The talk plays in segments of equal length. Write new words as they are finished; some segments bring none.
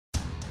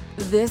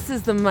This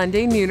is the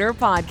Monday Nooner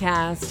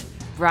Podcast,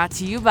 brought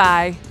to you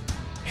by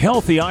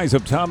Healthy Eyes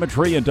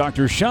Optometry and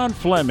Dr. Sean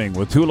Fleming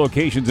with 2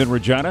 locations in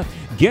Regina.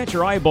 Get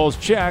your eyeballs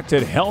checked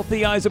at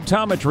Healthy Eyes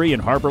Optometry in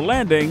Harbor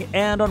Landing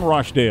and on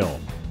Rochdale.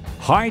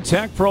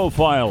 High-Tech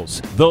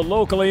Profiles, the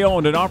locally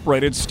owned and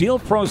operated steel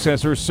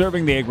processor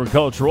serving the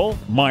agricultural,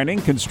 mining,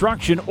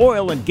 construction,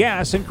 oil and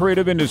gas, and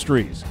creative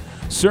industries.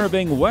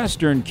 Serving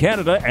Western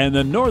Canada and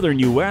the Northern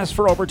U.S.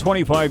 for over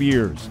 25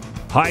 years.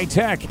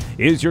 High-Tech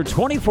is your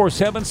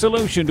 24/7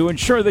 solution to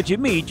ensure that you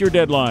meet your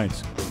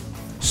deadlines.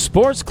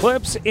 Sports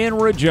Clips in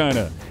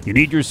Regina. You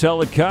need your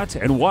salad cut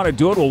and want to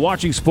do it while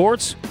watching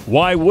sports?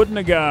 Why wouldn't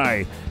a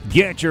guy?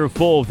 Get your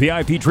full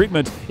VIP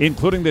treatment,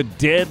 including the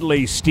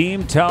deadly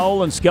steam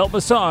towel and scalp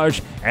massage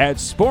at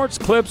Sports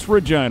Clips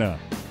Regina.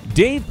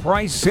 Dave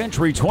Price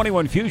Century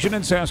 21 Fusion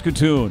in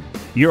Saskatoon.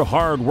 Your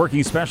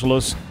hard-working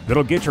specialist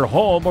that'll get your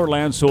home or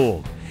land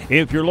sold.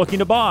 If you're looking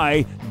to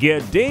buy,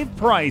 get Dave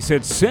Price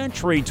at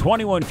Century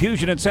 21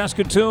 Fusion in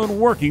Saskatoon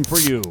working for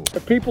you.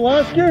 If people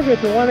ask you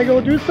if you want to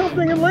go do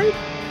something in life,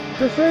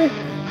 just say,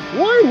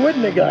 why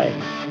wouldn't a guy?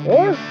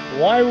 Or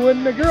why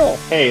wouldn't a girl?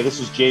 Hey, this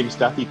is James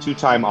Duffy,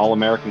 2-time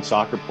All-American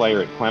soccer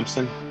player at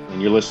Clemson,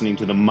 and you're listening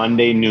to the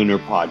Monday Nooner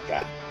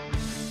Podcast.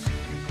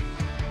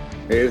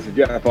 Hey, this is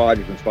Jeff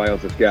Hodges from Spile,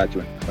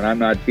 Saskatchewan. When I'm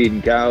not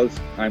feeding cows,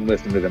 I'm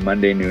listening to the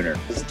Monday Nooner.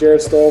 This is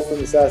Jared Stoll from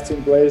the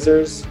Saskatoon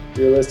Blazers.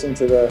 You're listening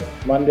to the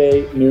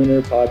Monday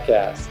Nooner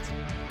Podcast.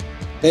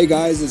 Hey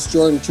guys, it's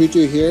Jordan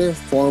Tutu here,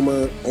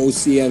 former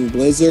OCN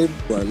Blizzard.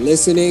 We're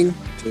listening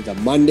to the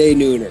Monday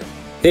Nooner.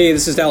 Hey,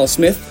 this is Dallas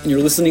Smith, and you're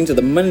listening to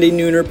the Monday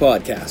Nooner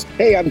Podcast.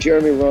 Hey, I'm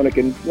Jeremy Roenick,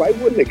 and why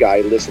wouldn't a guy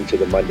listen to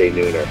the Monday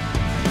Nooner?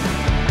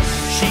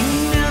 She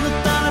never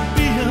thought I'd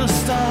be a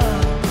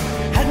star.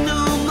 Had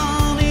no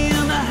money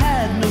and I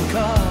had no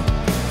car.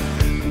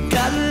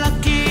 Got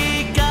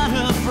lucky, got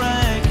her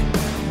brag.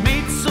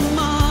 Made some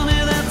money,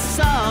 that's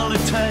all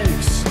it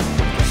takes.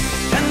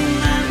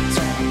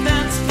 And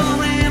that's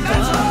forever.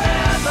 That's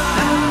forever.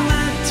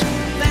 And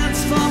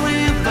that's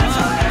forever. That's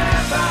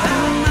forever.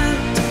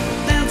 And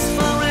that's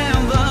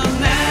forever.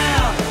 Now.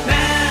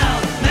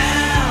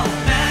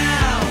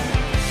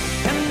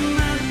 And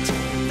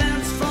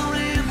that's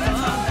forever.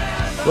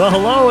 Well,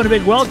 hello and a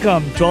big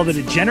welcome to all the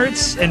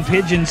degenerates and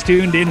pigeons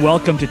tuned in.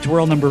 Welcome to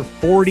twirl number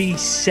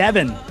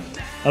 47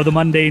 of the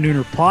Monday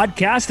Nooner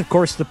Podcast. Of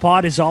course, the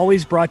pod is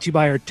always brought to you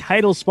by our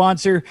title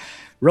sponsor,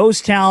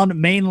 Rosetown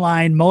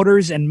Mainline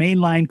Motors and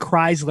Mainline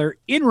Chrysler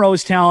in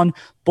Rosetown.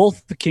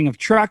 Both the king of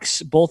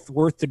trucks, both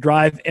worth the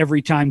drive,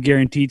 every time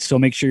guaranteed. So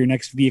make sure your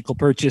next vehicle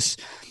purchase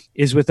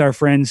is with our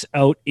friends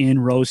out in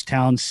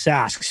Rosetown,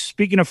 Sask.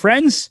 Speaking of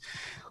friends,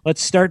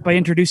 let's start by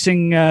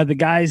introducing the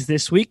guys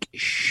this week.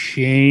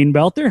 Shane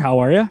Belter, how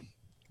are you?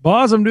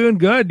 Boss, I'm doing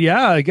good.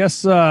 Yeah, I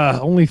guess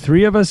only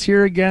 3 of us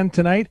here again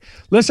tonight.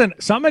 Listen,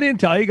 something I didn't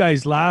tell you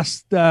guys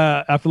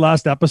after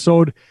last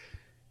episode,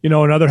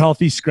 another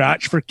healthy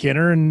scratch for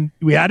Kinner, and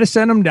we had to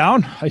send him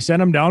down. I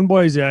sent him down,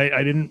 boys.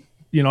 I didn't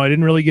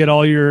really get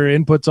all your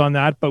inputs on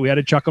that, but we had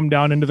to chuck him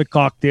down into the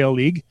cocktail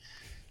league.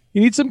 He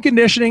needs some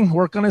conditioning,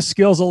 work on his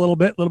skills a little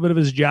bit of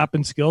his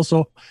japping skills.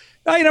 So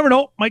you never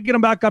know, might get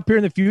him back up here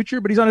in the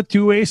future, but he's on a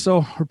 2-way,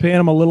 so we're paying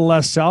him a little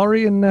less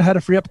salary and had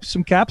to free up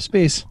some cap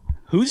space.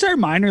 Who's our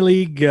minor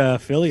league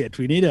affiliate?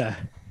 We need a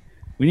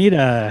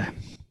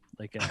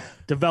like a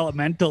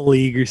developmental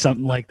league or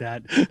something like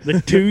that.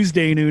 The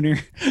Tuesday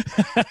Nooner.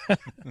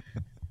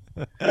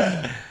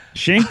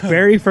 Shink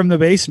Barry from the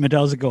basement.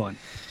 How's it going?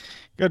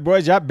 Good,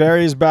 boys. Yeah,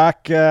 Barry's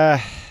back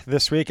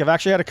this week. I've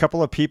actually had a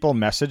couple of people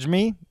message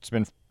me. It's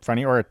been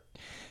funny, or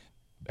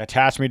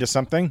attach me to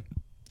something,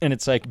 and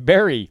it's like,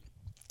 Barry.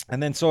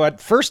 And then so at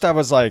first I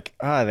was like,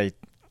 they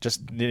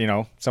just,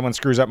 someone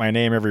screws up my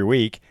name every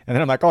week. And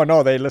then I'm like, oh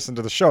no, they listen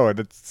to the show.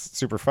 That's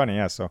super funny.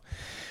 Yeah. So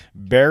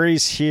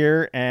Barry's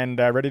here and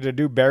ready to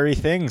do Barry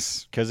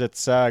things because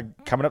it's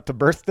coming up to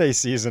birthday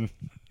season.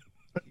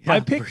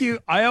 Yeah,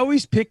 I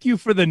always pick you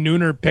for the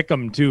Nooner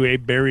Pick'em too,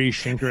 Barry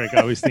Shinkerick.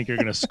 I always think you're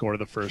going to score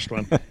the first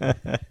one.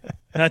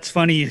 That's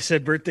funny. You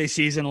said birthday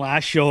season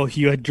last show.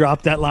 You had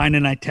dropped that line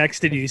and I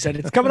texted you. You said,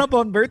 it's coming up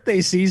on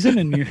birthday season.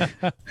 And you're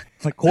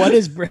like, what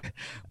is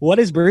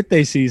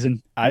birthday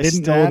season? I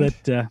didn't know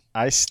that.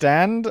 I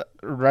stand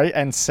right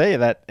and say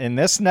that in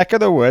this neck of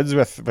the woods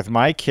with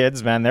my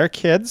kids, man, their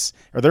kids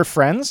or their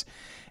friends,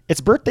 it's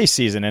birthday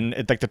season, and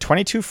it's like the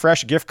 22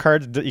 fresh gift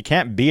cards, you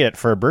can't beat it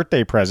for a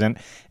birthday present,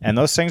 and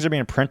those things are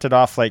being printed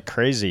off like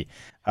crazy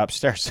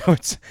upstairs. So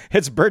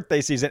it's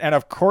birthday season, and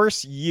of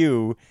course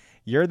you're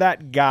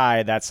that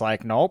guy that's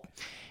like, nope,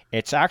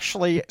 it's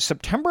actually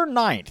September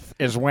 9th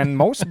is when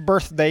most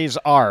birthdays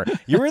are.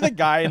 You were the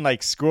guy in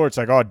like school. It's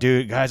like, oh,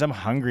 dude, guys, I'm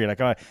hungry.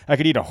 Like, I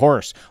could eat a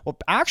horse. Well,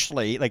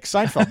 actually, like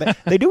Seinfeld,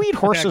 they do eat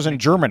horses in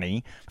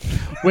Germany.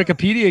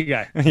 Wikipedia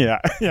guy. Yeah.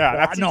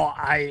 No,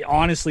 I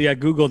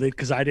Googled it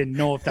because I didn't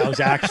know if that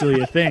was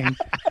actually a thing.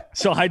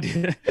 So I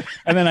did.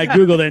 And then I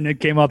Googled it and it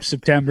came up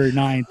September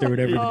 9th or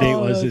whatever the date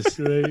was. Is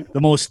the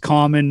most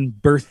common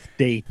birth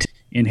date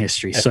in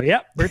history. So,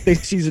 yeah, birthday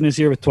season is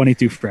here with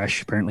 22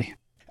 fresh, apparently.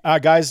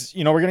 Guys,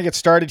 we're going to get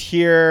started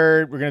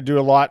here. We're going to do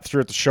a lot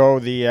throughout the show,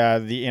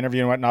 the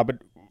interview and whatnot, but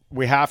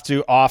we have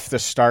to, off the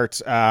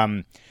start,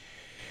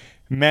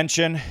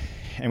 mention,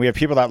 and we have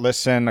people that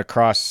listen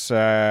across,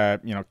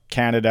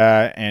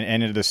 Canada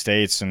and into the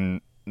States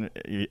and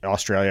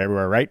Australia,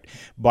 everywhere, right?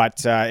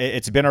 But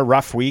it's been a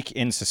rough week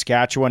in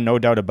Saskatchewan, no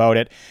doubt about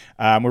it.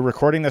 We're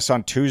recording this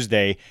on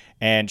Tuesday,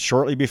 and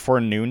shortly before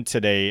noon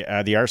today,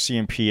 the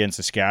RCMP in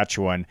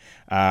Saskatchewan,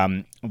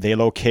 they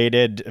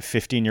located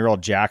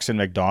 15-year-old Jackson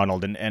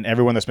McDonald, and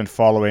everyone that's been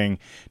following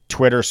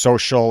Twitter,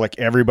 social, like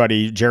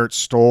everybody, Jarrett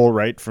Stoll,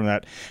 right, from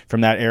that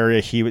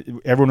area,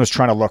 everyone was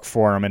trying to look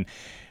for him, and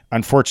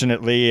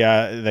unfortunately,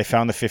 they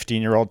found the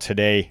 15-year-old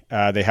today.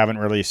 They haven't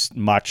released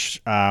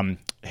much.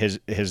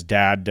 His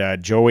dad,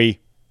 Joey,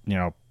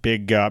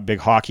 big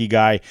hockey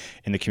guy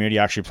in the community,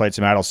 actually played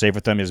some adult safe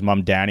with them. His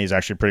mom, Danny, is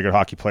actually a pretty good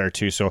hockey player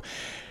too. So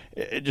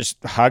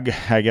just hug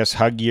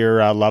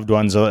your loved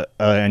ones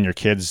and your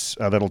kids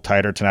a little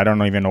tighter tonight. I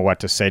don't even know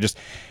what to say. Just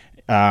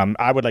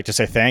I would like to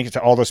say thank you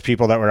to all those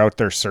people that were out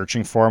there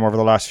searching for him over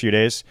the last few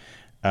days.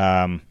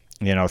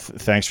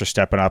 Thanks for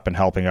stepping up and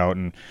helping out.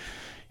 And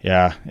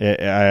yeah,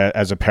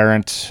 as a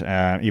parent,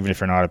 even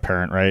if you're not a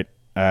parent, right?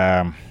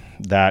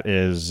 That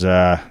is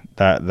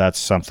that's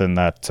something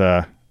that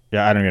I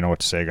don't even know what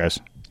to say, guys.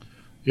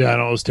 Yeah, I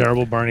know it was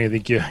terrible, Barney. I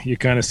think you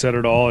kind of said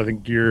it all. I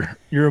think your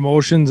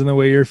emotions and the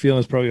way you're feeling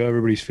is probably how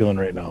everybody's feeling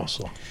right now.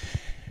 So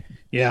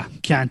yeah,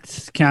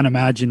 can't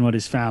imagine what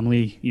his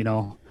family,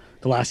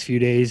 the last few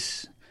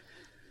days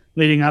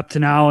leading up to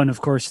now, and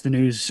of course the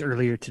news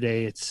earlier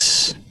today.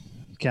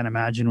 Can't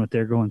imagine what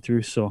they're going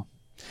through. So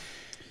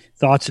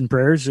thoughts and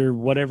prayers, or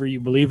whatever you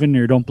believe in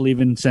or don't believe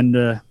in, send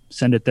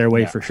it their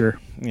way for sure.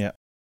 Yeah.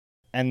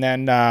 And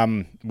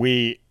then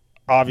we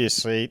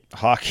obviously,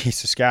 Hockey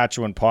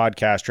Saskatchewan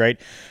podcast, right?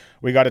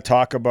 We got to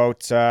talk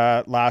about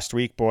last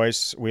week,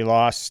 boys. We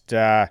lost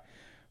one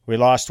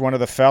of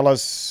the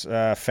fellas,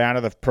 fan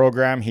of the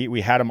program. We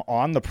had him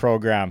on the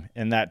program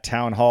in that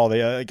town hall.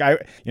 The guy,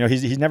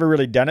 he's never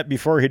really done it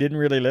before. He didn't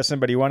really listen,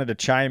 but he wanted to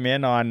chime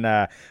in on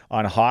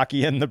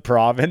hockey in the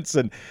province.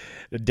 And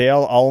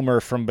Dale Ulmer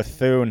from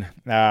Bethune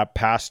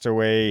passed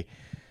away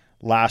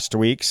last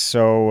week.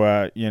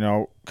 So,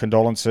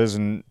 condolences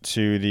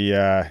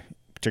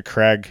to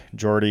Craig,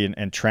 Jordy,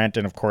 and Trent,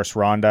 and of course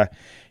Rhonda,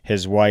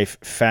 his wife.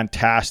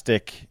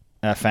 Fantastic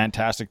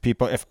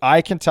people. If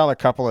I can tell a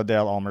couple of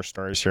Dale Ulmer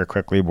stories here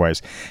quickly,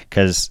 boys,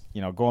 because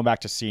going back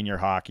to senior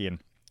hockey, and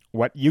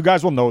what you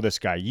guys will know this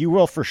guy, you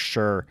will for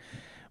sure,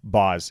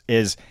 Boz,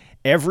 is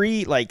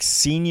every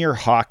senior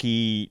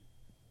hockey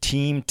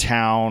team,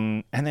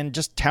 town, and then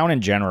just town in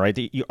general, right?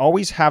 You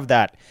always have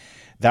that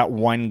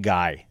one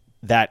guy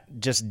that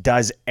just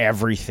does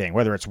everything,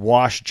 whether it's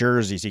wash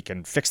jerseys, he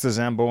can fix the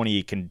Zamboni,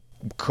 he can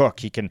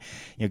cook, he can,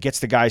 gets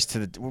the guys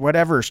to the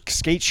whatever,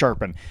 skate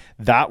sharpen.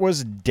 That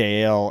was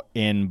Dale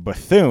in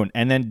Bethune.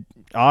 And then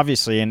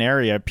obviously in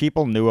area,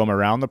 people knew him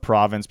around the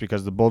province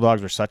because the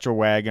Bulldogs were such a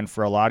wagon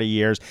for a lot of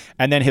years.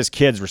 And then his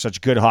kids were such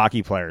good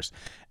hockey players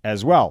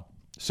as well.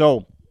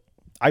 So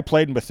I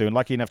played in Bethune,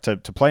 lucky enough to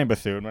play in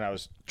Bethune when I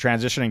was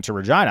transitioning to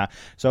Regina.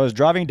 So I was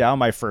driving down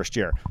my first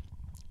year,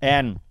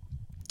 and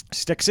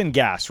sticks and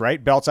gas,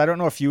 right? Belts, I don't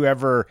know if you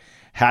ever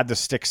had the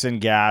sticks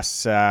and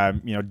gas,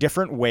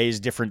 different ways,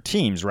 different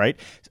teams, right?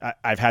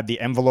 I've had the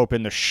envelope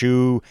in the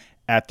shoe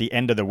at the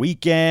end of the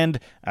weekend.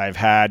 I've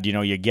had,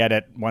 you get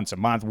it once a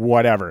month,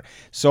 whatever.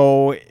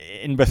 So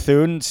in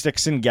Bethune,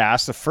 sticks and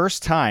gas, the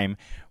first time,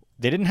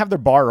 they didn't have their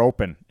bar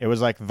open. It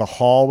was like the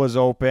hall was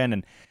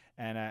open,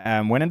 and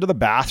I went into the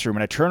bathroom,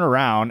 and I turn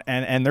around,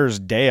 and there's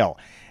Dale.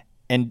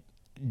 And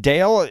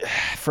Dale,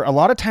 for a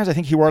lot of times, I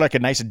think he wore a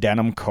nice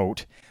denim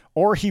coat,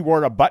 or he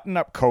wore a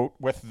button-up coat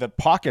with the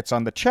pockets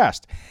on the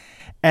chest.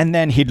 And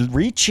then he'd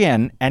reach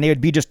in, and it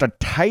would be just a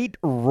tight,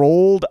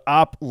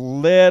 rolled-up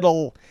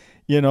little,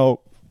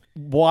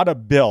 wad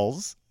of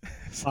bills.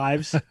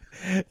 Fives.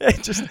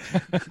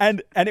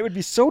 and it would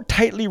be so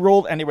tightly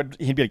rolled, and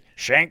he'd be like,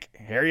 "Shank,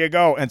 here you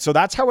go." And so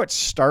that's how it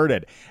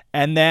started.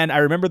 And then I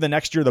remember the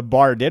next year the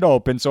bar did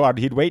open, so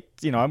he'd wait,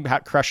 I'm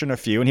crushing a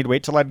few, and he'd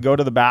wait till I'd go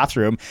to the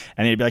bathroom,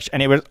 and he'd be like,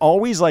 and it was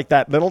always like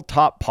that little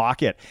top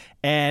pocket.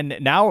 And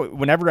now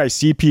whenever I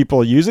see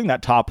people using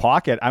that top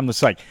pocket, I'm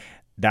just like,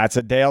 that's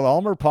a Dale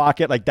Ulmer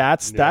pocket.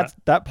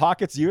 That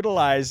pocket's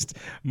utilized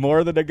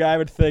more than a guy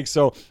would think.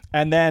 So,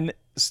 and then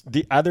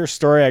the other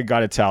story I got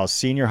to tell,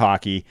 senior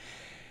hockey,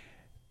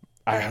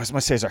 I was going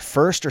to say it's our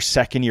first or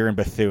second year in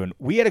Bethune.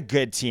 We had a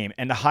good team,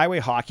 and the Highway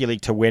Hockey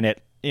League, to win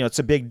it, it's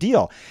a big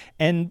deal.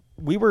 And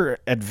we were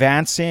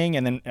advancing,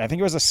 and then I think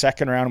it was the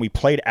second round, we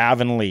played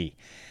Avonlea,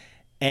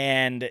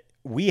 and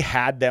we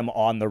had them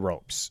on the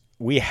ropes.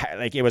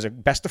 It was a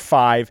best of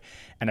 5,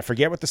 and I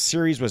forget what the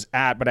series was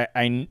at, but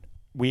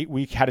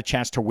we had a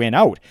chance to win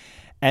out.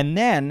 And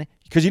then,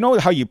 because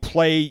how you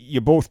play,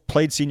 you both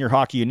played senior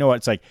hockey,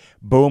 it's like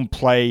boom,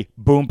 play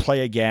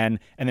again.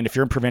 And then if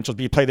you're in provincials,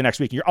 you play the next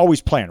week, and you're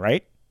always playing,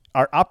 right?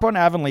 Our up on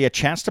Avonlea, a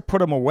chance to put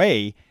them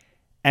away,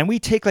 and we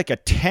take a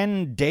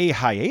 10-day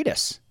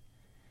hiatus.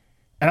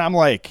 And I'm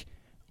like,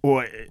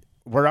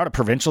 we're out of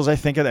provincials, I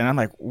think, and I'm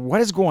like,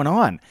 what is going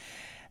on?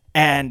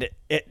 And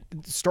the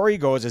story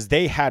goes is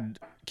they had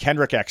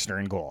Kendrick Exner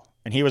in goal,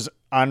 and he was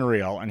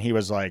unreal, and he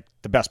was like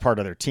the best part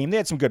of their team. They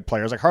had some good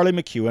players like Harley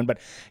McEwen, but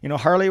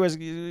Harley was,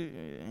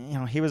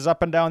 he was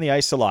up and down the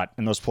ice a lot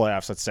in those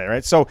playoffs, let's say,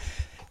 right? So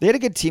they had a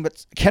good team,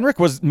 but Kendrick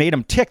made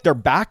them tick. Their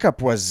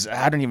backup was,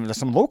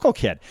 some local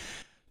kid.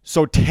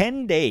 So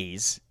 10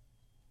 days,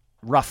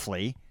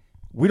 roughly,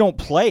 we don't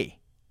play.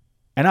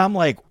 And I'm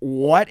like,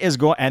 what is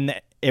going?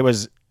 And it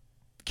was,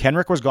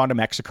 Kendrick was gone to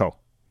Mexico.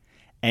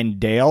 And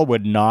Dale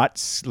would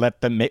not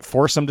let them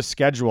force them to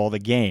schedule the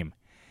game.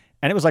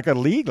 And it was like a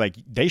league, like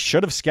they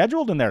should have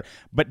scheduled in there.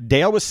 But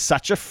Dale was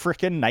such a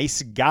freaking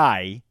nice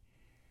guy.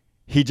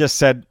 He just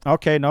said,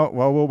 okay,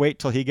 we'll wait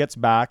till he gets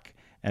back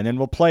and then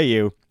we'll play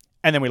you.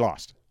 And then we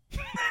lost.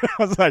 I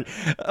was like,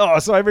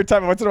 so every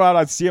time, once in a while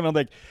I'd see him, I'm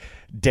like,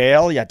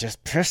 Dale, you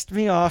just pissed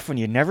me off when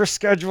you never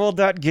scheduled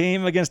that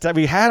game against that.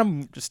 We had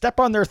them step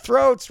on their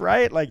throats,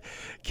 right? Like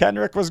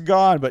Kendrick was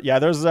gone. But yeah,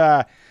 there's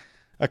a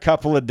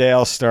couple of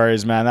Dale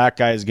stories, man. That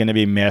guy is going to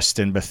be missed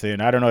in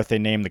Bethune. I don't know if they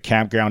named the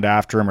campground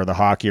after him or the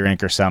hockey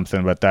rink or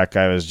something, but that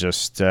guy was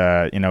just,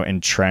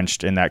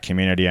 entrenched in that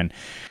community. And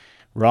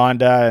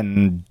Rhonda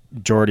and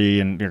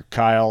Jordy and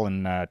Kyle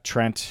and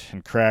Trent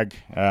and Craig,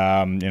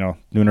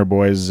 Nooner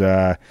boys,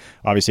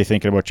 obviously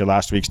thinking about you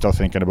last week, still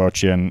thinking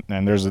about you.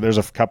 And there's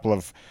a couple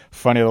of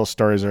funny little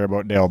stories there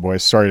about Dale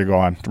boys. Sorry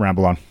to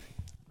ramble on.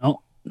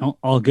 No,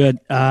 all good.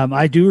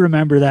 I do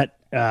remember that.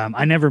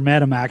 I never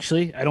met him,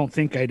 actually. I don't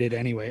think I did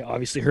anyway.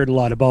 Obviously heard a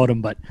lot about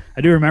him, but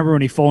I do remember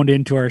when he phoned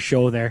into our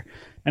show there.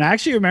 And I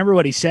actually remember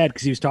what he said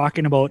because he was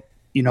talking about,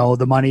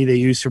 the money they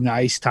used from the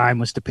ice time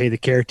was to pay the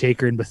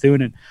caretaker in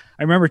Bethune. And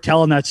I remember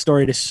telling that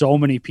story to so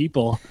many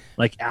people,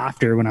 like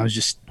after when I was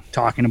just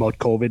talking about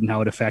COVID and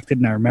how it affected.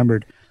 And I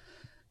remembered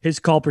his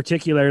call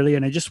particularly.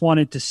 And I just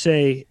wanted to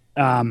say,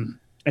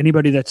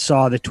 anybody that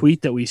saw the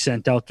tweet that we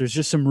sent out, there's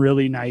just some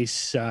really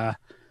nice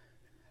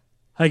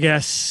I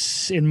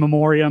guess, in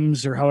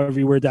memoriams or however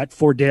you word that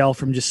for Dale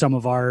from just some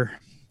of our,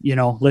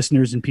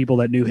 listeners and people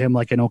that knew him.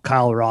 Like I know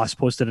Kyle Ross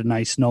posted a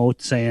nice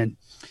note saying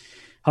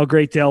how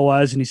great Dale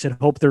was. And he said,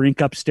 hope the rink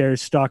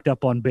upstairs stocked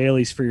up on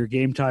Bailey's for your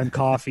game time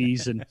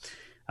coffees. And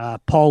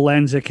Paul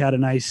Lenzik had a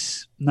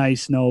nice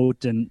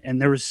note. And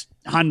there was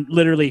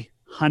literally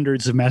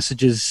hundreds of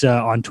messages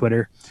on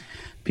Twitter,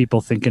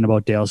 people thinking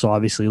about Dale. So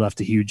obviously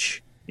left a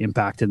huge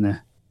impact in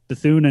the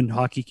Bethune and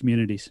hockey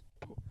communities.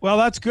 Well,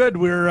 that's good.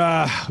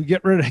 We're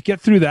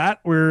get through that.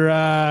 We're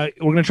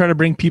going to try to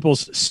bring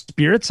people's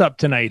spirits up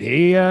tonight.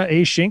 Hey,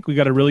 Shink, we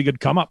got a really good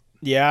come up.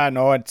 Yeah,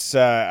 no, it's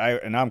now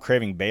I'm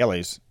craving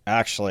Bailey's.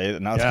 Actually,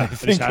 now that I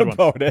think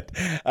about it,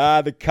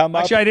 the come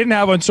up. Actually, I didn't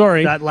have one.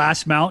 Sorry, that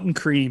last mountain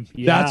cream.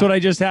 Yeah. That's what I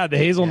just had. The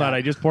hazelnut.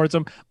 I just poured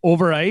some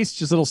over ice,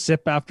 just a little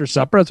sip after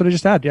supper. That's what I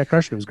just had. Yeah,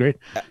 crushed it. It was great.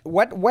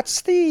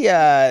 What's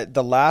the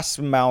last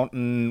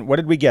mountain? What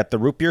did we get? The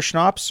root beer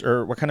schnapps,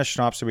 or what kind of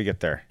schnapps did we get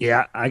there?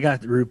 Yeah, I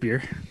got root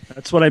beer.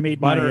 That's what I made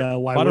my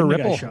butter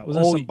ripple. Was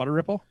that some butter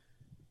ripple?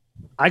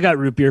 I got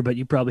root beer, but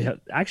you probably have.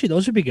 Actually,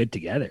 those would be good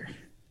together.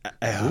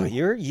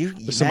 You're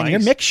a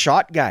mixed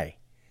shot guy.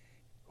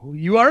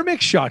 You are a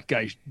mixed shot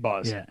guy,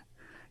 Boz.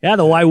 Yeah,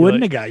 the why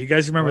wouldn't a guy? You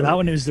guys remember that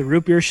one? It was the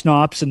root beer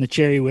schnapps and the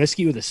cherry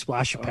whiskey with a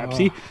splash of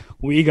Pepsi.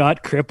 We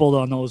got crippled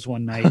on those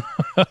one night.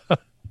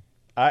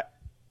 I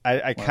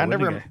kind of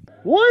remember.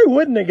 Why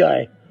wouldn't a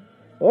guy?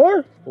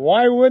 Or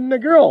why wouldn't a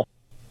girl?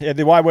 Yeah,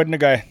 the why wouldn't a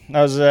guy?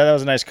 That was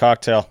a nice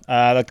cocktail.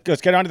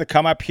 Let's get on to the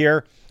come up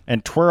here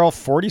and twirl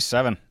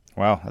 47.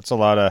 Wow, that's a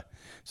lot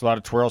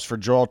of twirls for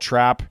Joel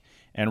Trapp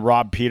and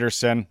Rob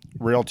Peterson,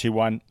 Realty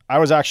One. I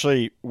was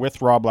actually with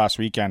Rob last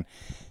weekend.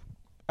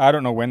 I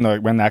don't know when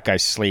that guy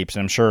sleeps.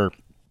 I'm sure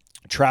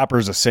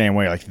Trapper's the same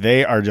way. Like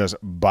they are just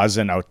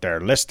buzzing out there,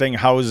 listing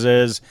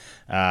houses,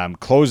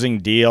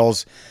 closing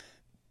deals.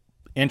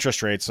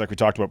 Interest rates, like we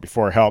talked about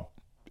before, help.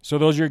 So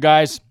those are your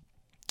guys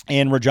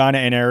in Regina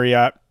and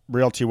area,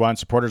 Realty One,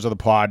 supporters of the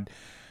pod,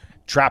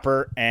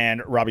 Trapper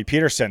and Robbie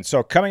Peterson.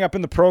 So coming up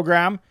in the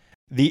program,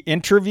 the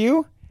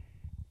interview,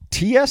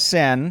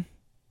 TSN,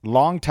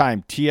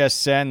 longtime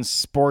TSN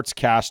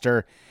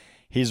sportscaster.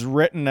 He's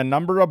written a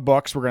number of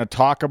books. We're going to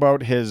talk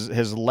about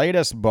his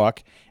latest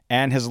book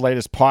and his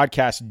latest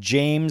podcast,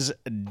 James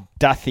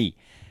Duthie.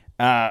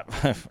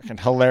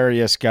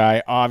 Hilarious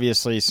guy.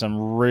 Obviously, some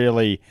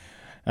really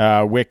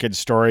wicked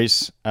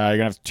stories. You're going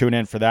to have to tune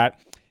in for that.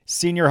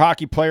 Senior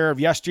hockey player of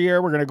yesteryear.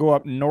 We're going to go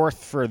up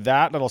north for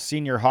that little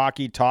senior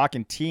hockey talk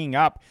and teeing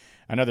up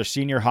another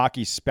senior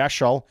hockey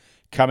special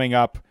coming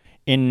up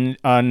I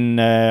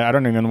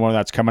don't even know when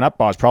that's coming up,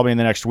 Boz. Probably in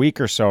the next week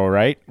or so,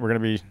 right? We're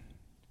going to be...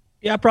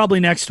 Yeah, probably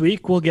next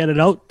week. We'll get it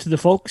out to the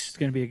folks. It's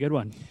going to be a good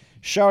one.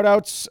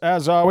 Shout-outs,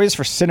 as always,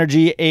 for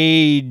Synergy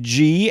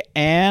AG.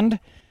 And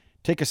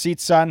take a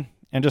seat, son,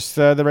 and just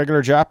the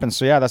regular Japan.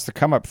 So, yeah, that's the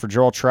come-up for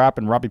Joel Trapp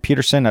and Robbie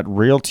Peterson at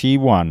Realty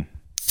One.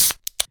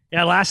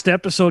 Yeah, last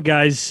episode,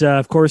 guys.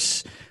 Of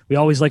course, we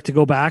always like to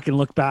go back and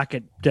look back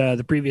at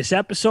the previous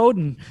episode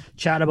and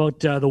chat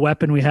about the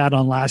weapon we had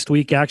on last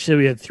week. Actually,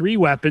 we had 3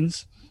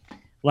 weapons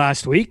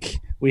last week.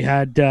 We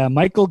had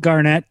Michael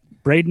Garnett,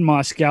 Braden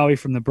Moscowy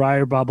from the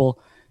Briar Bubble,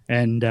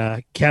 and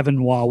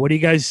Kevin Waugh. What do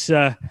you guys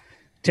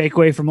take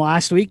away from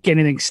last week?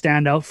 Anything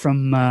stand out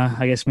from,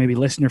 I guess, maybe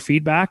listener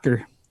feedback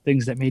or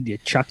things that made you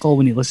chuckle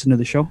when you listened to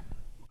the show?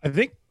 I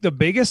think the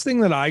biggest thing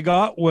that I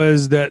got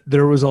was that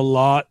there was a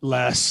lot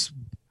less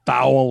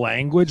foul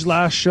language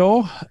last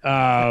show.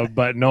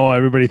 But no,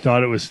 everybody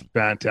thought it was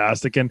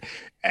fantastic. And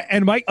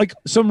Mike, like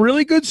some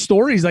really good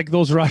stories, like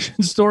those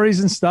Russian stories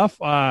and stuff.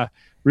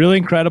 Really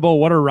incredible.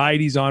 What a ride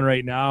he's on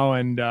right now.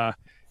 And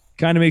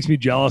kind of makes me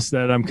jealous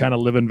that I'm kind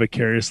of living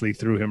vicariously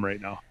through him right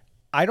now.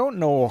 I don't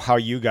know how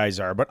you guys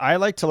are, but I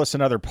like to listen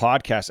to other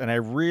podcasts, and I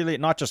really,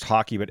 not just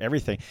hockey, but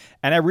everything.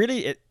 And I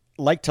really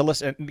like to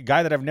listen, a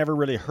guy that I've never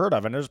really heard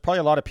of. And there's probably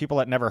a lot of people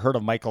that never heard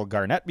of Michael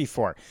Garnett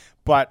before,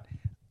 but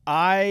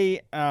I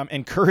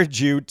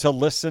encourage you to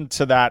listen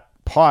to that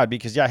pod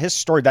because his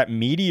story, that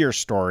Meteor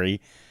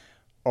story.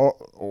 Oh,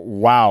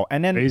 wow.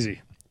 And then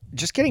crazy.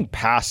 Just getting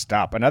passed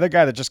up. Another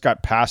guy that just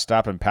got passed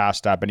up, and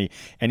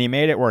he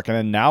made it work. And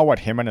then now what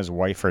him and his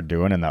wife are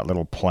doing in that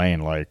little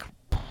plane, like,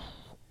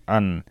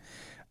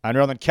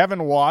 unreal. Then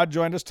Kevin Waugh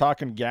joined us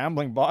talking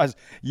gambling. Boz,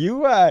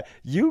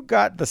 you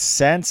got the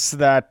sense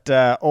that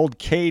old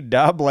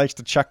K-Dub likes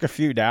to chuck a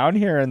few down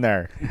here and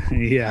there.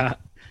 Yeah.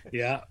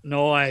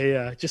 No,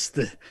 I just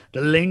the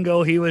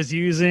lingo he was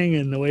using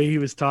and the way he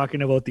was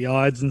talking about the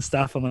odds and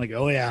stuff. I'm like,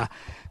 oh yeah,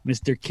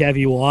 Mr.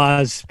 Kevy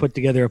Waz put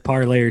together a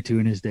parlay or two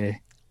in his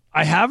day.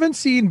 I haven't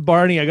seen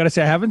Barney. I got to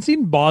say, I haven't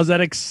seen Boz that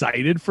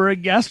excited for a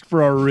guest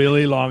for a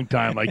really long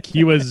time. Like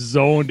he was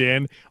zoned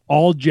in,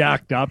 all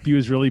jacked up. He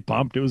was really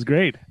pumped. It was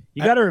great.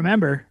 You got to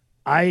remember,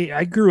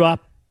 I grew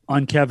up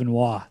on Kevin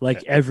Waugh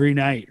like every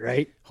night,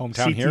 right?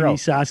 Hometown CTV hero.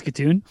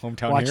 Saskatoon.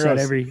 Hometown Watch heroes.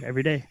 that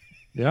every day.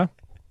 Yeah.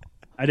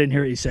 I didn't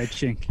hear what you said,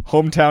 Shink.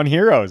 Hometown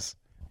heroes.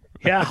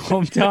 Yeah,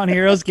 Hometown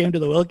Heroes came to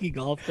the Wilkie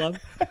Golf Club.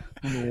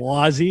 And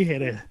Wazzy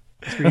hit a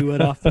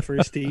 3-wood off the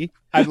first tee.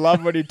 I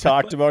love when he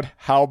talked about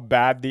how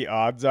bad the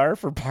odds are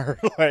for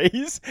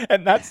parlays,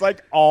 and that's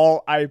like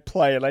all I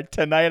play. Like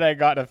tonight I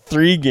got a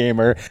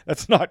 3-gamer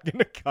that's not going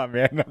to come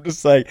in. I'm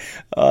just like,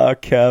 oh,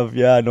 Kev,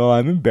 yeah, no,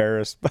 I'm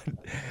embarrassed. But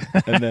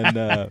and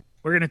then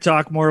we're going to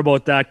talk more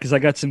about that because I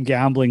got some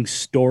gambling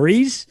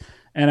stories,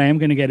 and I am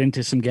going to get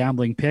into some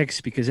gambling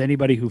picks because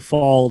anybody who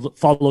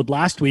followed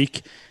last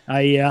week,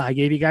 I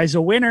gave you guys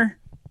a winner.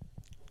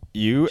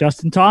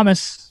 Justin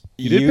Thomas.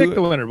 You did pick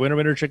the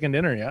winner chicken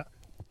dinner, yeah.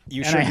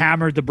 I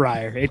hammered the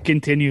Briar. It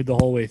continued the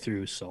whole way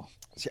through. So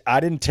I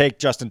didn't take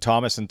Justin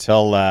Thomas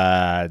until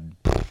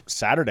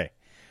Saturday,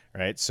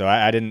 right? So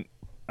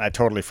I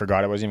totally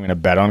forgot I wasn't even going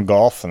to bet on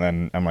golf. And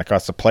then I'm like, oh,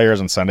 it's the players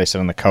on Sunday sit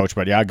on the couch.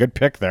 But yeah, good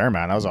pick there,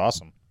 man. That was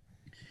awesome.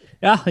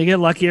 Yeah, I get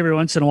lucky every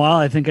once in a while.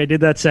 I think I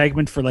did that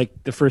segment for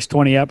like the first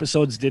 20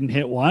 episodes, didn't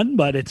hit one,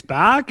 but it's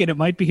back and it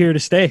might be here to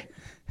stay.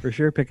 For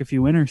sure, pick a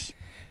few winners.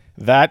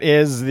 That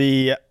is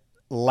the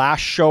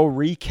last show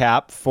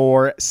recap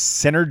for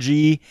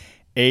Synergy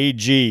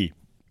AG.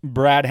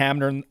 Brad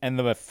Hamner and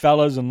the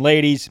fellas and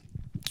ladies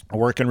are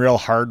working real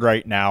hard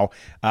right now.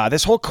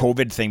 This whole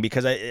COVID thing,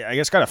 because I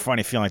guess got a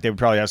funny feeling like they would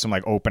probably have some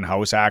like open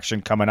house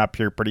action coming up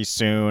here pretty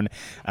soon.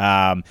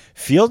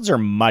 Fields are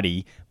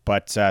muddy,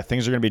 but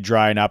things are going to be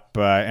drying up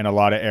in a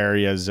lot of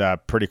areas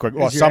pretty quick.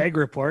 Well, your ag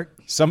report.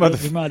 Some of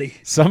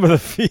the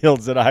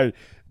fields that I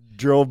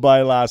drove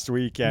by last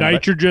weekend.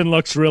 Nitrogen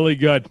looks really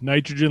good.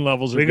 Nitrogen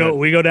levels are good.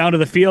 We go down to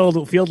the field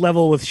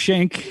level with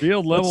Shink.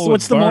 Field level.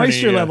 What's the Barney,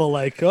 moisture level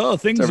like? Oh,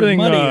 things are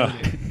muddy.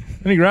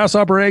 Any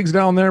grasshopper eggs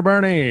down there,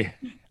 Barney?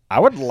 I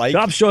would like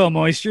topsoil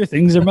moisture.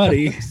 Things are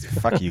muddy.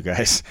 Fuck you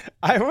guys.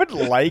 I would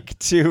like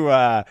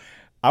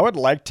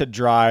to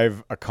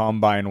drive a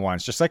combine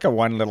once, just like a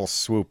one little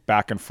swoop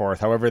back and forth.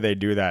 However they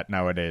do that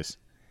nowadays.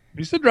 We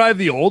used to drive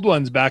the old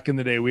ones back in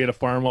the day. We had a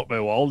farm up by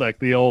Waldeck,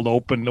 the old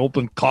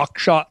open cock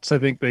shots, I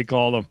think they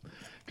call them.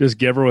 Just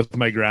give her with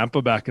my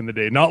grandpa back in the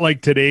day. Not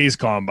like today's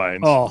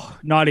combines. Oh,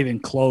 not even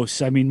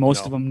close. I mean,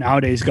 most of them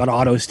nowadays got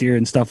auto steer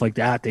and stuff like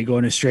that. They go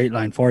in a straight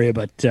line for you.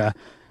 But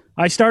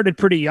I started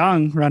pretty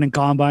young running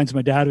combines.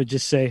 My dad would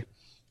just say,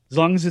 as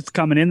long as it's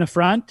coming in the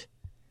front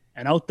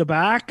and out the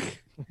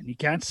back, and you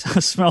can't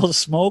smell the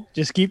smoke,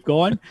 just keep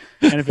going.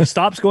 And if it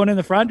stops going in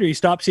the front or you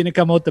stop seeing it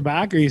come out the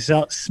back or you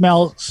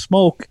smell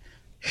smoke,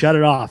 shut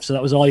it off. So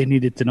that was all you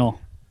needed to know.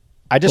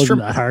 Wasn't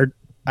that hard.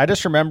 I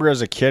just remember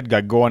as a kid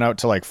going out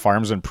to like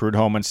farms and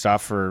Prudhomme and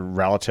stuff for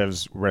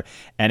relatives,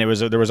 and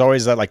there was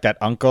always that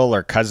uncle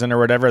or cousin or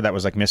whatever that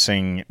was like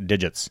missing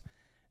digits,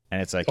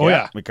 and it's like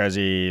because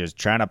he was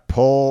trying to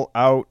pull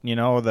out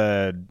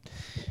and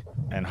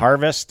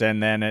harvest,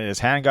 and then his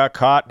hand got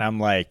caught, and I'm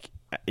like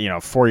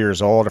 4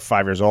 years old or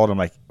 5 years old. I'm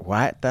like,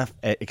 what the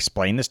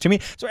explain this to me.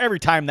 So every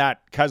time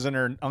that cousin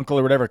or uncle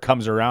or whatever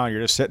comes around,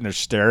 you're just sitting there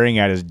staring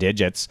at his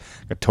digits,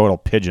 a total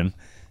pigeon.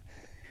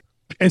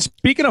 And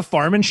speaking of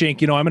farming,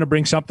 Shink, I'm going to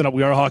bring something up.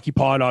 We are a hockey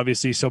pod,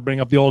 obviously, so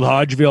bring up the old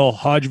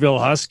Hodgeville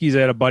Huskies.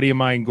 I had a buddy of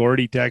mine,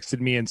 Gordy, texted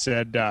me and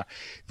said,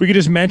 if we could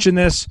just mention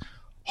this,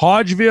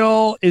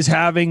 Hodgeville is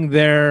having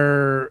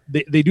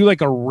they do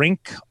like a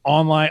rink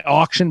online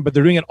auction, but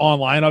they're doing it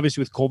online.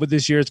 Obviously with COVID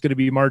this year, it's going to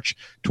be March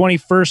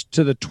 21st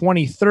to the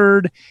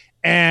 23rd.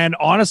 And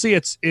honestly,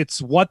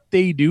 it's what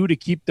they do to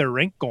keep their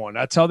rink going.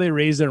 That's how they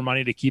raise their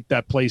money to keep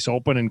that place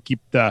open and keep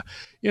the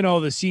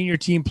senior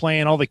team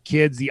playing, all the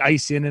kids, the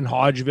ice in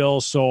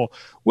Hodgeville. So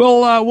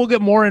we'll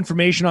get more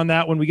information on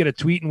that when we get a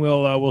tweet, and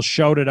we'll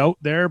shout it out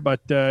there.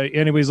 But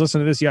anyways,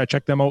 listen to this. Yeah,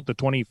 check them out the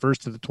 21st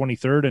to the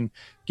 23rd and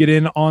get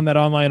in on that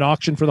online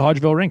auction for the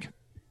Hodgeville rink.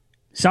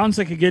 Sounds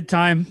like a good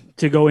time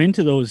to go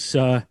into those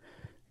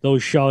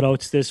shout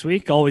outs this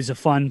week. Always a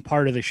fun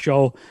part of the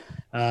show.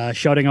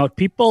 Shouting out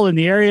people in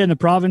the area, in the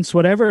province,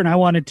 whatever. And I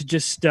wanted to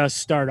just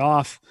start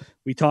off.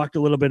 We talked a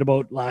little bit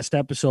about last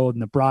episode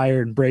and the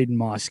Briar and Braden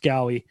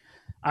Moscowy.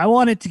 I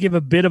wanted to give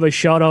a bit of a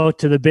shout out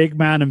to the big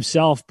man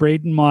himself,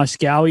 Braden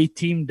Moscowy,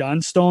 Team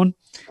Dunstone.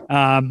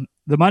 The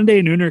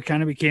Monday Nooner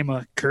kind of became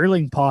a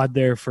curling pod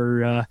there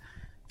for a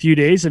few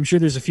days. I'm sure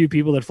there's a few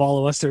people that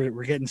follow us that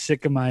were getting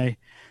sick of my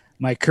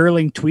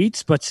curling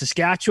tweets, but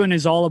Saskatchewan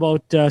is all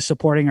about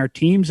supporting our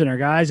teams and our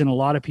guys, and a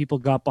lot of people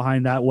got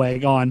behind that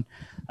wagon.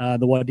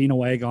 The Wadena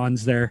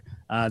Wagons there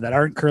that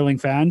aren't curling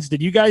fans.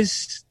 Did you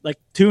guys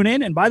tune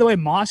in? And by the way,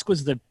 Mosk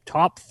was the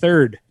top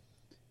third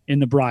in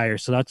the Briar,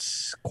 so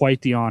that's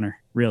quite the honor,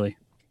 really.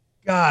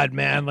 God,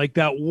 man, like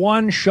that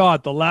one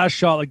shot, the last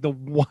shot, like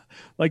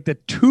the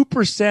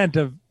 2%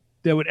 of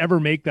that would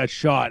ever make that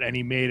shot, and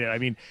he made it. I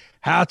mean,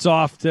 hats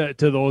off to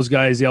those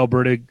guys, the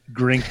Alberta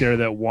Grink there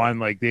that won.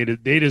 Like they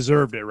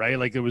deserved it, right?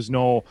 Like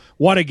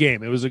what a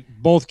game. It was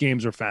both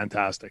games are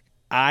fantastic.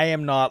 I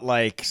am not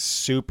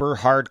super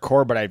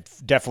hardcore, but I've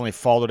definitely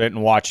followed it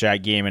and watched that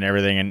game and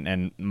everything.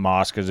 And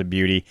Mosk is a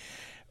beauty.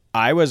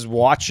 I was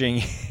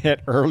watching it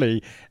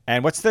early,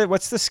 and what's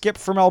the skip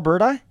from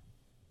Alberta?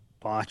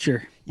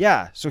 Botcher.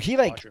 Yeah, so he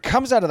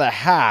comes out of the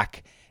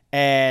hack,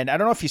 and I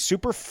don't know if he's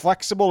super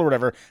flexible or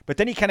whatever, but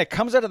then he kind of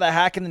comes out of the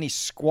hack and then he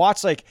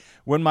squats like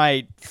when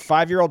my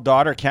 5-year-old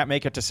daughter can't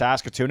make it to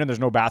Saskatoon and there's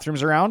no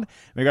bathrooms around.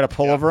 We got to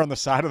pull over on the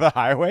side of the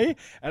highway,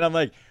 and I'm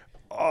like,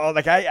 oh,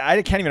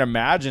 I can't even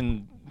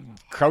imagine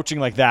crouching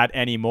like that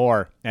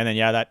anymore. And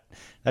then,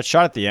 that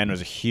shot at the end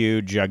was a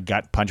huge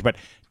gut punch. But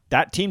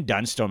that Team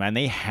Dunstone, man,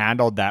 they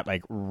handled that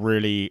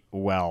really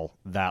well,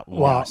 that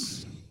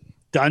loss. Well,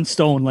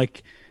 Dunstone,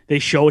 they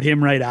showed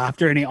him right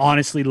after, and he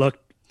honestly looked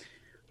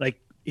like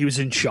he was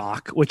in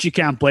shock, which you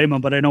can't blame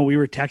him. But I know we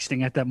were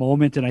texting at that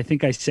moment, and I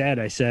think I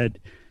said,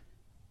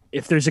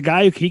 if there's a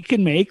guy who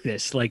can make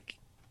this,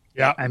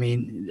 yeah, I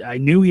mean, I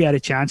knew he had a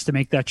chance to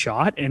make that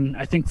shot, and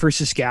I think for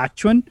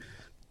Saskatchewan,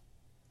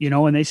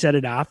 when they said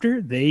it after,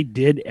 they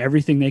did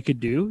everything they could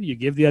do. You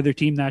give the other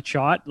team that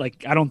shot.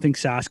 I don't think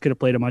Sask could have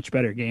played a much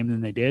better game than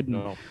they did.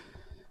 No.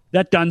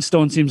 That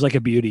Dunstone seems like a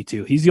beauty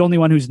too. He's the only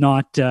one who's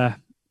not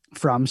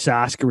from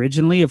Sask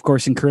originally. Of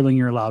course, in curling,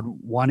 you're allowed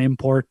one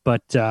import,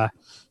 but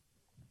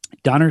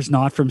Dunner's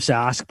not from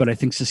Sask, but I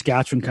think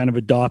Saskatchewan kind of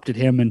adopted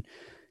him, and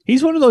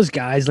he's one of those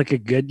guys, you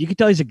could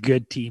tell he's a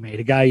good teammate,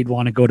 a guy you'd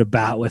want to go to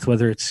bat with,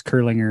 whether it's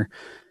curling or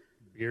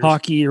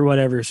hockey or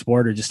whatever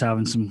sport, or just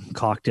having some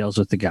cocktails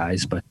with the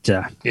guys. But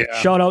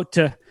shout out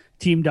to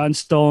Team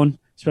Dunstone,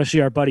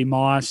 especially our buddy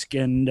Mosk,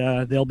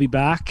 and they'll be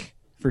back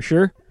for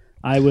sure.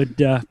 I would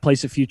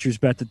place a futures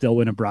bet that they'll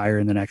win a Briar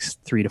in the next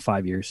 3 to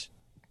 5 years.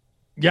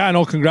 Yeah,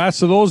 no, congrats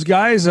to those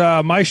guys.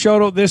 My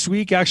shout out this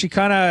week actually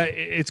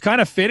it's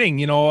kind of fitting,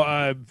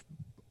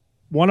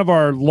 one of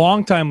our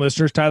longtime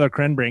listeners, Tyler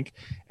Krenbrink,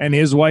 and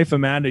his wife,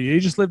 Amanda, they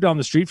just lived down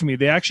the street from me.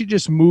 They actually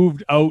just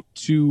moved out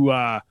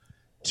to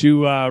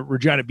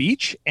Regina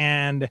Beach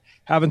and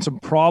having some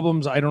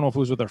problems. I don't know if it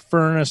was with their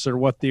furnace or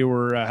what they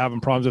were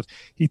having problems with.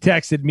 He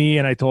texted me,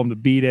 and I told him to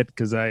beat it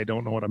because I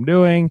don't know what I'm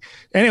doing.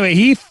 Anyway,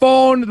 he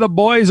phoned the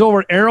boys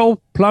over at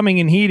Arrow Plumbing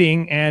and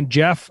Heating, and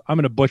Jeff, I'm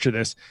going to butcher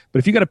this, but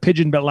if you got a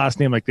pigeon last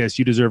name like this,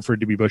 you deserve for it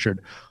to be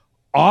butchered.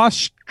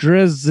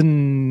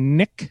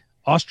 Ostrazenik?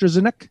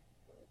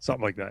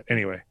 Something like that.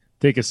 Anyway,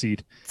 take a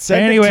seat.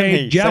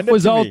 Anyway, Jeff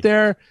was out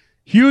there.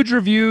 Huge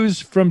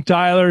reviews from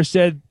Tyler.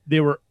 Said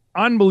they were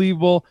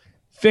unbelievable.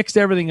 Fixed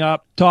everything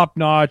up. Top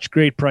notch.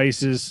 Great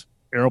prices.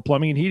 Arrow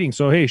Plumbing and Heating.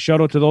 So, hey,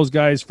 shout out to those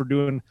guys for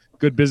doing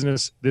good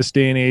business this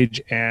day and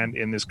age and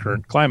in this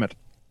current climate.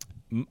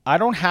 I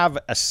don't have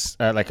a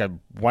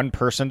one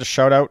person to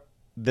shout out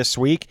this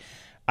week.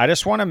 I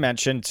just want to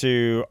mention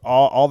to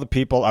all the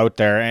people out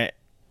there,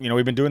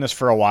 we've been doing this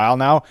for a while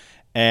now,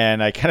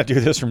 and I kind of do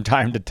this from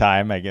time to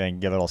time. I can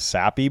get a little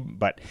sappy,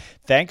 but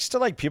thanks to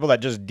people that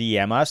just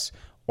DM us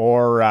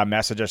or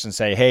message us and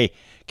say, hey,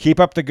 keep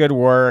up the good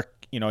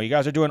work. You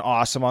guys are doing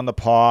awesome on the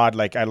pod.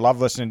 I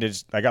love listening to,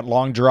 I got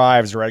long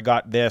drives, or I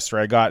got this, or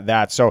I got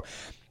that. So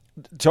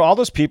to all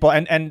those people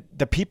and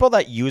the people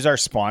that use our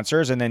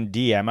sponsors and then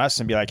DM us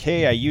and be like,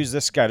 hey, I use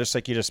this guy, just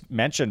like you just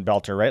mentioned,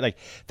 Belter, right?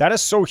 That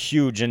is so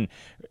huge. And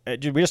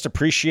we just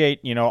appreciate,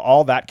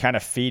 all that kind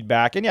of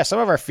feedback. And yeah, some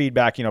of our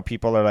feedback,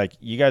 people are like,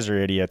 you guys are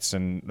idiots.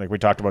 And we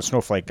talked about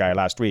Snowflake guy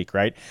last week,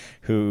 right?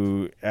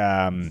 Who,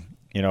 in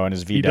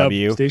his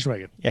VW station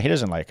wagon. Yeah, he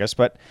doesn't like us,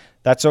 but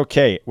that's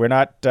okay. We're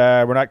not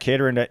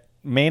catering to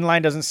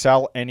Mainline doesn't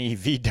sell any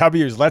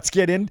VWs.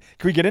 Can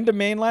we get into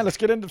Mainline? Let's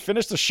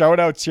finish the shout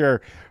outs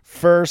here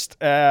first,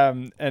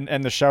 and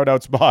the shout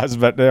outs, boss,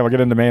 but we'll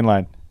get into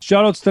Mainline.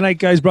 Shout outs tonight,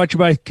 guys, brought to you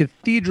by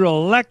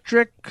Cathedral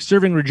Electric,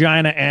 serving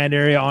Regina and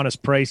area,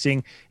 honest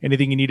pricing.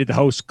 Anything you need at the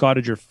house,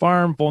 cottage, or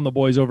farm, phone the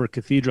boys over at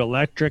Cathedral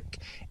Electric.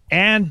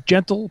 And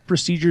Gentle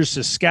Procedures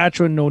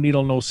Saskatchewan, no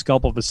needle, no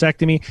scalpel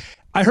vasectomy.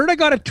 I heard I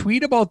got a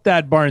tweet about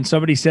that, Barn.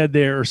 Somebody said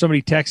there, or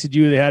somebody texted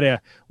you, they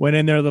went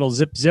in there a little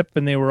zip,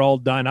 and they were all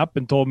done up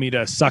and told me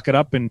to suck it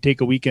up and take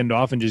a weekend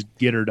off and just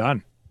get her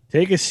done.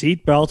 Take a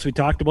seat belts. We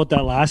talked about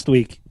that last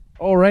week.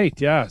 Oh, right.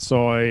 Yeah.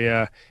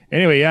 So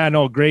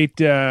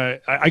great.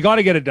 I got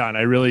to get it done.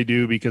 I really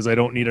do, because I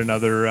don't need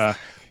another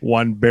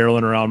one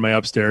barreling around my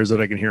upstairs that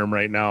I can hear them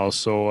right now.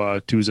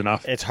 So 2's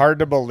enough. It's hard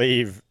to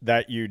believe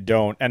that you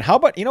don't. And how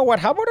about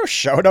a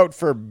shout out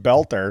for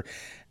Belter?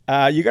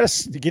 You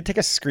can take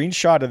a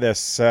screenshot of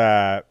this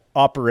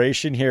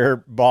operation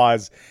here,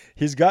 Boz.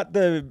 He's got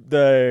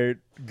the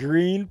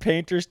green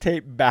painter's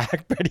tape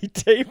back, but he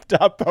taped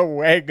up a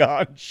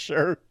Wagon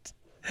shirt.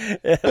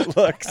 It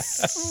looks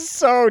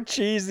so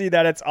cheesy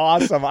that it's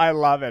awesome. I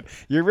love it.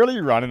 You're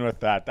really running with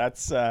that.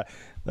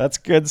 That's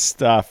good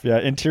stuff. Yeah,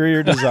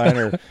 interior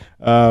designer.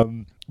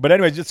 But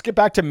anyways, let's get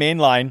back to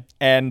Mainline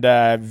and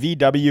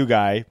VW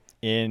guy.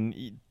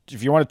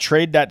 If you want to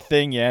trade that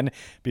thing in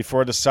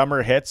before the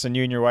summer hits and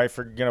you and your wife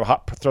are going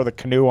to throw the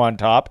canoe on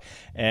top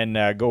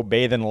and go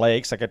bathe in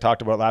lakes like I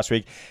talked about last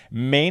week,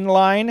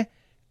 Mainline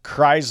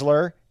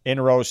Chrysler in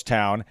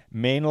Rosetown,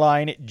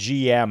 Mainline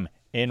GM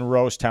in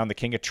Rosetown, the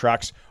king of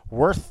trucks,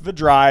 worth the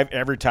drive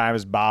every time,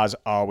 as Boz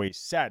always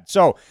said.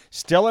 So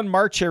still in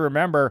March here,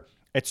 remember,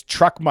 it's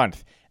truck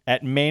month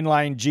at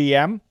Mainline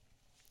GM.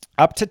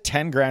 Up to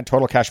 $10,000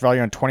 total cash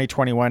value on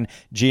 2021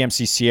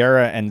 GMC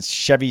Sierra and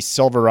Chevy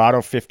Silverado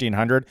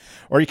 1500,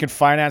 or you can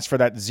finance for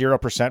that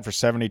 0% for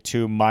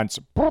 72 months.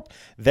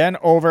 Then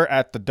over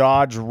at the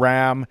Dodge,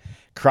 Ram,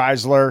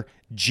 Chrysler,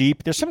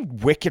 Jeep, there's some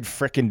wicked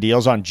freaking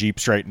deals on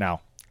Jeeps right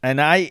now. And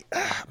I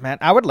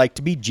would like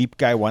to be Jeep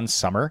guy one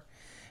summer,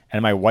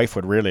 and my wife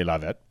would really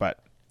love it. But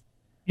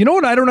you know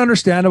what I don't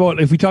understand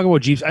about, if we talk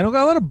about Jeeps, I know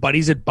got a lot of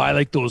buddies that buy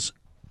like those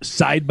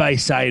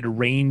side-by-side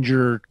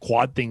Ranger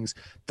quad things.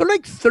 They're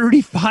like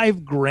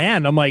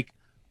 $35,000. I'm like,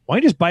 why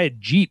don't you just buy a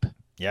Jeep?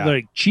 Yeah. They're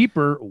like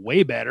cheaper,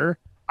 way better.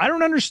 I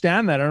don't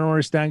understand that. I don't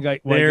understand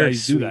why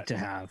guys do that. To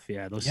have.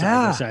 Yeah, those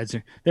side-by-sides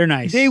they're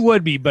nice. They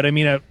would be, but I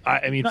mean, for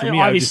me, obviously,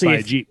 I would just buy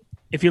a Jeep.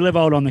 If you live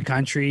out on the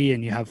country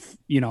and you have,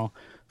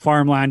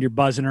 farmland you're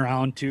buzzing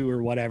around to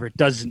or whatever, it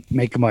doesn't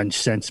make much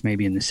sense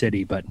maybe in the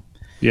city, but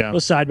yeah,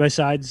 those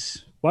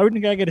side-by-sides, why wouldn't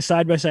a guy get a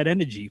side-by-side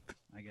and a Jeep?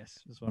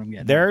 That's what I'm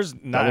getting. There's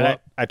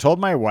not. I told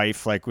my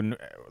wife, like, when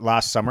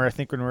last summer, I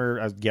think when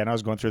I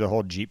was going through the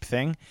whole Jeep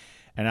thing,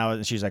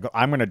 and she's like,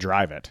 I'm going to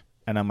drive it.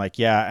 And I'm like,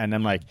 yeah. And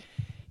I'm like,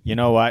 you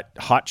know what?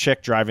 Hot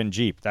chick driving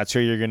Jeep. That's who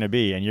you're going to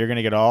be. And you're going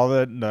to get all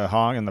the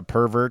hong and the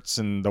perverts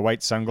and the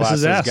white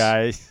sunglasses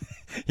guys.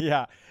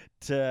 Yeah.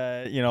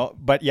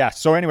 But yeah.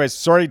 So anyways,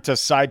 sorry to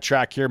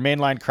sidetrack here.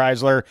 Mainline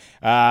Chrysler,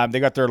 they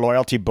got their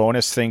loyalty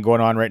bonus thing going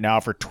on right now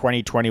for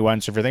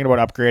 2021. So if you're thinking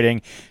about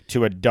upgrading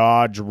to a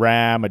Dodge,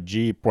 Ram, a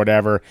Jeep,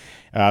 whatever,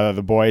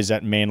 the boys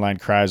at Mainline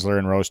Chrysler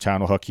in Rosetown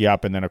will hook you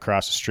up. And then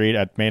across the street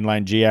at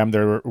Mainline GM,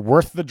 they're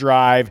worth the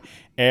drive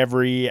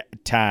every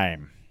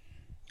time.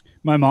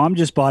 My mom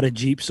just bought a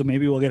Jeep, so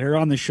maybe we'll get her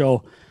on the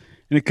show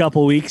in a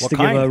couple weeks give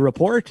a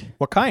report.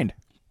 What kind?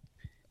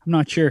 I'm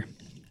not sure.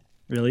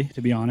 Really,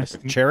 to be honest.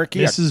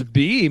 Cherokee.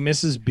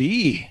 Mrs.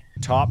 B.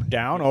 Top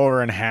down,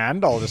 over in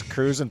hand, all just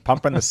cruising,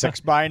 pumping the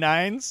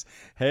 6x9s.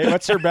 Hey,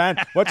 what's her band?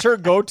 What's her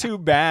go-to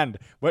band?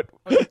 What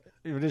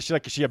is she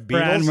like? Is she a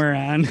Beatles?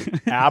 Fran Moran.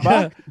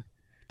 ABBA?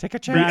 Take a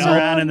chance. Fran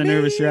Moran and the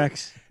Nervous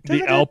Rex.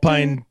 The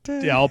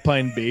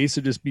Alpine bass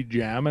would just be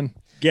jamming.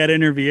 Get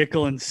in her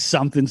vehicle and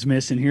Something's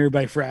Missing Here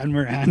by Fran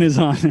Moran is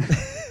on.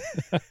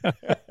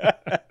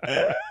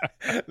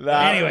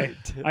 Anyway,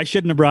 I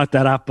shouldn't have brought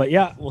that up, but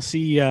yeah, we'll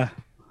see.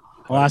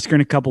 I'll ask her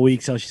in a couple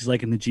weeks how she's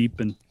liking the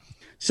Jeep and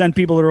send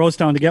people to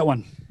Rosetown to get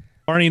one.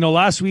 Arnie,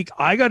 last week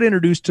I got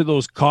introduced to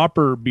those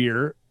copper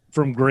beer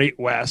from Great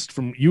West.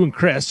 From you and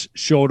Chris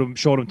showed them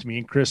to me,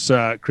 and Chris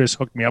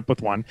hooked me up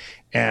with one.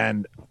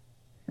 And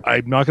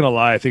I'm not gonna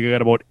lie, I think I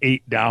got about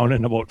 8 down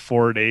in about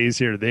 4 days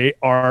here. They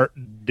are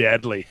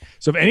deadly.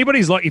 So if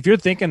anybody's if you're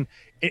thinking,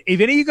 if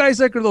any of you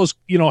guys like are those,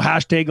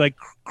 hashtag like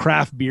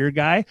craft beer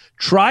guy,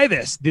 try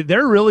this.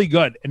 They're really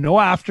good and no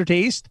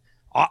aftertaste.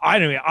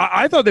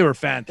 I thought they were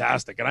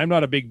fantastic, and I'm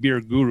not a big beer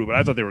guru, but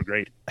I thought they were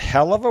great.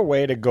 Hell of a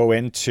way to go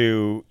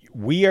into.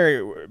 We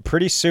are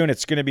pretty soon.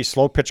 It's going to be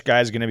Slow Pitch Guy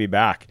is going to be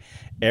back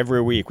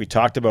every week. We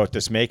talked about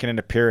this, making an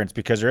appearance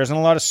because there isn't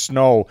a lot of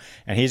snow,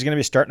 and he's going to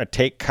be starting to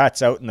take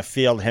cuts out in the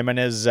field. Him and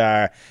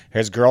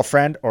his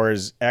girlfriend or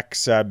his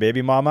ex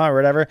baby mama or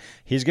whatever.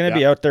 He's going to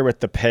be out there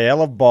with the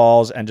pail of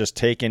balls and just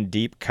taking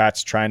deep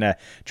cuts, trying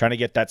to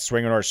get that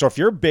swing in order. So if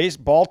you're a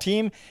baseball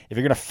team, if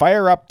you're going to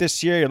fire up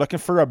this year, you're looking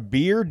for a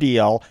beer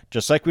deal,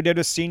 just like we did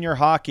with senior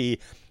hockey.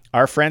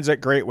 our friends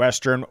at Great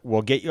Western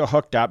will get you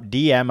hooked up.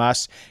 DM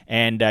us,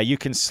 and you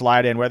can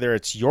slide in, whether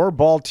it's your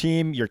ball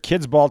team, your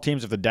kids' ball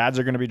teams, if the dads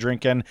are going to be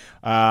drinking.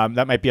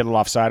 That might be a little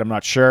offside. I'm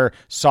not sure.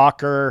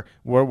 Soccer,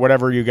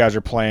 whatever you guys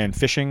are playing.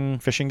 Fishing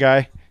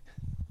guy.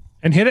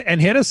 And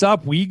hit us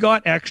up. We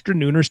got extra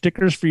Nooner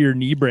stickers for your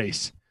knee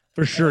brace.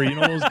 For sure. You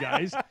know those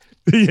guys?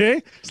 Yeah.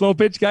 Slow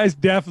pitch guys,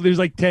 definitely. There's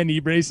like 10 knee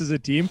braces a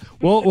team.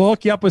 We'll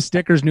hook you up with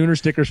stickers, Nooner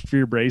stickers for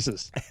your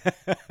braces.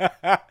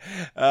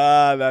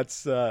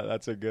 That's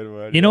a good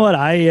one. You know what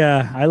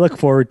I look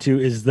forward to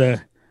is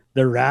the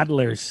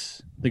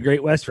Rattlers, the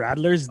Great West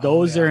Rattlers.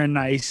 Those are a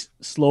nice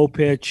slow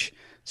pitch,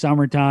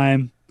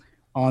 summertime,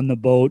 on the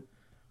boat.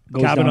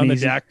 Cabin on the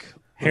deck.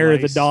 Hair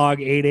of the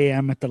dog, 8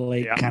 a.m. at the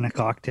lake kind of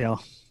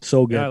cocktail.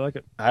 So good. Yeah, I like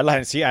it. I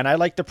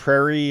like the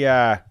prairie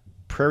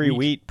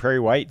wheat, prairie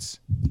whites.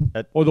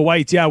 The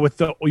whites, yeah.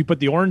 You put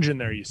the orange in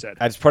there. You said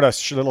I just put a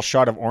little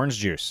shot of orange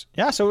juice.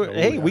 Yeah. So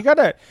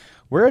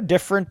we're a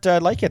different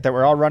like it that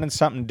we're all running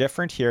something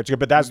different here. It's good,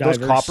 but that's those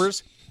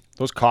coppers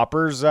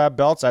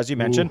belts, as you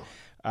mentioned.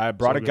 I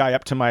brought a guy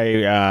up to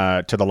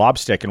my to the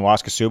Lobstick in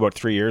Waskesiu about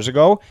 3 years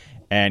ago,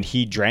 and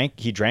he drank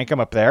them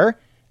up there.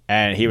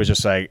 And he was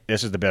just like,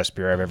 "This is the best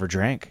beer I've ever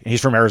drank." And he's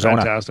from Arizona.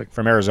 Fantastic.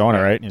 From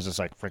Arizona, right? And he's just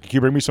like, "Can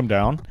you bring me some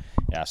down?"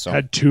 Yeah. So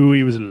had 2.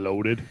 He was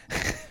loaded.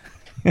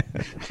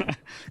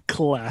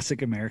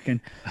 Classic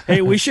American.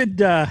 Hey, we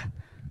should. I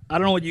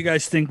don't know what you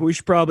guys think. We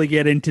should probably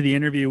get into the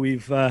interview.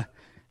 We've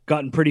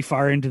gotten pretty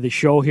far into the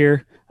show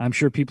here. I'm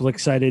sure people are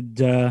excited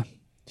to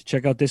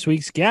check out this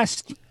week's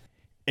guest.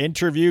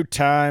 Interview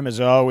time, as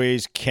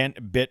always.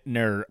 Kent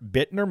Bittner,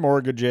 Bittner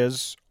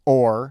Mortgages,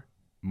 or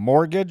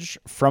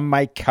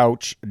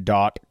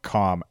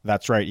mortgagefrommycouch.com.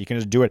 That's right. You can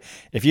just do it.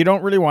 If you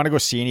don't really want to go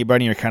see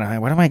anybody, you're kind of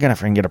like, what am I going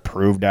to get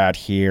approved at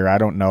here? I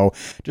don't know.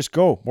 Just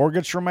go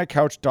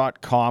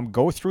mortgagefrommycouch.com.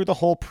 Go through the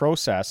whole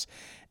process.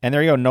 And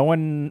there you go. No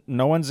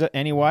one's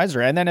any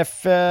wiser. And then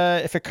if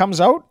it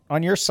comes out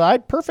on your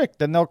side, perfect.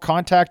 Then they'll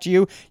contact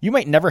you. You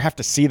might never have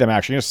to see them,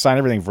 actually. You just sign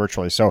everything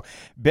virtually. So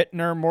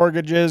Bittner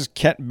Mortgages,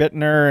 Kent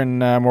Bittner,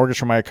 and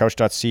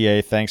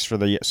mortgagefrommycouch.ca. Thanks for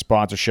the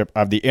sponsorship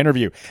of the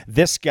interview.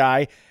 This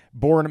guy,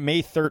 born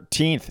May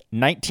 13th,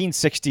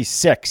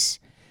 1966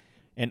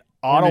 in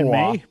Ottawa. Born in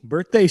May,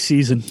 birthday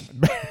season.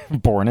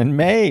 Born in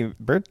May,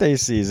 birthday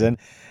season.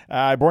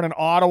 Born in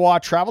Ottawa,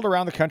 traveled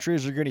around the country,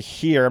 as you're going to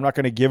hear. I'm not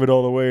going to give it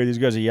all away. These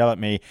guys will yell at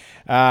me.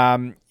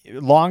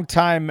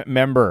 Longtime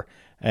member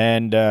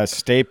and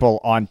staple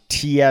on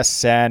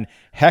TSN.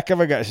 Heck of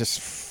a guy. His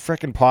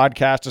freaking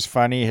podcast is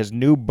funny. His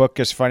new book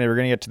is funny. We're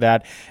going to get to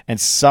that. And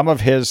some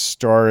of his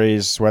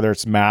stories, whether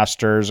it's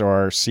Masters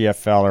or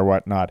CFL or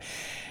whatnot.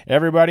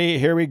 Everybody,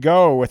 here we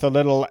go with a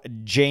little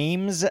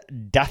James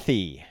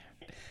Duthie.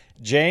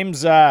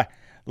 James,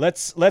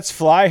 let's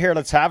fly here.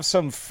 Let's have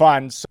some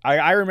fun. So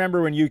I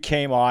remember when you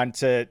came on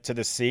to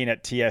the scene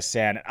at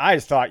TSN. I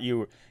thought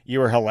you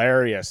were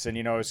hilarious, and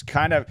it's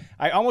kind of,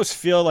 I almost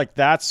feel like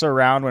that's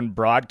around when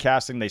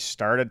broadcasting they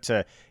started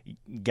to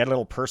get a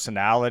little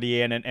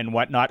personality in and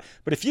whatnot.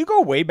 But if you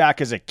go way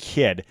back as a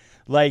kid,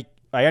 like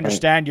I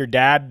understand your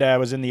dad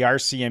was in the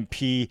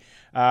RCMP.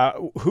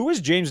 Who was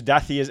James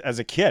Duthie as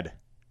a kid?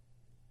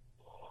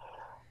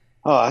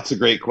 Oh, that's a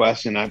great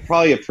question. I'm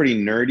probably a pretty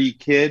nerdy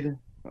kid.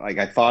 Like,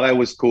 I thought I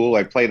was cool.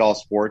 I played all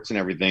sports and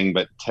everything,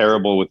 but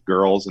terrible with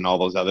girls and all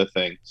those other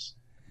things.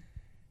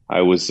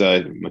 I was,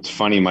 it's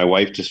funny, my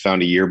wife just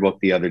found a yearbook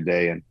the other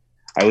day, and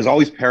I was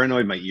always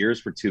paranoid my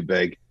ears were too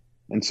big.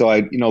 And so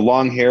I,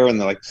 long hair in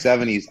the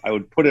 70s, I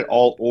would put it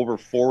all over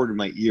forward in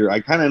my ear. I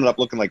kind of ended up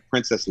looking like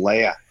Princess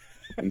Leia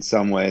in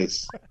some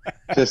ways.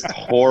 Just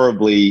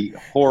horribly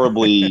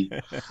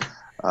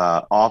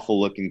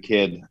awful looking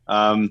kid.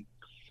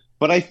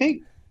 But I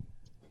think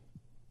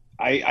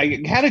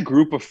I had a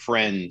group of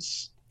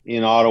friends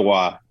in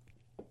Ottawa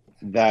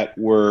that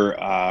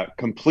were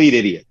complete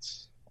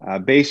idiots.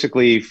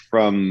 Basically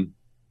from,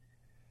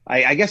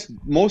 I guess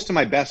most of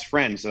my best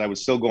friends that I would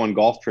still go on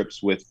golf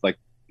trips with, like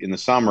in the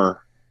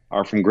summer,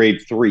 are from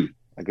grade 3.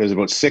 Like there's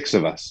about 6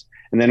 of us.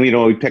 And then,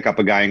 we pick up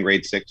a guy in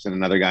grade 6 and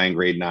another guy in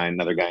grade 9,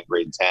 another guy in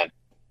grade 10.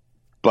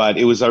 But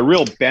it was a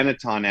real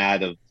Benetton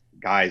ad of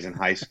guys in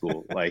high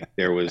school. Like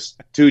there was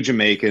 2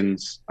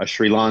 Jamaicans, a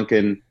Sri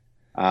Lankan,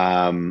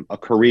 a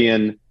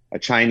Korean, a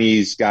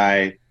Chinese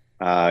guy,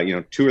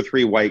 2 or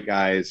 3 white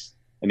guys,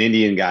 an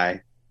Indian guy.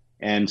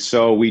 And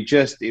so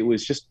it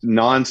was just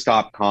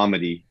nonstop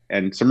comedy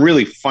and some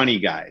really funny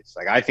guys.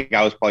 Like I think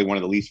I was probably one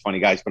of the least funny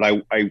guys, but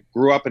I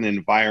grew up in an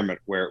environment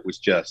where it was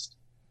just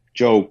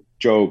joke,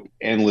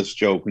 endless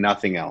joke,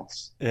 nothing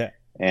else. Yeah.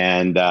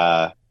 And,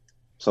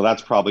 so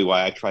that's probably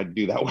why I tried to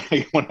do that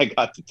when I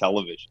got to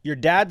television. Your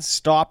dad's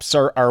stops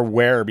are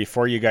where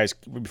before you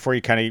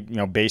kind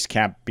of, base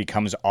camp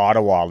becomes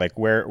Ottawa? Like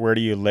where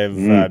do you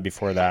live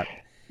before that?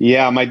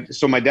 Yeah. My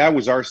dad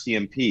was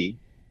RCMP,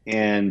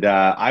 and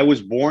I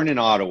was born in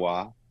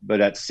Ottawa,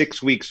 but at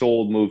 6 weeks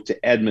old, moved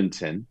to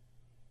Edmonton.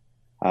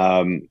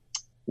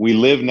 We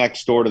lived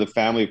next door to the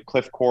family of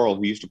Cliff Corral,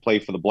 who used to play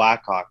for the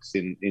Blackhawks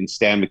in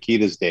Stan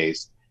Mikita's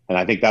days. And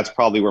I think that's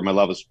probably where my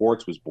love of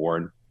sports was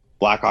born.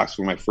 Blackhawks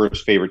were my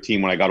first favorite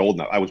team when I got old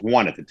enough. I was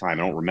 1 at the time.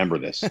 I don't remember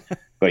this.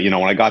 But, when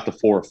I got to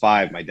 4 or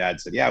 5, my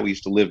dad said, yeah, we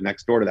used to live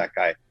next door to that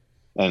guy.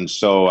 And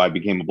so I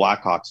became a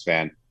Blackhawks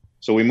fan.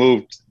 So we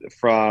moved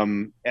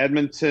from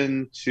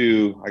Edmonton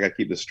to, I got to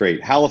keep this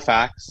straight,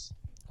 Halifax.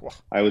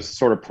 I was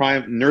sort of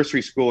prime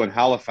nursery school in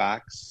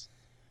Halifax.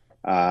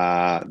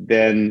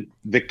 Then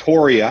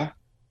Victoria.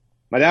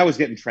 My dad was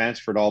getting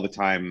transferred all the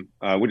time.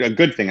 A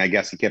good thing, I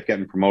guess. He kept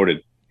getting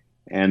promoted.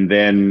 And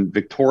then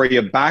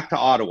Victoria, back to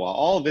Ottawa.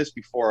 All of this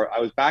before I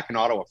was back in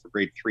Ottawa for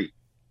grade 3.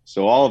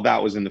 So all of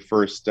that was in the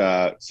first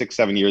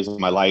 6-7 years of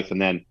my life,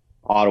 and then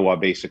Ottawa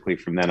basically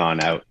from then on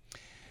out.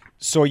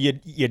 So you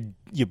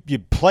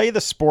play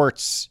the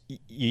sports.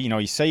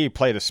 You say you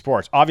play the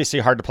sports. Obviously,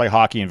 hard to play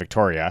hockey in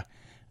Victoria.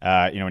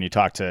 When you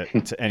talk to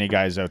any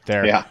guys out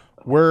there, yeah.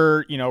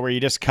 Were you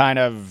just kind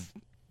of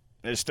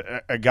just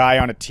a guy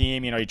on a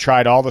team? You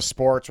tried all the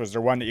sports. Was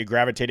there one that you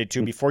gravitated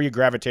to before you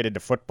gravitated to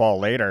football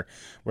later?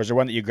 Was there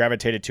one that you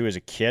gravitated to as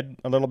a kid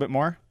a little bit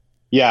more?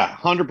 Yeah,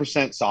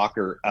 100%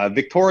 soccer.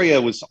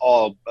 Victoria was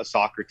all a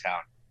soccer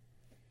town.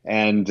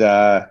 And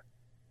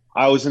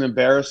I was an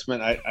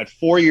embarrassment. At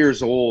 4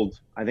 years old,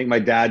 I think my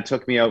dad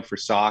took me out for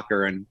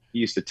soccer, and he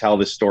used to tell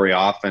this story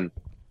often,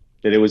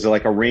 that it was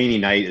like a rainy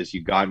night as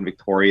you got in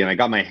Victoria, and I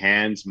got my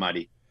hands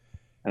muddy.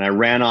 And I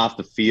ran off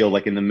the field,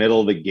 like in the middle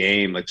of the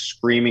game, like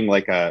screaming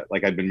like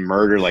I'd been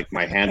murdered, like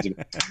my hands,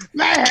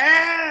 my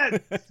hands,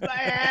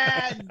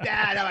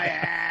 Dad, my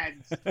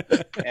hands.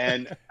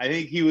 And I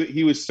think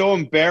he was so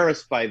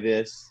embarrassed by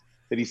this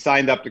that he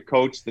signed up to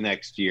coach the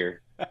next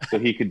year so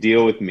he could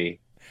deal with me.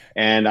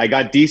 And I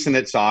got decent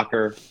at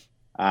soccer.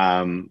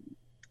 And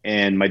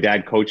my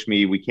dad coached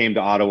me. We came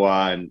to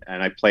Ottawa, and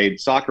I played.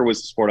 Soccer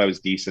was the sport I was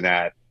decent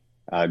at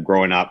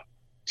growing up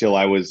till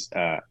I was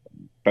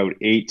about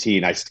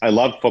 18. I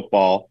loved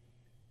football,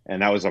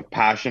 and that was a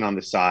passion on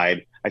the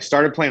side. I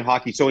started playing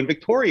hockey. So in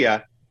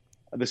Victoria,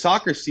 the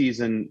soccer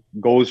season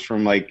goes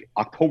from like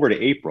October to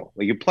April.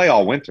 Like you play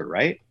all winter,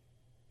 right?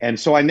 And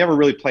so I never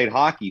really played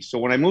hockey. So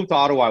when I moved to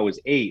Ottawa, I was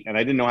 8, and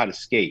I didn't know how to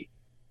skate.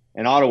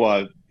 And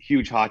Ottawa,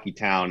 huge hockey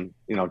town,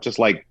 just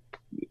like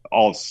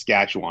all of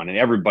Saskatchewan, and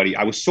everybody,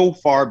 I was so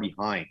far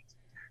behind.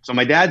 So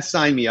my dad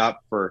signed me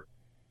up for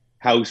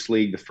house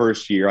league the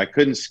first year. I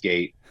couldn't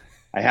skate.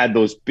 I had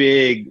those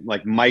big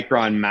like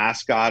Micron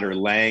Mascot or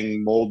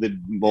Lang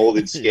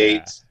molded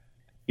skates. Yeah.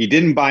 He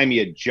didn't buy me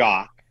a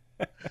jock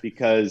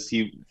because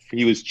he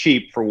was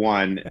cheap for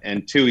one,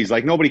 and 2, he's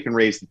like, nobody can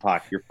raise the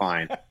puck. You're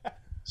fine.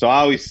 So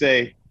I always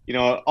say,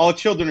 all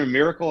children are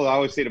miracles. I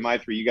always say to my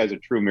 3, you guys are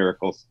true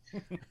miracles.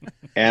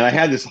 And I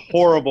had this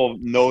horrible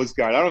nose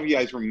guard. I don't know if you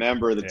guys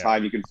remember the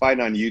time. You can find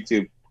it on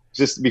YouTube.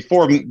 Just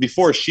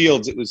before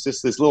Shields, it was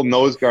just this little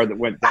nose guard that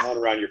went down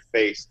around your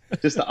face.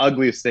 Just the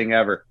ugliest thing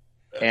ever.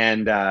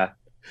 And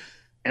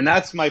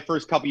that's my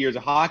first couple years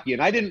of hockey.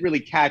 And I didn't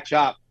really catch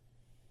up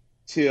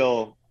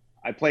till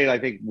I played, I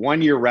think,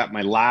 1 year rep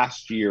my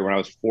last year when I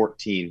was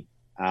 14.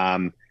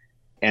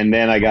 And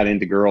then I got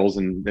into girls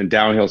and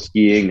downhill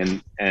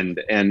skiing and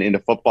into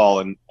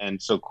football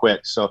and so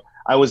quit. So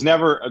I was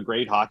never a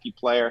great hockey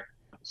player.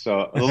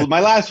 So my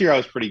last year I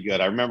was pretty good.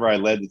 I remember I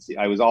led the team.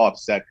 I was all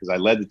upset because I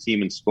led the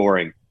team in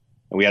scoring,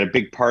 and we had a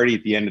big party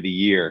at the end of the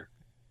year.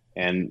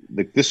 And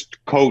this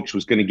coach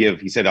was going to give,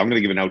 he said, I'm going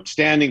to give an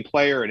outstanding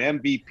player, an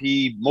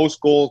MVP,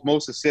 most goals,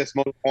 most assists,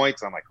 most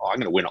points. And I'm like, I'm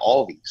going to win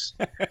all these.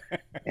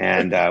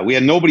 And we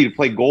had nobody to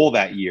play goal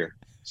that year.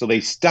 So they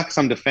stuck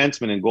some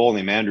defenseman in goal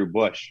named Andrew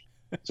Bush.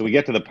 So we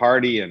get to the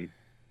party, and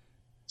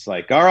it's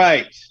like, all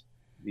right,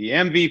 the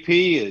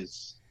MVP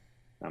is,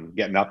 I'm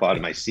getting up out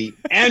of my seat,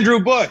 Andrew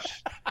Bush.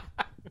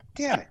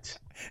 Damn it.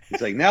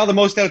 He's like, now the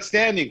most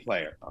outstanding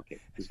player. Okay,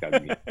 this got to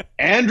be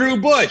Andrew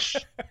Bush.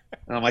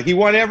 And I'm like, he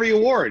won every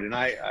award. And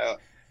I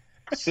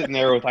sitting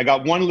there I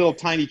got one little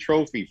tiny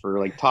trophy for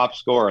like top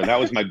scorer. And that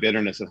was my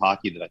bitterness at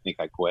hockey that I think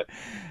I quit.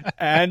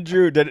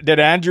 Andrew, did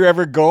Andrew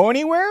ever go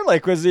anywhere?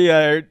 Like, was he?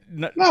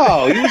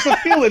 No, he was a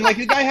fill-in. Like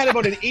the guy had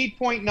about an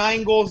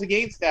 8.9 goals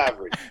against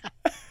average.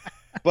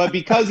 But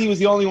because he was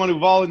the only one who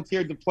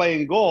volunteered to play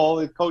in goal,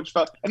 the coach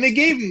felt, and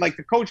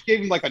the coach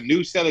gave him like a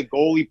new set of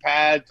goalie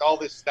pads, all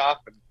this stuff.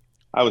 And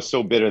I was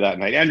so bitter that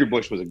night. Andrew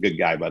Bush was a good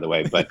guy, by the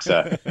way, but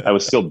I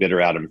was still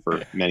bitter at him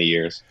for many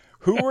years.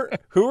 Who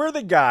were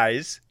the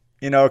guys?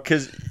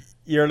 Because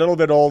you're a little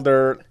bit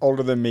older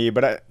than me,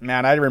 but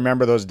I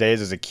remember those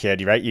days as a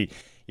kid. Right? You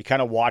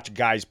kind of watch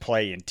guys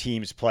play and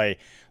teams play.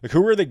 Like,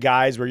 who were the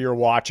guys where you're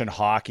watching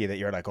hockey that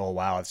you're like, oh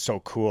wow, it's so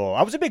cool?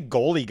 I was a big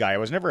goalie guy. I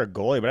was never a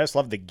goalie, but I just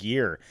loved the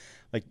gear.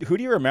 Like, who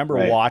do you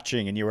remember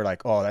watching and you were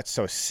like, oh, that's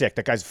so sick.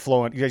 That guy's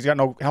flowing. He's got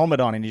no helmet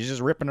on and he's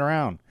just ripping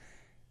around.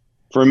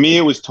 For me,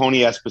 it was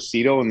Tony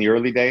Esposito in the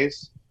early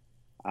days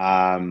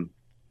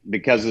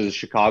because of the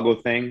Chicago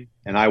thing,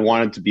 and I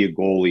wanted to be a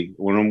goalie.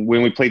 When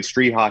we played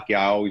street hockey,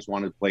 I always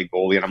wanted to play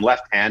goalie, and I'm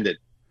left-handed.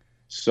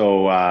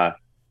 So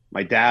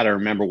my dad, I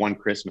remember one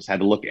Christmas, had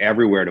to look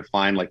everywhere to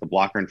find like the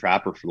blocker and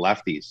trapper for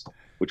lefties,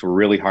 which were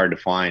really hard to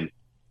find.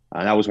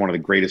 That was one of the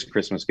greatest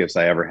Christmas gifts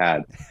I ever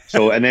had.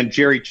 So, and then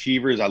Jerry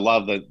Cheevers, I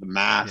love the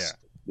mask.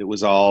 Yeah. It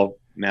was all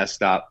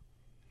messed up.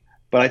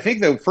 But I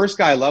think the first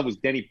guy I loved was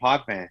Denny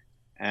Potvin.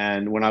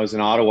 And when I was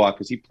in Ottawa,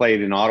 because he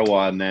played in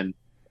Ottawa, and then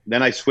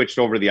I switched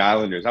over to the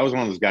Islanders. I was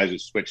one of those guys who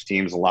switched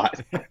teams a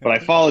lot. But I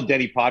followed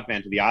Denny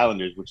Potvin to the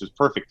Islanders, which was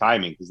perfect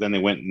timing because then they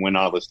went and won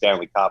all the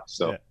Stanley Cup.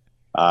 So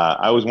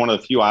I was one of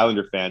the few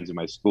Islander fans in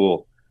my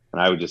school,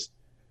 and I would just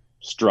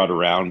strut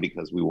around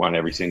because we won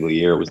every single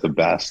year. It was the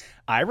best.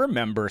 I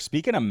remember,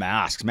 speaking of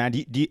masks, man,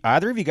 do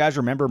either of you guys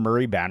remember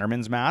Murray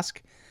Bannerman's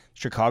mask?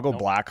 Chicago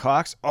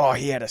Blackhawks? Oh,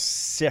 he had a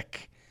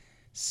sick.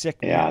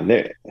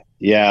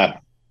 Yeah,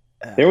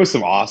 there was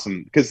some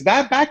awesome, because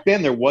that back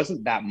then there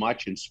wasn't that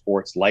much in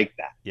sports like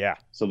that. Yeah.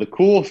 So the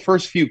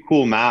first few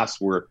cool masks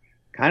were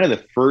kind of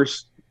the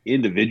first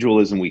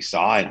individualism we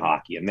saw in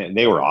hockey, and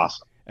they were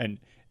awesome. And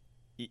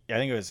I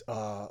think it was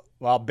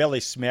Billy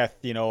Smith,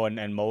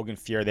 and Mogan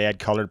Fear, they had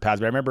colored pads.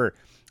 But I remember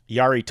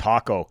Yari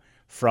Taco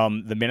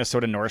from the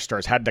Minnesota North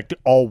Stars had like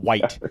all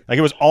white, like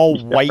it was all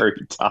white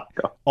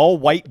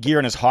gear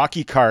in his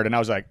hockey card, and I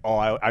was like, oh,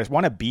 I just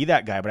want to be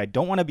that guy, but I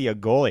don't want to be a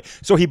goalie.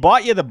 So he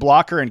bought you the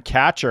blocker and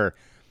catcher.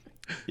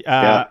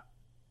 And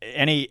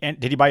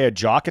did he buy you a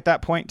jock at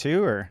that point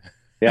too, or?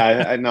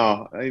 Yeah, I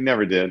know. I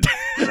never did.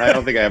 I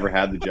don't think I ever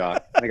had the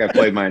jock. I think I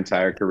played my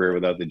entire career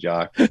without the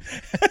jock. You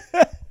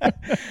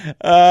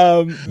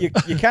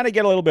kind of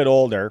get a little bit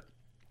older,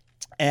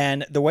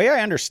 and the way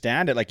I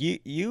understand it, like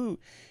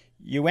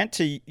you went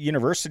to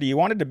university, you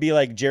wanted to be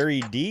like Jerry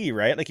D,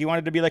 right? Like you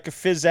wanted to be like a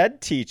phys ed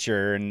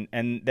teacher, and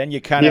then you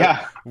kind of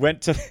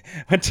went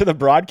to the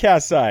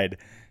broadcast side.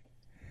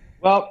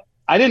 Well,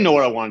 I didn't know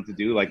what I wanted to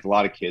do, like a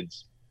lot of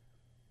kids.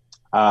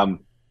 I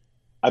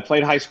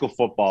played high school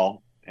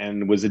football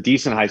and was a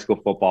decent high school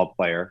football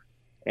player,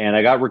 and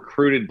I got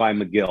recruited by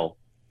McGill,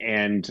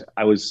 and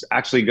I was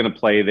actually going to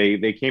play.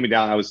 They came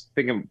down. I was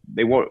thinking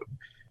they were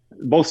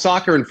both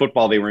soccer and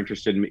football. They were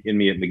interested in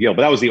me at McGill,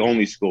 but that was the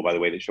only school, by the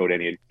way, that showed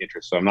any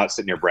interest. So I'm not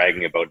sitting here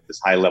bragging about this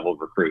high level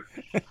recruit.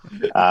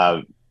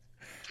 But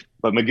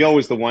McGill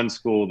was the one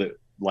school that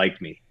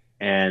liked me.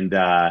 And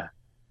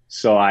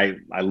so I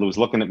was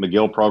looking at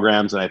McGill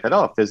programs, and I thought,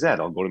 oh, phys ed,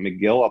 I'll go to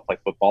McGill. I'll play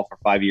football for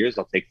 5 years.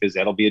 I'll take phys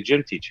ed. I'll be a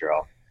gym teacher.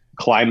 I'll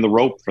climb the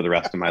rope for the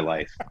rest of my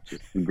life.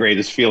 The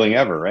greatest feeling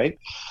ever, right?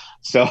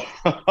 So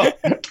I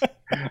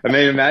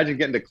mean, imagine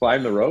getting to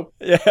climb the rope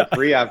for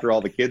free after all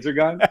the kids are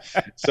gone.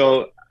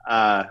 So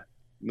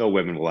no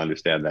women will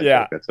understand that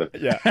joke. That's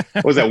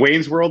was that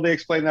Wayne's World they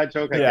explained that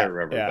joke? I can't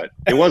remember, but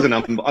it was an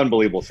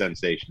unbelievable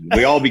sensation.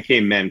 We all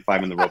became men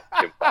climbing the rope in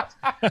gym class.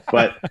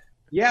 But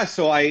yeah,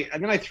 so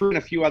then I threw in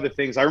a few other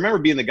things. I remember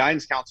being in the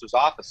guidance counselor's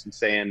office and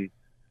saying,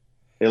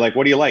 they're like,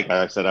 what do you like?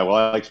 I said, well,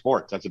 I like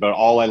sports. That's about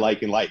all I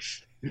like in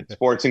life,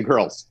 sports and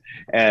girls.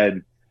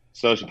 And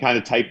so she kind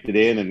of typed it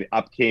in, and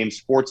up came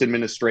sports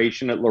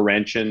administration at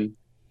Laurentian,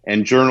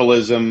 and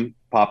journalism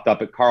popped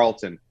up at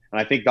Carleton.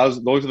 And I think those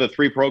are the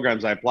three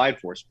programs I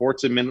applied for: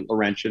 sports admin at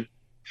Laurentian,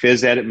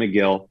 phys ed at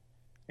McGill,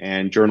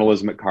 and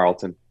journalism at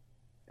Carleton.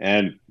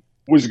 And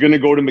was going to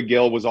go to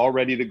McGill, was all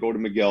ready to go to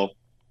McGill.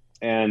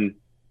 And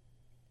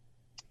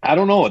I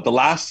don't know, at the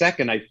last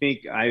second, I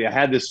think I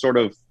had this sort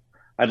of,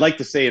 I'd like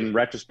to say in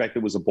retrospect,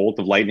 it was a bolt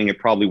of lightning. It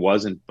probably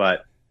wasn't,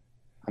 but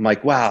I'm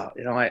like, wow,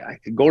 I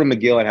could go to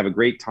McGill and have a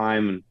great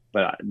time,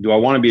 but do I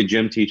want to be a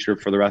gym teacher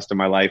for the rest of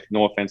my life?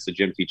 No offense to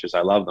gym teachers,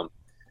 I love them.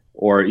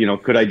 Or,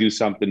 could I do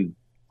something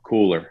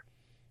cooler?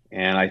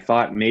 And I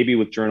thought maybe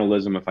with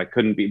journalism, if I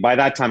couldn't be, by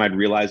that time I'd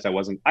realized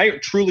I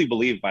truly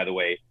believed, by the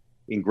way,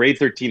 in grade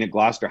 13 at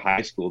Gloucester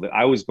High School, that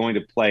I was going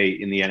to play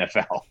in the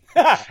NFL.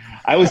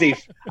 I was a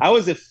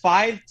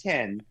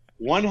 5'10",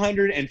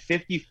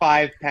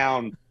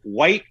 155-pound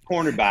white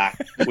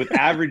cornerback with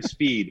average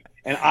speed.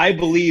 And I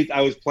believed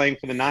I was playing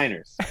for the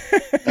Niners.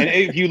 And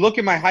if you look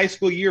at my high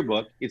school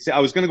yearbook, I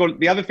was going to go.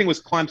 The other thing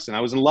was Clemson. I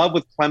was in love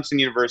with Clemson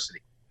University.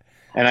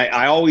 And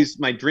I always,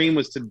 my dream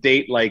was to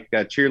date like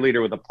a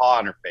cheerleader with a paw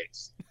on her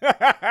face.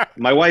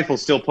 My wife will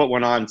still put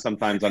one on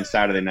sometimes on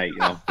Saturday night,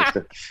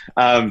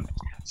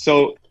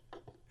 so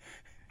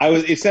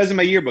it says in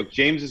my yearbook,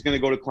 James is going to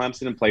go to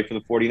Clemson and play for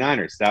the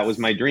 49ers. That was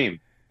my dream.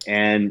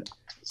 And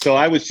so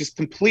I was just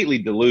completely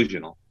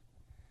delusional.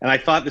 And I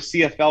thought the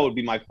CFL would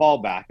be my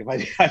fallback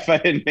if I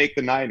didn't make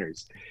the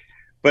Niners.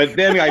 But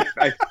then I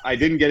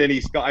didn't get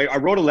any. I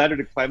wrote a letter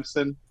to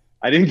Clemson.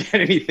 I didn't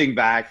get anything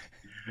back.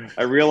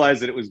 I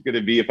realized that it was going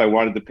to be, if I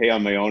wanted to pay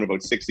on my own,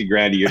 about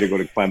 $60,000 a year to go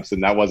to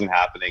Clemson. That wasn't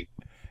happening.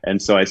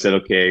 And so I said,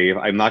 okay,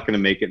 I'm not going to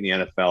make it in the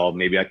NFL.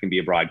 Maybe I can be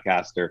a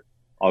broadcaster.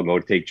 I'll go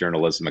take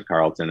journalism at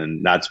Carleton.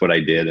 And that's what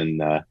I did.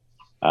 And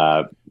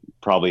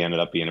probably ended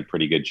up being a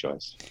pretty good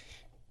choice.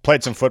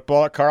 Played some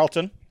football at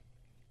Carleton?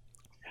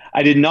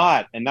 I did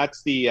not. And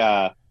that's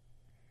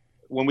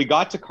when we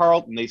got to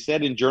Carleton, they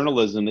said in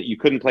journalism that you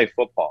couldn't play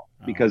football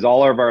because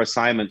all of our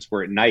assignments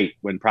were at night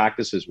when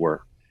practices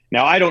were.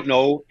 Now, I don't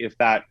know if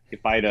I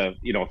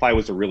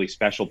was a really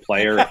special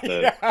player.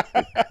 I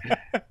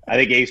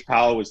think Ace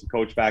Powell was the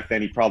coach back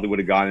then. He probably would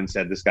have gone and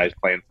said, this guy's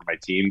playing for my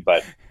team,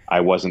 but I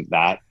wasn't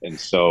that. And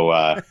so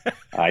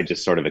I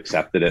just sort of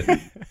accepted it.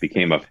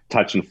 became a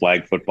touch and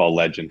flag football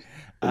legend,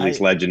 at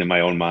least legend in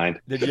my own mind.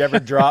 Did you ever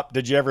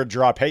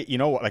drop? Hey, you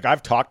know what? Like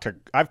I've talked to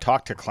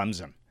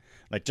Clemson,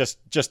 like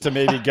just to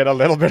maybe get a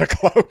little bit of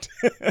clout.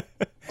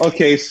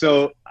 Okay,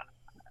 so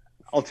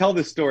I'll tell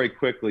this story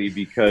quickly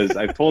because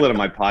I've told it on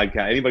my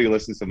podcast. Anybody who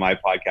listens to my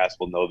podcast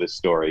will know this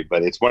story,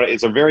 but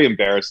it's a very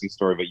embarrassing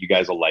story, but you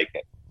guys will like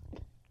it.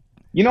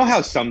 You know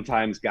how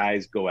sometimes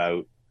guys go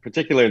out,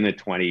 particularly in their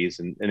 20s,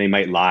 and they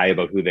might lie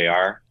about who they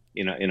are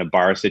in a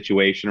bar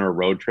situation or a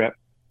road trip.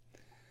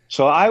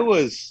 So I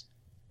was,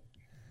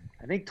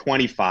 I think,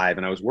 25,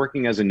 and I was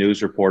working as a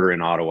news reporter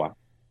in Ottawa.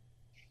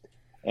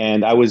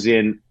 And I was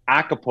in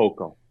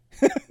Acapulco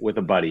with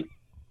a buddy.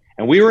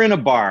 And we were in a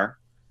bar,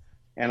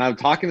 and I'm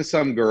talking to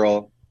some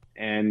girl,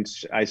 and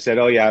I said,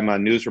 oh, yeah, I'm a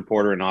news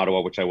reporter in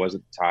Ottawa, which I was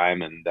at the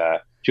time. And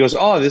she goes,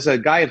 oh, there's a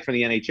guy from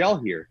the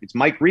NHL here. It's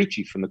Mike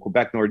Ricci from the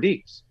Quebec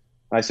Nordiques.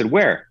 I said,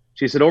 where?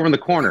 She said, over in the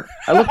corner.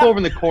 I look over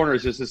in the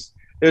corners. There's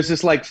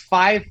this like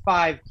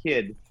 5'5"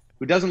 kid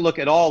who doesn't look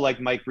at all like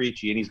Mike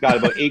Ricci, and he's got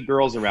about 8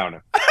 girls around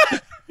him.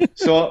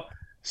 So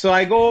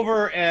I go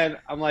over, and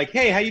I'm like,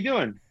 hey, how you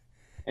doing?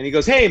 And he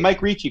goes, hey,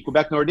 Mike Ricci,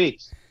 Quebec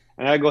Nordiques.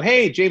 And I go,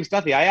 hey, James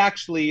Duthie, I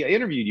actually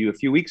interviewed you a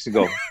few weeks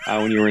ago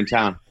when you were in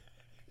town.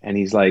 And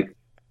he's like,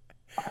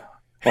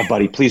 oh,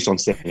 buddy, please don't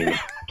say anything.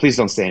 Please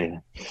don't say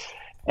anything.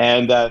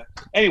 And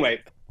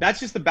anyway, that's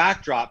just the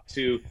backdrop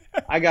to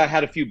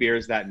had a few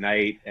beers that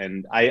night,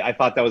 and I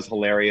thought that was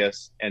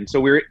hilarious. And so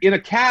we were in a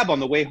cab on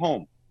the way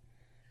home,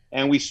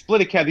 and we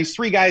split a cab. These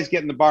 3 guys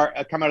get in the bar,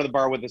 come out of the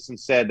bar with us and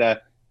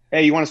said,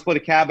 hey, you want to split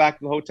a cab back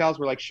to the hotels?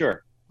 We're like,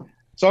 sure.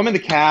 So I'm in the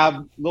cab,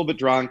 a little bit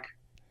drunk,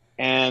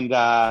 and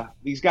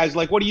these guys are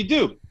like, what do you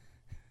do?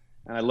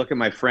 And I look at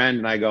my friend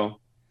and I go,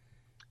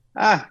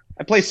 I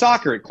play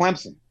soccer at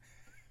Clemson,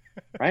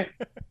 right?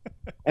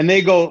 And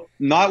they go,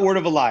 not word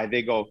of a lie.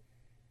 They go,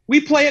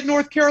 we play at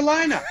North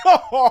Carolina.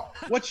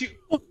 What's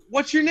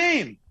your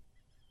name?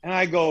 And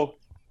I go,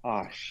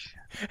 oh,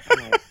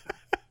 shit.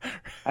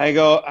 I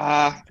go,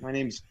 my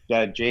name's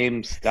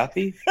James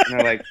Duthie. And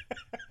they're like,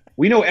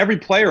 we know every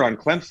player on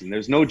Clemson.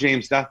 There's no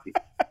James Duthie.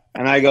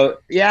 And I go,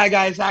 yeah,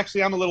 guys,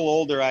 actually, I'm a little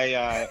older.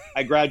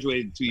 I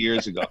graduated 2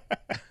 years ago.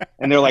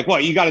 And they're like,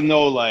 what, you got to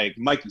know, like,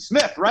 Mikey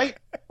Smith, right?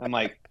 I'm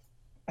like,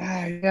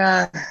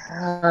 yeah.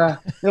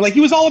 They're like,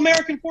 he was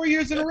All-American 4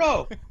 years in a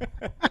row.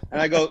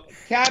 And I go,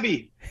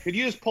 Cabby, could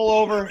you just pull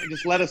over and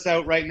just let us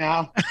out right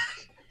now?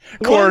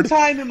 One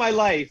time in my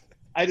life,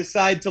 I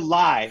decided to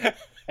lie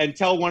and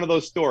tell one of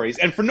those stories.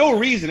 And for no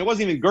reason, it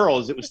wasn't even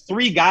girls. It was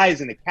 3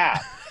 guys in a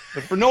cab.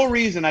 But for no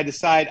reason, I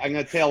decide I'm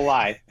going to tell a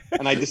lie.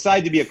 And I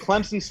decide to be a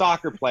Clemson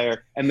soccer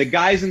player. And the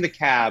guys in the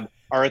cab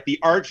are at the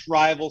arch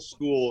rival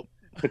school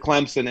to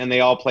Clemson, and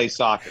they all play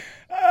soccer.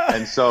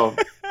 And so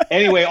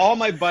anyway, all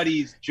my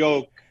buddies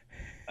joke.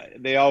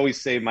 They always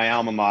say my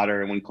alma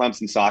mater. And when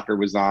Clemson soccer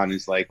was on,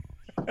 it's like,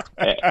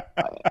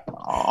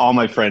 all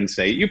my friends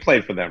say, you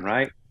played for them,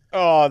 right?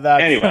 Oh,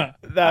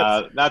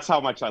 that's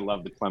how much I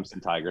love the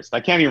Clemson Tigers. I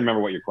can't even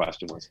remember what your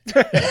question was.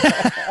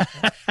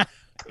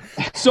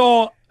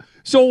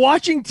 So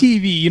watching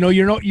TV,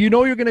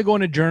 you're going to go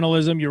into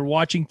journalism. You're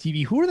watching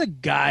TV. Who are the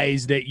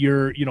guys that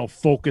you're,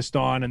 focused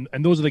on,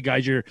 and those are the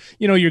guys you're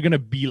going to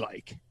be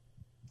like?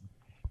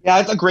 Yeah,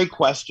 that's a great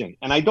question,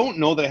 and I don't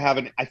know that I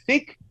haven't. I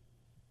think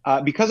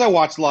because I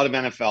watched a lot of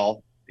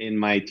NFL in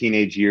my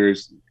teenage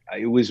years,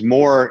 it was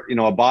more,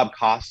 a Bob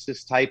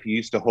Costas type. He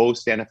used to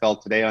host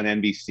NFL Today on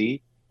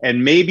NBC,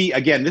 and maybe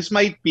again, this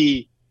might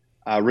be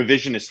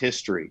revisionist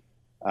history.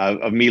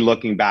 Of me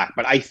looking back.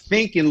 But I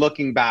think in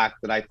looking back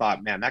that I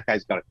thought, man, that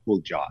guy's got a cool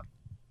job.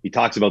 He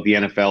talks about the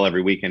NFL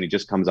every weekend. He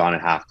just comes on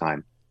at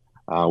halftime,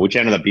 which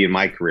ended up being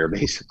my career,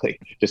 basically.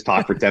 Just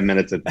talk for 10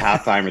 minutes at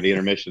halftime or the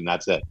intermission.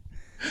 That's it.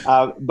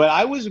 But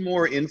I was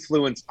more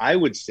influenced, I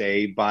would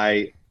say,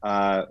 by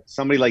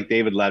somebody like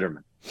David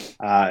Letterman.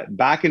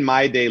 Back in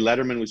my day,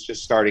 Letterman was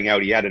just starting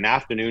out. He had an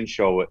afternoon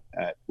show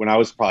when I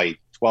was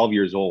probably 12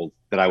 years old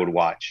that I would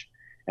watch.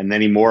 And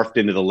then he morphed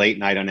into the late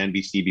night on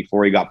NBC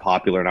before he got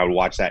popular, and I would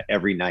watch that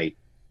every night.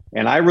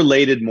 And I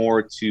related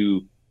more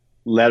to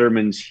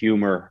Letterman's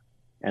humor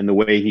and the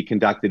way he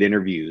conducted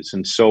interviews.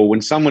 And so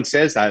when someone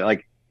says that,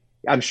 like,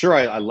 I'm sure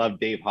I love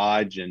Dave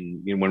Hodge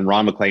and when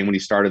Ron McLean, when he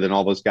started, and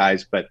all those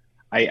guys, but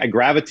I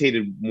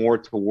gravitated more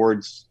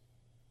towards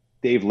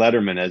Dave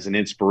Letterman as an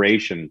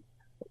inspiration,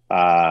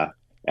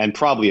 and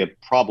probably a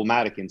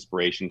problematic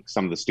inspiration,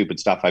 some of the stupid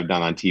stuff I've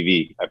done on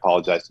TV. I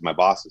apologize to my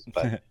bosses,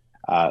 but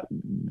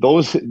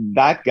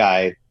that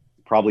guy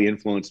probably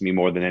influenced me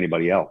more than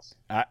anybody else.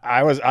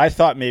 I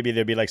thought maybe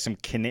there'd be like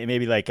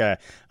maybe like a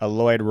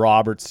Lloyd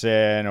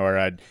Robertson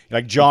or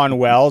like John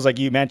Wells, like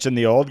you mentioned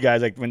the old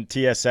guys, like when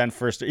TSN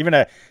first, even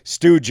a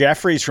Stu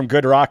Jeffries from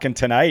Good Rockin'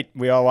 Tonight.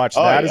 We all watched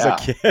that as a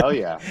kid. Oh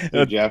yeah,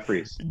 Stu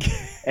Jeffries.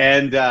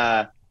 And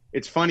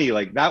it's funny,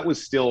 like that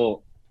was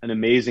still an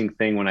amazing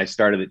thing when I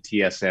started at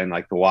TSN,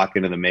 like to walk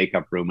into the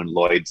makeup room and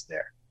Lloyd's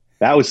there.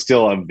 That was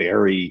still a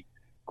very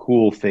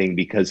cool thing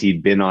because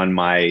he'd been on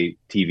my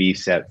TV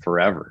set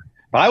forever.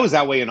 But I was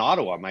that way in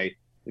Ottawa.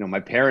 My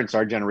parents,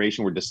 our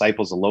generation, were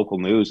disciples of local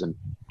news, and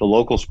the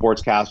local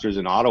sportscasters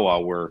in Ottawa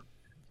were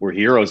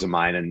heroes of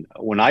mine. And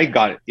when I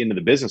got into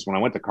the business, when I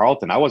went to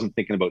Carleton, I wasn't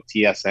thinking about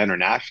TSN or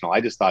national. I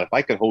just thought if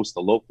I could host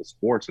the local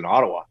sports in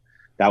Ottawa,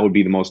 that would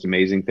be the most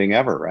amazing thing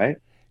ever, right?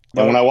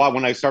 And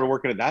when I started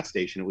working at that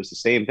station, it was the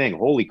same thing.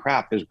 Holy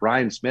crap, there's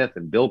Brian Smith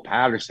and Bill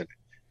Patterson,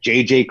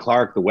 JJ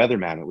Clark, the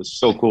weatherman. It was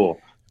so cool.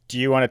 Do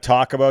you want to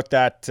talk about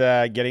that,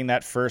 getting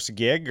that first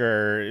gig,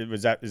 or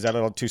is that a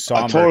little too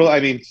somber?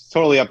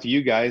 Totally up to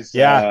you guys.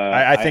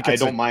 Yeah, I think I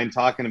don't mind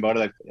talking about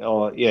it.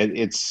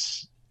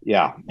 It's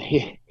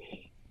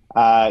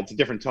a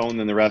different tone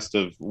than the rest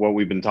of what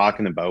we've been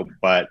talking about.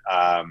 But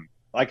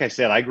like I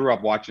said, I grew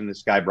up watching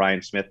this guy,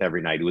 Brian Smith,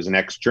 every night. He was an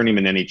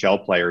ex-journeyman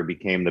NHL player who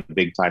became the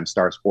big-time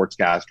star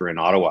sportscaster in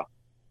Ottawa.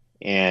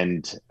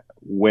 And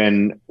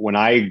when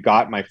I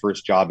got my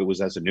first job, it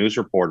was as a news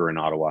reporter in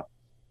Ottawa.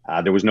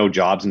 There was no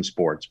jobs in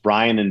sports.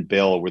 Brian and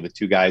Bill were the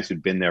two guys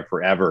who'd been there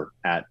forever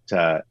at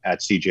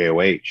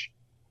CJOH.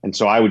 And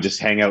so I would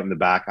just hang out in the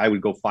back. I would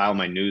go file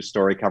my news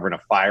story covering a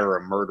fire or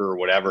a murder or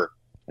whatever,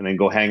 and then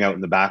go hang out in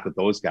the back with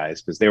those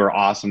guys because they were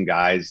awesome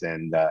guys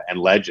and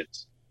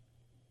legends.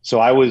 So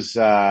I was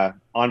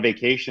on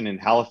vacation in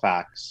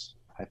Halifax.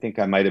 I think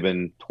I might have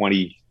been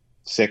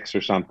 26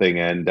 or something,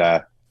 and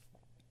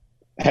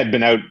had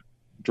been out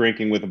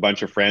drinking with a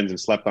bunch of friends and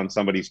slept on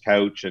somebody's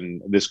couch.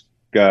 And this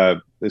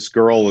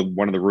girl,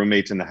 one of the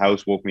roommates in the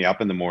house, woke me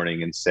up in the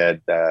morning and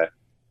said,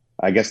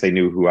 I guess they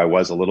knew who I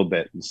was a little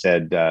bit, and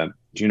said,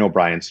 do you know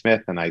Brian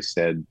Smith? And I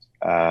said,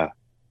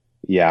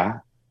 yeah.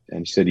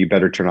 And she said, you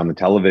better turn on the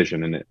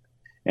television.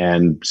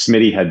 And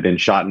Smitty had been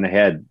shot in the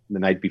head the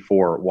night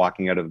before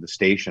walking out of the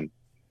station.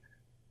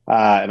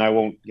 And I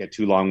won't get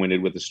too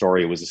long-winded with the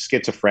story. It was a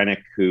schizophrenic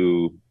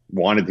who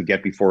wanted to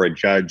get before a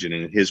judge. And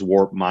in his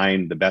warped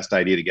mind, the best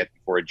idea to get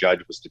before a judge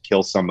was to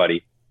kill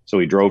somebody. So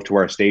he drove to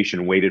our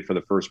station, waited for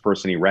the first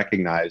person he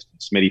recognized. And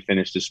Smitty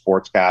finished his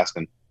sportscast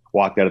and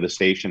walked out of the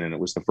station. And it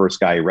was the first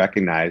guy he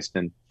recognized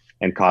and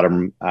caught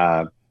him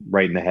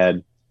right in the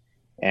head.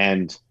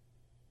 And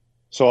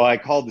so I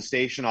called the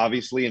station,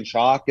 obviously in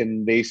shock,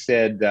 and they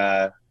said,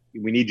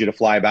 we need you to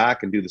fly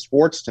back and do the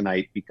sports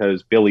tonight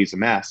because Billy's a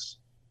mess.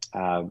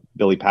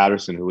 Billy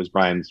Patterson, who was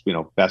Brian's,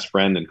 best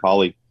friend and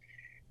colleague.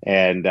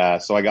 And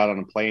so I got on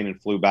a plane and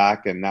flew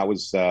back, and that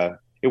was,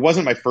 it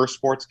wasn't my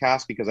first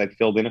sportscast because I'd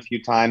filled in a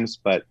few times,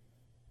 but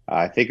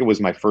I think it was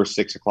my first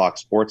 6 o'clock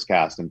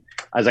sportscast. And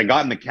as I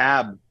got in the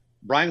cab,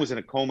 Brian was in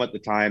a coma at the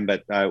time,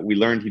 but we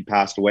learned he'd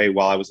passed away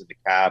while I was in the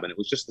cab. And it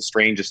was just the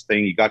strangest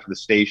thing. You got to the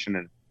station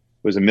and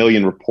there was a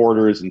million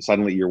reporters, and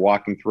suddenly you're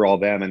walking through all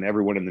them, and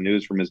everyone in the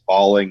newsroom is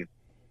bawling.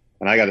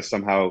 And I got to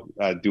somehow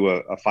do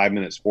a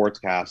 5-minute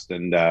sportscast.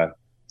 And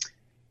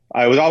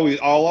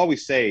I'll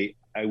always say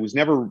I was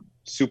never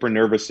super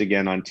nervous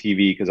again on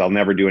TV because I'll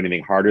never do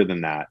anything harder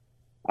than that.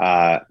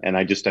 And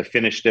I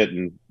finished it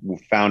and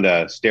found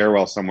a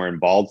stairwell somewhere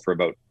and bawled for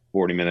about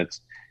 40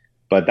 minutes.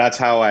 But that's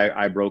how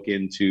I broke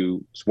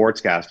into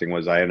sportscasting.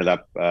 Was I ended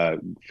up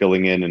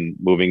filling in and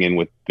moving in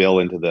with Bill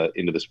into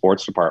the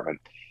sports department.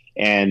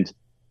 And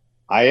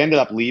I ended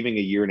up leaving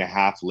a year and a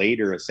half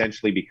later,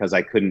 essentially because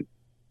I couldn't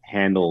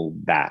handle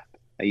that.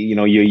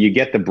 You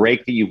get the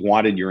break that you've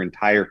wanted your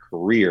entire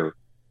career,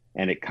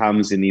 and it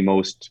comes in the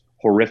most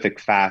horrific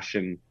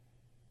fashion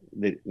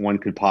that one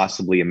could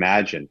possibly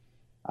imagine.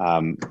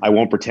 I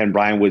won't pretend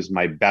Brian was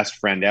my best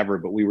friend ever,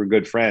 but we were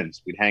good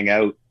friends. We'd hang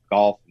out,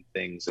 golf and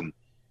things,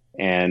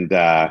 and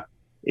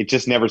it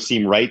just never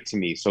seemed right to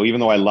me. So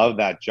even though I loved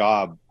that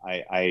job,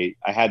 I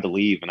had to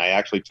leave, and I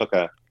actually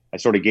I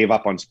sort of gave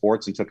up on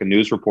sports and took a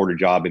news reporter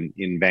job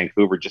in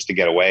Vancouver just to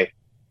get away.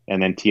 And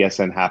then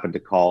TSN happened to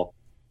call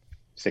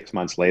 6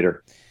 months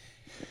later.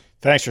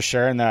 Thanks for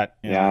sharing that.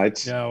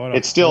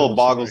 It still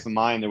boggles the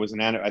mind. There was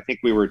I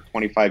think we were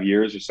 25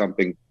 years or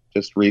something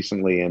just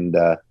recently. And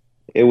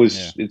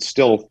it's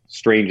still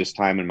strangest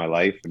time in my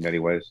life in many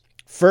ways.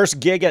 First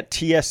gig at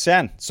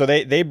TSN. So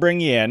they bring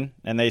you in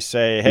and they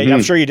say, hey,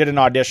 I'm sure you did an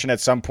audition at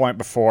some point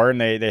before,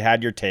 and they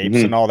had your tapes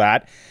and all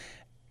that.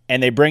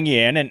 And they bring you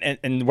in,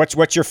 and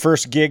what's your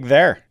first gig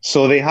there?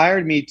 So they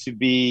hired me to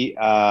be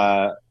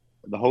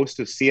the host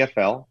of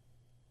CFL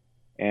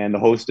and the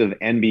host of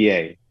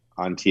NBA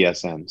on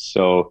TSN.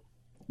 So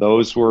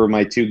those were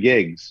my two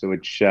gigs,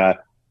 which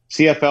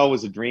CFL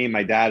was a dream.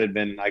 My dad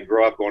I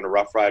grew up going to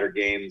Rough Rider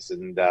games.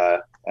 And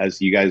as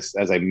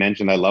I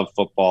mentioned, I love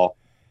football.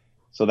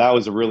 So that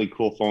was a really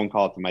cool phone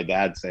call to my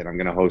dad saying, I'm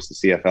going to host the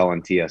CFL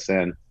on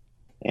TSN.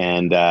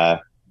 And I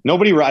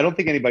don't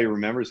think anybody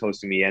remembers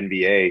hosting the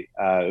NBA.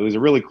 It was a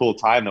really cool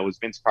time. That was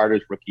Vince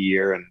Carter's rookie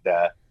year. And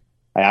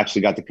I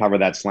actually got to cover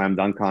that slam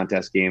dunk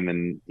contest game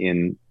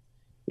in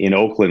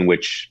Oakland,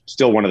 which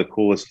still one of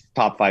the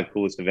top 5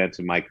 coolest events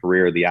in my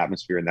career. The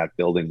atmosphere in that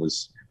building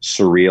was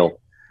surreal.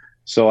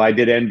 So I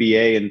did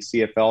NBA and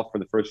CFL for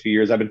the first few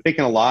years. I've been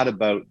thinking a lot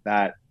about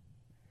that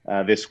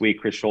this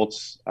week. Chris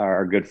Schultz,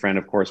 our good friend,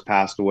 of course,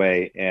 passed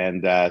away.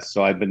 And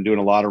so I've been doing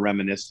a lot of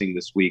reminiscing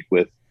this week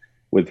with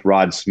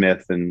Rod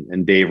Smith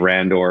and Dave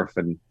Randorf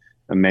and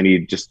many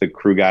just the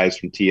crew guys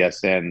from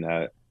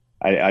TSN.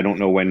 I don't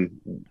know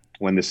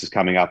when this is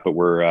coming up, but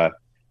we're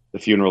the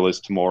funeral is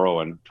tomorrow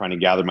and trying to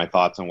gather my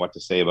thoughts on what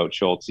to say about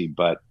Schultzy.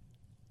 But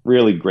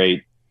really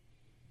great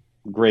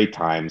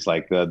times.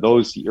 Like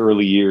those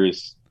early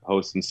years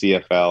hosting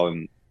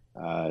CFL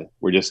and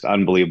were just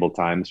unbelievable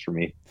times for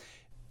me.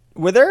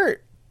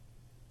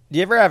 Do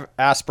you ever have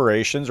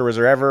aspirations, or was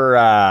there ever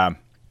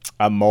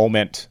a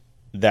moment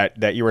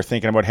that you were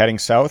thinking about heading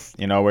south?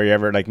 You know, were you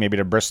ever like maybe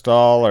to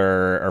Bristol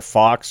or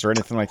Fox or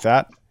anything like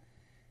that?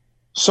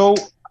 So,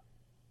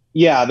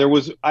 yeah, there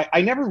was.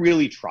 I never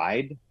really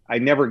tried. I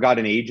never got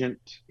an agent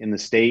in the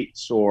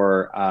States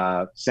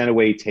or sent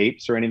away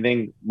tapes or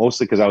anything.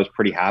 Mostly because I was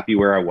pretty happy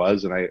where I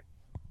was, and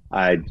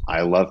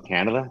I love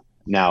Canada.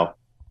 Now,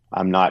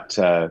 I'm not.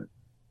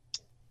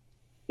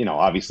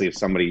 Obviously, if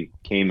somebody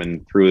came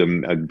and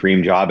threw a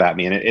dream job at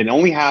me, and it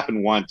only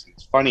happened once.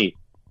 It's funny.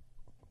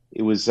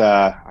 It was,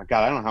 God, I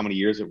don't know how many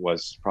years it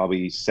was,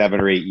 probably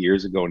 7 or 8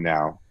 years ago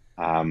now.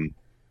 And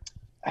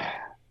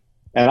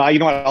you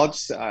know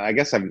what, I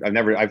guess I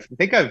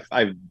think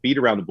I've beat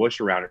around the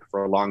bush around it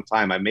for a long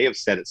time. I may have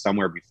said it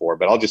somewhere before,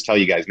 but I'll just tell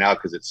you guys now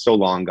because it's so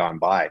long gone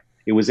by.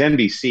 It was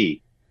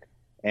NBC,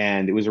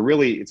 and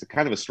it's a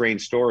kind of a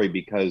strange story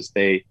because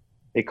they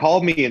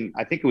called me, and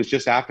I think it was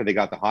just after they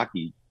got the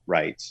hockey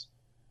rights,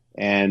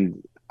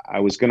 and I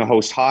was going to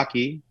host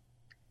hockey,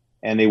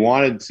 and they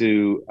wanted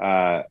to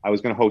I was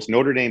going to host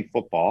Notre Dame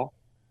football,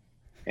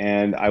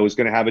 and I was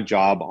going to have a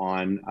job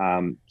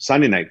on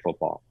Sunday Night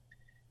Football.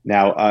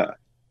 Now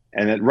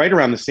and then right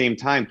around the same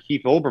time,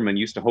 Keith Olbermann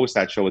used to host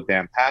that show with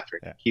Dan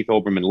Patrick. Yeah. Keith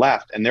Olbermann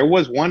left, and there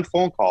was one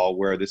phone call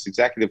where this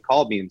executive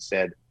called me and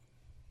said,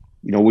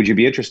 would you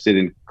be interested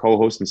in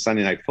co-hosting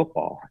Sunday Night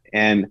Football?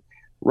 And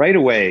right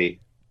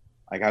away,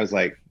 like I was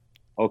like,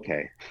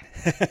 okay.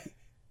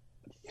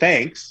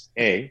 Thanks,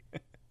 A,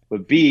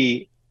 but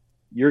B,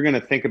 you're going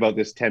to think about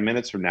this 10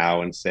 minutes from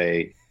now and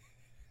say,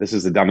 this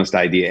is the dumbest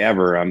idea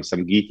ever. I'm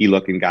some geeky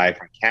looking guy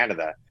from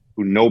Canada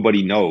who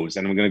nobody knows,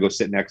 and I'm going to go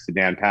sit next to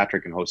Dan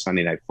Patrick and host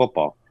Sunday Night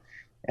Football.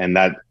 And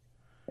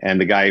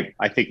the guy,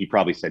 I think he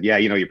probably said, yeah,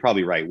 you're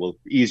probably right. We'll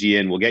ease you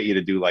in. We'll get you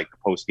to do like the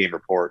post-game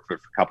report for a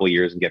couple of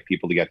years and get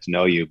people to get to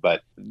know you.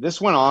 But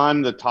this went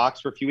on, the talks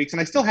for a few weeks, and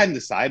I still hadn't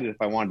decided if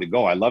I wanted to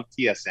go. I love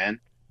TSN.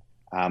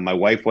 My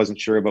wife wasn't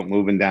sure about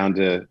moving down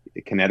to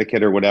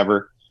Connecticut or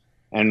whatever.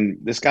 And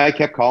this guy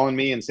kept calling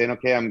me and saying,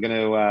 okay, I'm going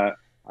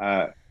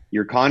to,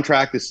 your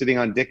contract is sitting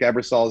on Dick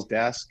Ebersol's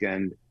desk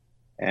and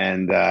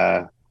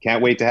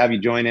can't wait to have you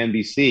join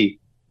NBC.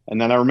 And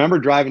then I remember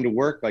driving to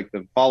work like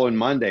the following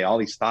Monday, all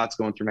these thoughts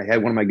going through my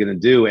head, what am I going to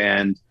do?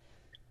 And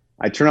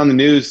I turned on the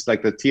news,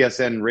 like the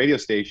TSN radio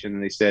station,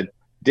 and they said,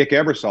 Dick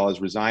Ebersol has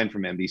resigned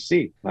from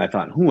NBC. And I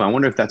thought, I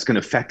wonder if that's going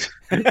to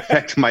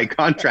affect my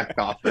contract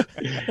offer.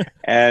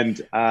 And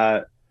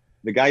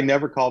the guy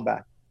never called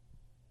back.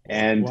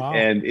 And Wow.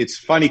 And it's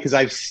funny because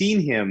I've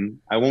seen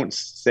him, I won't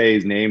say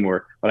his name,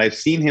 but I've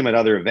seen him at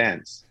other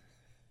events.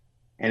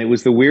 And it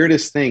was the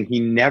weirdest thing.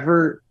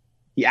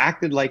 He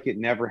acted like it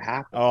never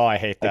happened. Oh, I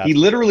hate that. Like he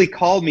literally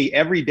called me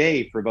every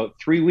day for about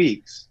 3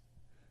 weeks.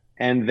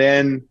 And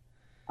then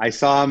I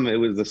saw him, it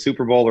was the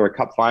Super Bowl or a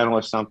cup final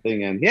or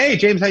something. And hey,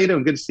 James, how you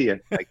doing? Good to see you.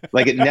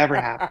 Like it never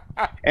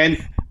happened.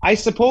 And I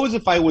suppose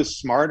if I was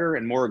smarter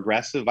and more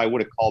aggressive, I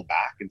would have called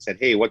back and said,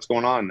 hey, what's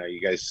going on? Are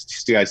you guys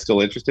still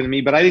interested in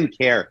me? But I didn't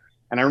care.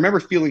 And I remember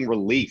feeling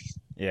relief.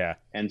 Yeah.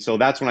 And so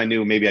that's when I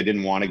knew maybe I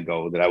didn't want to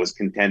go, that I was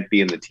content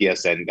being the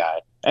TSN guy.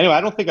 Anyway,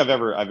 I don't think I've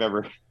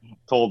ever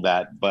told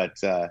that,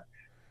 but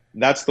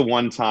that's the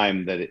one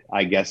time that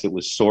I guess it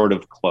was sort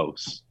of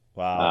close.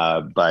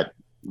 Wow.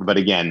 But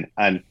again,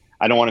 and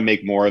I don't want to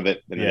make more of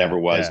it than it ever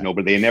was. Yeah. No,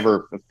 but they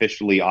never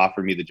officially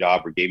offered me the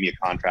job or gave me a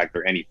contract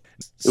or anything.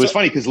 It was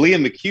funny because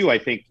Liam McHugh, I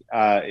think,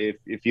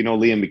 if you know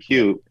Liam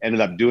McHugh,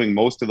 ended up doing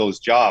most of those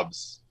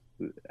jobs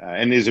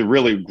and is a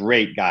really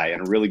great guy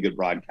and a really good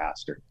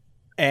broadcaster.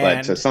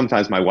 And but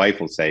sometimes my wife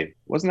will say,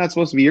 wasn't that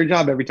supposed to be your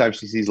job every time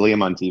she sees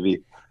Liam on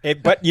TV?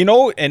 But in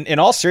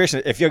all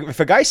seriousness, if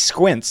a guy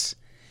squints,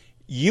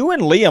 you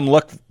and Liam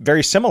look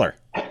very similar.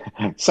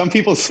 Some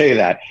people say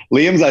that.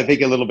 Liam's, I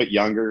think, a little bit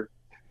younger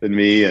than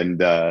me, and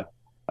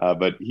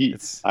but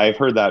I've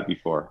heard that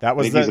before.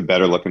 He's a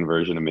better looking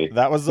version of me.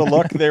 That was the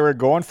look they were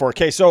going for.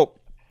 Okay, so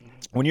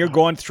when you're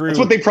going through, that's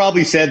what they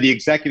probably said. The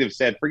executive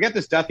said, "Forget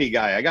this Duffy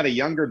guy. I got a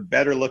younger,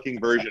 better looking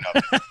version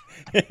of him."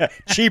 Yeah,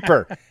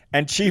 cheaper.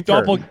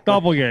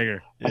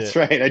 Doppelganger. That's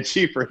right, and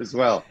cheaper as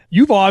well.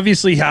 You've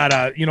obviously had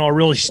a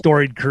really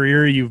storied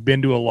career. You've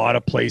been to a lot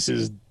of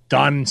places,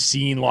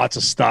 seen lots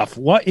of stuff.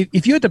 What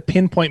if you had to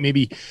pinpoint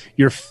maybe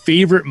your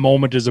favorite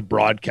moment as a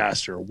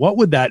broadcaster? What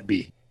would that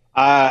be?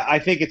 I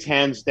think it's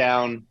hands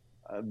down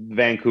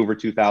Vancouver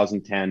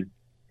 2010.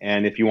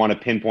 And if you want to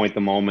pinpoint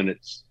the moment,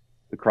 it's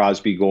the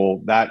Crosby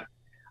goal. That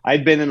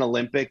I'd been an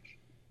Olympic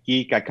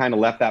geek. I kind of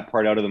left that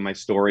part out of my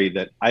story,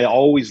 that I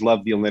always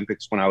loved the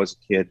Olympics when I was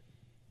a kid.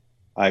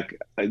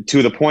 Like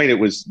to the point it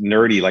was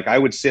nerdy. Like I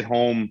would sit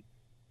home,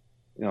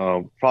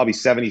 probably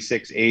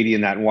 76, 80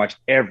 and that, and watch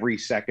every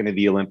second of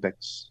the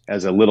Olympics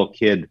as a little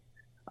kid.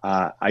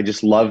 I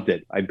just loved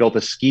it. I built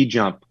a ski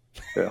jump.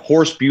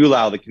 Horst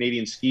Buelow, the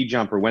Canadian ski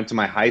jumper, went to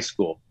my high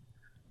school.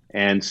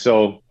 And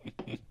so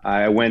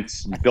I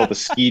built a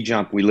ski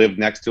jump. We lived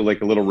next to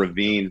like a little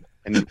ravine,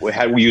 and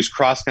we used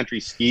cross country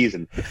skis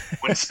and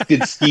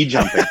did ski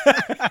jumping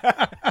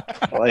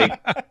like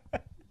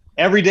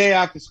every day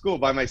after school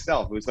by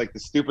myself. It was like the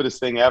stupidest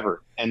thing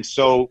ever. And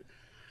so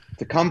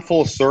to come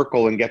full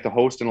circle and get to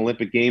host an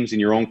Olympic Games in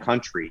your own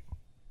country.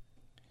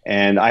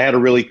 And I had a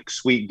really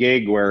sweet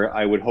gig where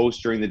I would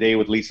host during the day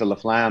with Lisa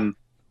Laflamme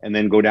and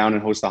then go down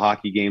and host the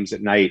hockey games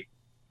at night.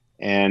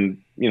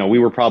 And, you know, we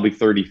were probably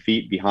 30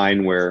 feet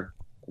behind where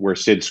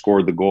Sid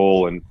scored the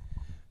goal. And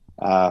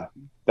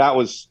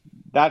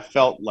that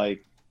felt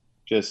like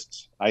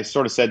I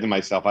sort of said to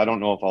myself, I don't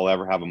know if I'll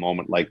ever have a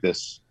moment like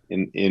this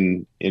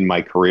in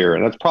my career.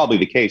 And that's probably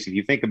the case. If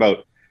you think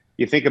about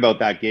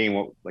that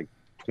game, like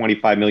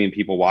 25 million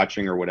people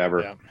watching or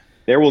whatever. Yeah.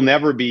 There will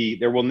never be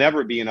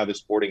another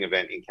sporting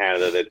event in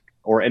Canada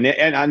and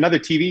another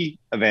TV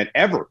event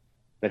ever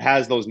that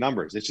has those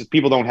numbers. It's just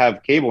people don't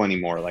have cable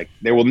anymore. Like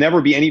there will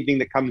never be anything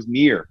that comes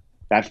near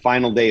that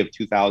final day of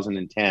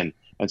 2010.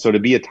 And so to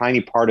be a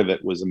tiny part of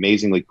it was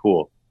amazingly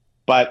cool.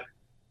 But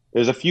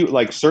there's a few,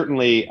 like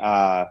certainly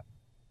the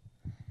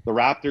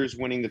Raptors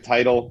winning the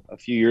title a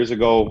few years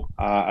ago.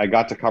 I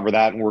got to cover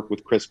that and work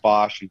with Chris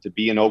Bosh, and to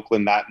be in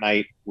Oakland that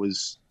night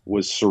was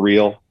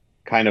surreal.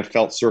 Kind of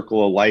felt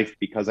circle of life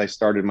because I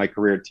started my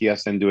career at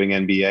TSN doing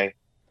NBA.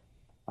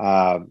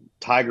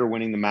 Tiger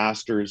winning the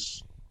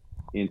Masters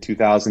in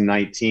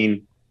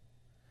 2019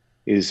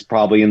 is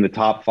probably in the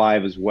top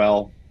 5 as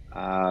well.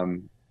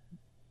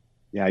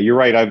 Yeah, you're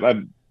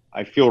right.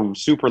 I feel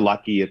super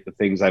lucky at the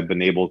things I've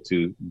been able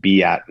to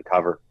be at and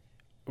cover.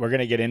 We're going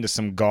to get into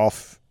some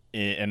golf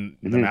in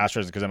the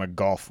Masters because I'm a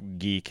golf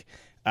geek.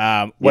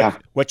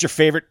 What's your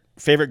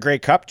favorite Grey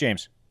Cup,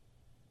 James?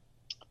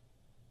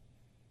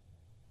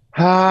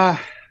 And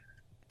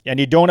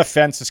you don't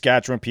offend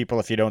Saskatchewan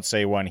people if you don't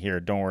say one here.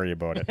 Don't worry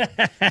about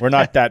it. We're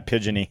not that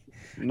pigeony.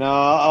 No,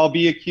 I'll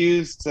be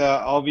accused.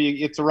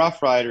 It's a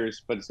Rough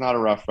Riders, but it's not a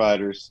Rough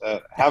Riders.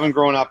 Having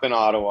grown up in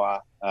Ottawa,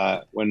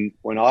 when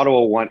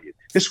Ottawa won,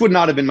 this would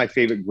not have been my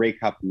favorite Grey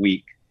Cup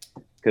week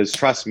because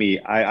trust me,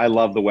 I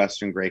love the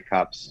Western Grey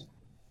Cups,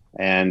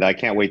 and I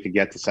can't wait to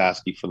get to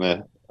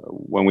Sasky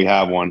when we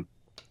have one.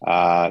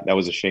 That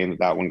was a shame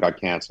that one got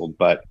canceled,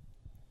 but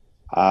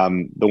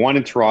the one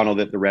in Toronto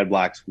that the Red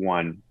Blacks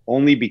won,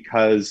 only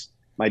because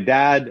my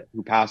dad,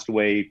 who passed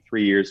away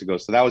 3 years ago,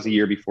 so that was a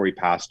year before he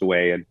passed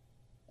away, and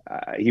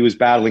he was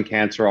battling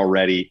cancer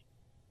already,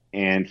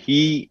 and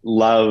he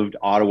loved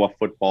Ottawa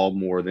football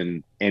more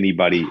than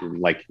anybody.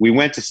 Like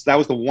that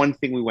was the one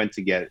thing we went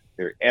to get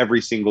there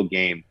every single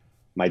game.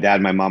 My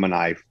dad, my mom, and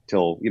I,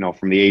 till,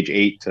 from the age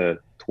 8 to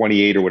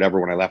 28 or whatever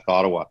when I left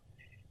Ottawa.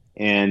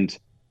 And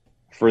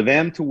for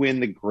them to win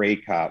the Grey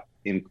Cup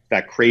in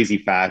that crazy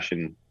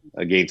fashion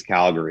against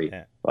Calgary,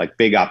 like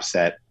big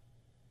upset,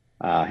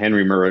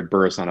 Henry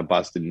Burris on a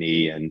busted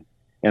knee, and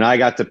I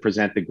got to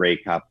present the Grey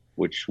Cup,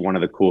 which one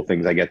of the cool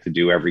things I get to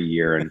do every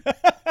year. And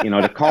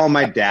to call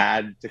my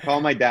dad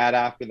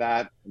after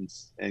that,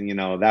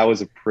 and that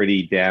was a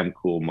pretty damn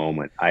cool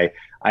moment. I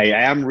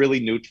am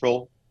really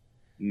neutral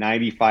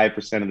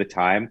 95% of the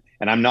time,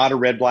 and I'm not a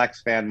Red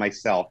Blacks fan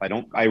myself.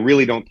 I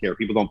really don't care.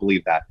 People don't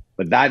believe that,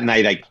 but that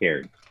night I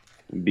cared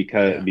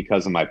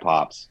because of my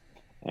pops,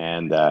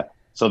 and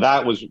so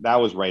that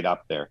was right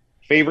up there.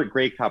 Favorite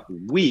Grey Cup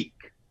week?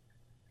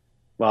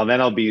 Well, then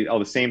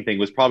the same thing.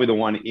 Was probably the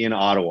one in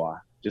Ottawa,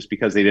 just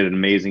because they did an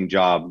amazing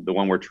job. The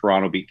one where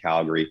Toronto beat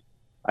Calgary.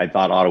 I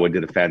thought Ottawa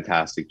did a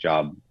fantastic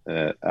job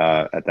at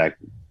that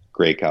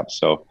Grey Cup.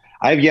 So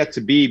I have yet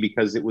to be,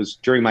 because it was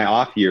during my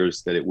off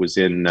years that it was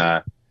in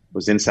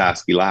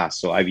Sasky last.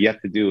 So I've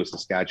yet to do a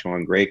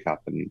Saskatchewan Grey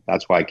Cup, and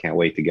that's why I can't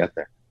wait to get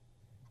there.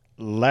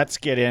 Let's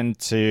get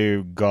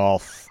into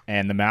golf,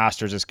 and the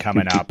Masters is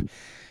coming up.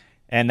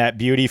 And that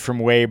beauty from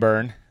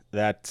Weyburn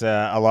that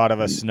a lot of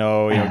us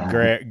know,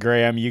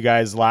 Graham, you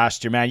guys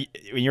last year, man,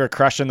 when you were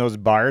crushing those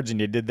bards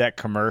and you did that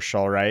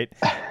commercial, right?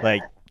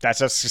 Like, that's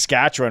a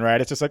Saskatchewan,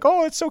 right? It's just like,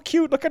 oh, it's so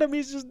cute. Look at him.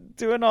 He's just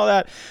doing all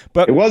that.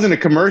 But it wasn't a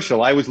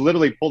commercial. I was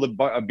literally pulled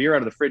a beer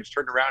out of the fridge,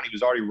 turned around. He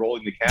was already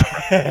rolling the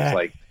camera. It was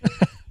like,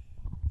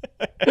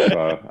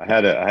 I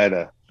had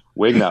to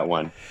wing that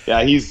one.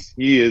 Yeah,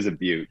 he is a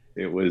beaut.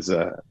 It was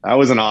that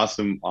was an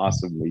awesome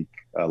week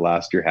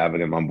last year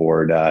having him on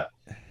board.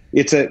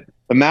 The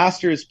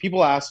Masters.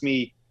 People ask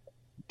me,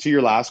 to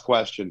your last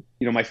question,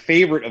 my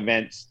favorite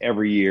events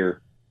every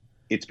year,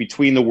 it's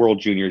between the World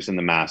Juniors and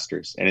the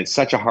Masters. And it's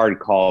such a hard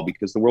call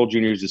because the World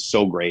Juniors is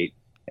so great.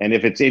 And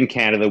if it's in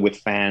Canada with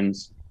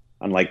fans,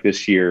 unlike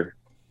this year,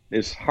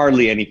 there's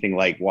hardly anything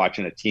like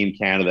watching a Team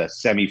Canada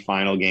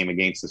semifinal game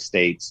against the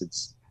States.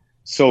 It's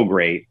so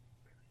great.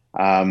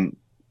 But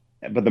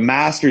the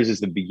Masters is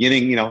the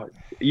beginning.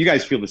 You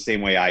guys feel the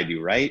same way I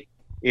do, right?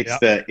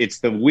 It's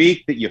the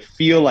week that you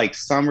feel like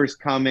summer's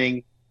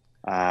coming.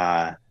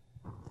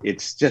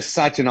 It's just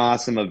such an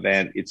awesome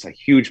event. It's a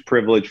huge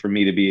privilege for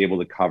me to be able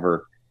to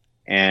cover.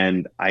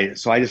 And I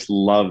just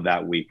love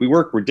that week. We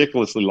work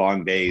ridiculously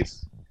long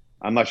days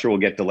I'm not sure we'll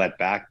get Dillette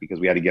back because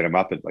we had to get him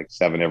up at like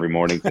 7 every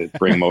morning to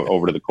bring him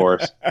over to the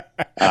course.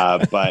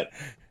 But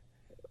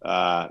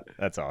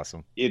that's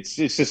awesome. It's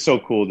just so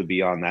cool to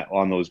be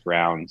on those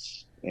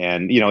grounds.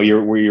 And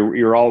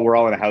we're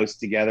all in a house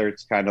together.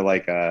 It's kind of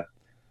like a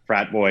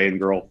frat boy and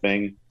girl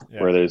thing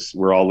where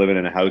we're all living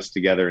in a house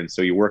together. And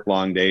so you work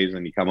long days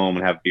and you come home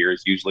and have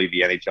beers. Usually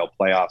the NHL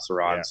playoffs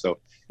are on. Yeah. So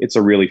it's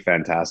a really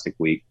fantastic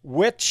week.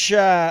 Which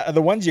the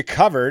ones you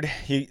covered,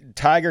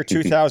 Tiger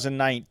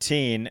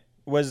 2019,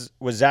 was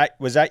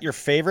that your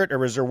favorite, or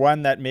was there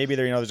one that maybe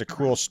there's a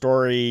cool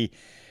story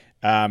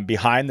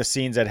behind the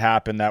scenes that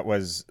happened that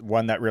was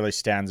one that really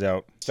stands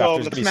out? So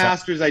the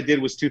Masters I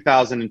did was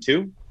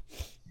 2002,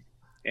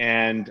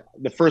 and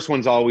the first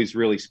one's always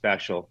really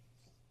special.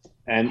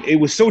 And it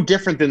was so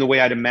different than the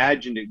way I'd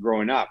imagined it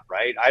growing up,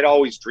 right? I'd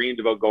always dreamed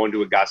about going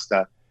to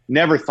Augusta.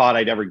 Never thought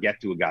I'd ever get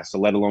to Augusta,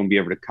 let alone be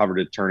able to cover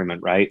the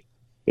tournament, right?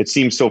 It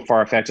seemed so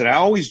far-fetched. And I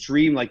always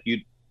dreamed like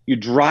you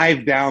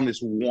drive down this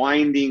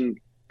winding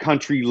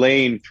country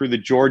lane through the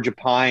Georgia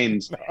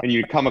pines and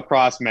you come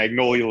across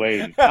Magnolia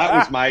Lane. That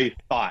was my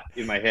thought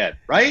in my head,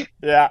 right?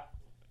 Yeah.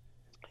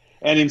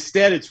 And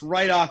instead, it's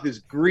right off this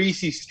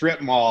greasy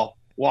strip mall,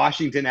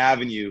 Washington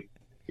Avenue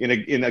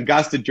in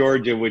Augusta,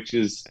 Georgia, which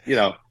is,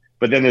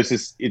 but then there's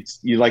this,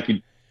 you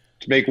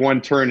make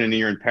one turn and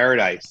you're in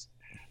paradise.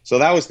 So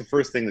that was the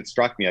first thing that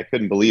struck me. I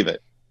couldn't believe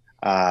it.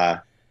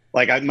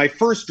 My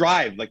first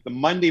drive, like the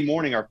Monday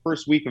morning, our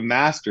first week of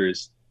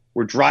Masters,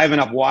 we're driving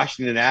up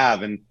Washington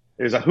Ave, and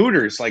there's a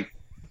Hooters, like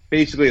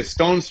basically a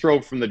stone's throw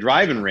from the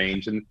driving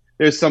range. And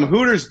there's some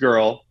Hooters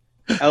girl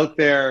out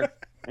there,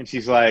 and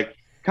she's like,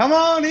 "Come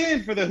on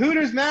in for the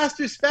Hooters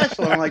Masters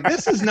special." And I'm like,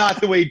 this is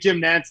not the way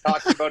Jim Nance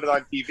talks about it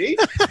on TV.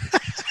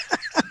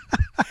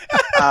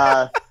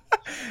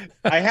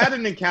 I had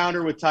an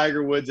encounter with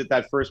Tiger Woods at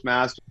that first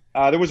Masters.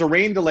 There was a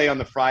rain delay on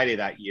the Friday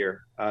that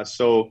year.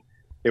 So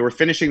they were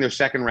finishing their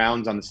second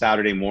rounds on the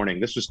Saturday morning.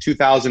 This was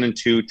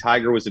 2002.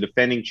 Tiger was a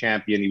defending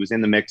champion. He was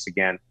in the mix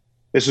again.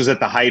 This was at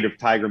the height of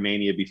Tiger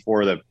Mania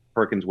before the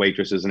Perkins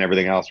waitresses and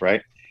everything else,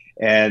 right?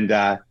 And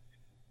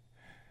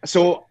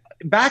so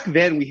back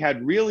then we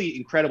had really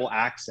incredible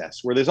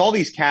access where there's all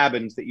these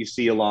cabins that you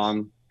see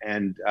along,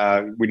 and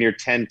we're near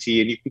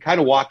 10T, and you can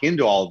kind of walk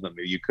into all of them,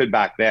 or you could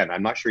back then.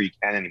 I'm not sure you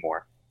can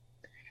anymore.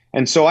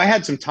 And so I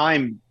had some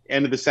time,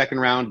 end of the second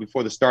round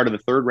before the start of the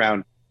third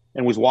round,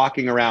 and was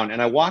walking around.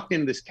 And I walked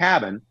into this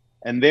cabin,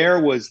 and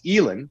there was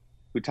Elin,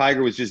 who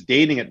Tiger was just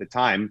dating at the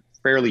time,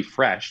 fairly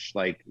fresh,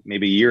 like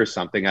maybe a year or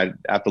something. I'd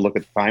have to look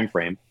at the time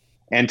frame.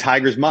 And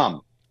Tiger's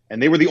mom.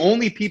 And they were the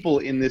only people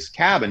in this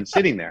cabin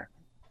sitting there.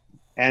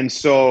 And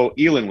so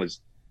Elin was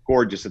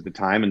gorgeous at the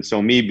time. And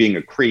so me, being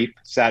a creep,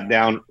 sat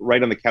down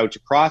right on the couch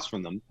across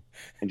from them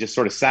and just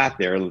sort of sat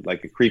there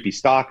like a creepy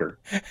stalker.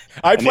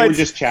 They were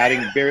just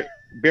chatting,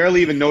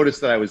 barely even noticed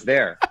that I was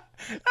there.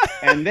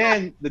 And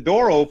then the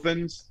door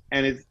opens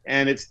and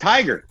it's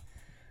Tiger.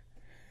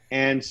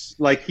 And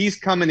like he's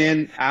coming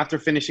in after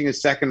finishing his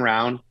second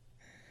round.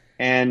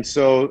 And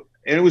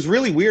it was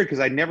really weird because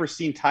I'd never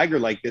seen Tiger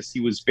like this.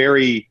 He was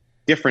very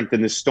different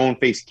than this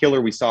stone-faced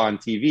killer we saw on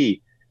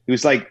TV. He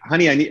was like,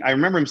 "Honey, I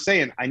remember him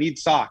saying, I need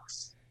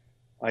socks."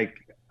 Like,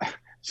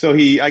 so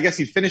I guess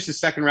he finished his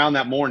second round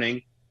that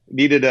morning,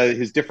 needed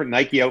his different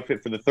Nike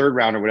outfit for the third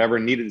round or whatever,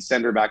 and needed to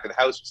send her back to the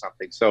house or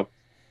something. So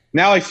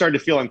now I started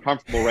to feel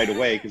uncomfortable right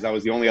away because I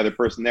was the only other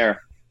person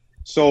there.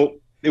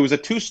 So it was a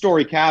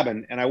 2-story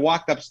cabin, and I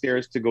walked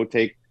upstairs to go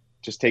take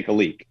a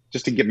leak,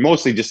 just to get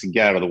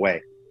out of the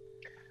way.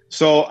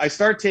 So I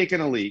start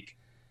taking a leak,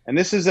 and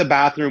this is a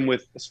bathroom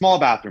with a small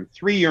bathroom,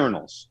 3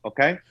 urinals,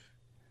 okay?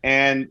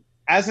 And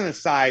as an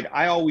aside,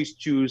 I always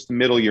choose the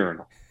middle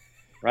urinal,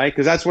 right?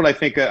 Because that's what I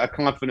think a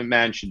confident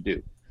man should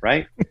do,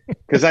 right?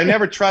 Because I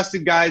never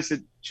trusted guys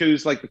that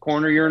choose like the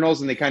corner urinals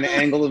and they kind of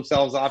angle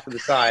themselves off to the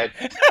side.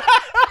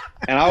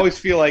 And I always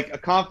feel like a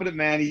confident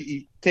man,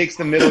 he takes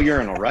the middle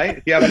urinal, right?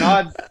 If you have an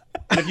odd,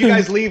 and if you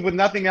guys leave with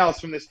nothing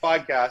else from this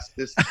podcast,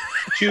 just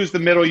choose the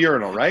middle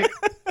urinal, right?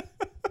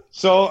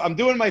 So I'm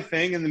doing my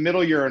thing in the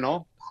middle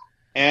urinal,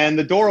 and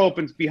the door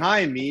opens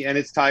behind me, and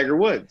it's Tiger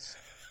Woods.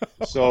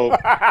 So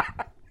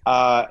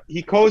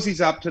he cozies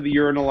up to the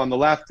urinal on the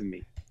left of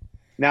me.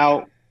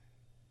 Now,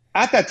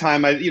 at that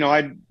time,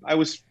 I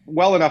was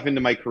well enough into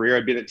my career.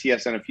 I'd been at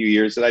TSN a few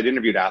years that I'd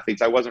interviewed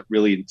athletes. I wasn't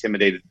really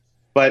intimidated,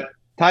 but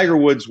Tiger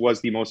Woods was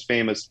the most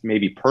famous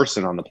maybe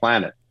person on the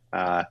planet.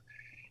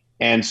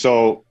 And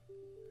so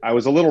I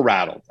was a little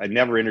rattled. I'd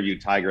never interviewed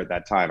Tiger at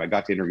that time. I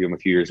got to interview him a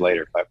few years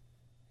later. But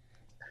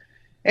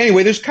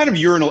anyway, there's kind of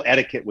urinal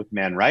etiquette with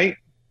men, right?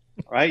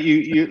 Right?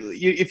 You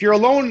if you're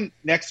alone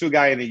next to a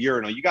guy in the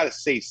urinal, you got to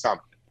say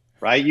something,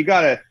 right? You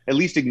got to at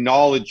least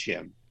acknowledge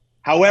him.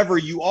 However,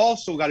 you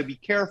also got to be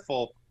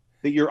careful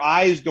that your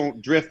eyes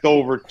don't drift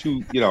over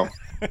to,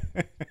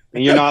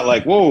 and you're not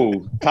like,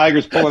 whoa,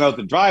 Tiger's pulling out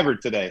the driver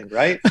today,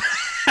 right?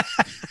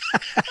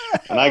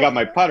 And I got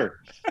my putter.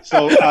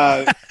 So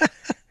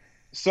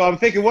I'm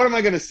thinking, what am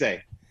I going to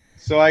say?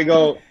 So I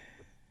go,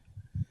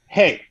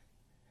 "Hey."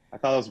 I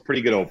thought that was a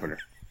pretty good opener.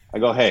 I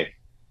go, "Hey."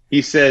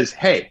 He says,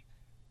 "Hey."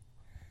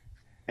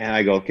 And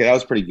I go, okay, that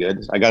was pretty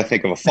good. I got to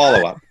think of a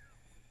follow-up.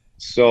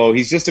 So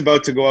he's just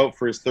about to go out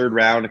for his third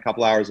round, a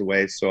couple hours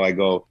away. So I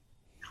go,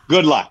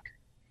 good luck,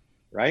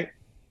 right?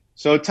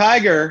 So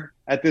Tiger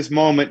at this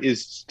moment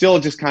is still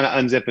just kind of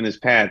unzipping his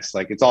pants,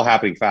 like it's all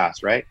happening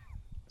fast, right?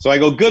 So I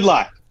go, good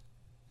luck.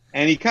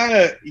 And he kind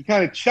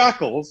of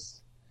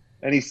chuckles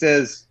and he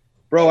says,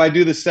 bro, I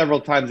do this several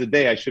times a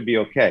day. I should be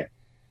okay.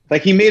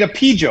 Like he made a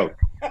pee joke.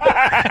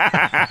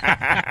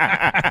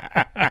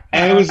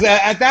 And it was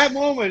at that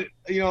moment,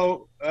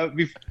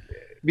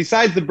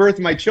 besides the birth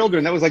of my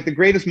children, that was like the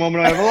greatest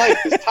moment of my life.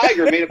 This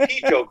Tiger made a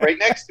pee joke right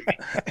next to me.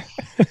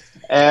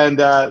 And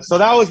so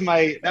that was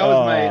my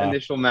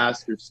initial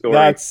Masters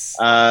story.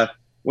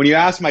 When you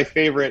ask my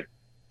favorite,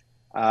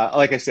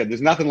 like I said,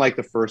 there's nothing like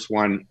the first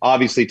one.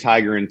 Obviously,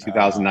 Tiger in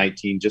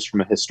 2019, just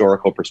from a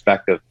historical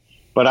perspective.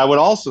 But I would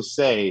also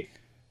say,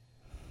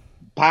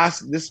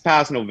 this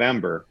past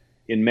November,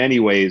 in many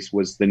ways,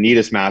 was the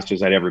neatest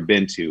Masters I'd ever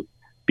been to,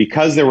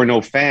 because there were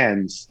no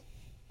fans.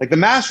 Like the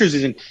Masters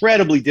is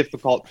incredibly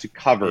difficult to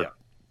cover. Yeah.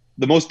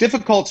 The most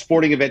difficult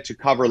sporting event to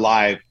cover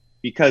live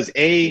because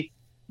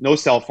no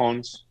cell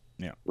phones,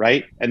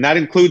 right? And that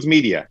includes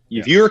media.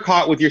 If you're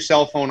caught with your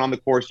cell phone on the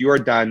course, you are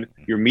done.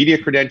 Your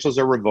media credentials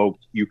are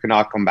revoked. You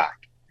cannot come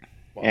back.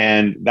 Wow.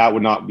 And that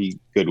would not be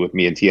good with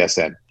me and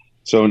TSN.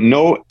 So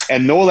no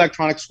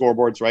electronic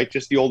scoreboards, right?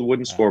 Just the old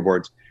wooden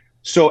scoreboards.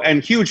 So,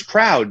 and huge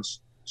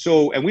crowds.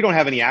 So, and we don't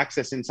have any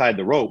access inside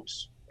the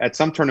ropes. At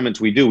some tournaments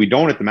we do. We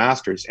don't at the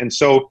Masters. And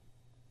so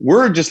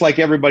we're just like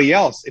everybody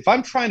else. If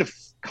I'm trying to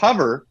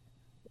cover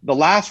the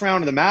last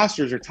round of the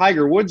Masters or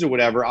Tiger Woods or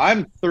whatever,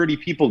 I'm 30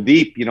 people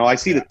deep. I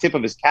see the tip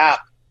of his cap.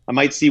 I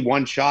might see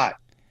one shot.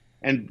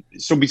 And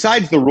so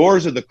besides the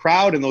roars of the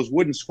crowd and those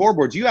wooden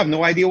scoreboards, you have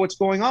no idea what's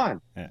going on.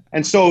 Yeah.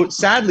 And so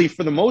sadly,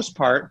 for the most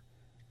part,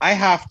 I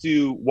have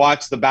to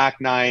watch the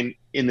back nine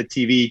in the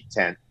TV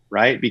tent,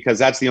 right? Because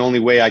that's the only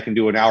way I can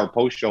do an hour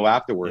post show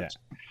afterwards.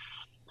 Yeah.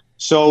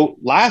 So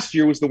last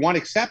year was the one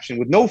exception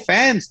with no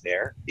fans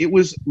there. It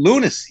was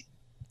lunacy.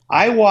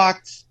 I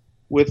walked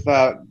with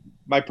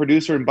my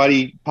producer and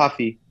buddy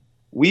Puffy.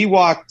 We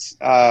walked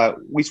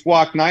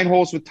 9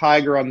 holes with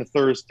Tiger on the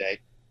Thursday,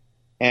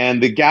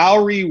 and the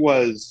gallery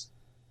was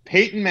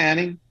Peyton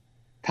Manning,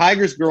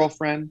 Tiger's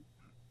girlfriend,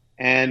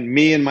 and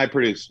me and my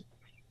producer.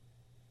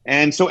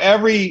 And so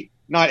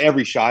not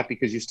every shot,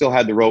 because you still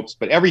had the ropes,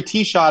 but every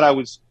tee shot I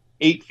was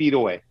 8 feet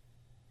away,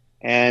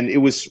 and it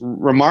was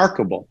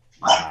remarkable.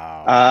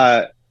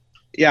 Wow.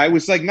 It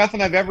was like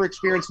nothing I've ever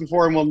experienced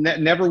before, and will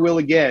never will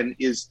again.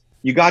 Is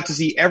you got to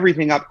see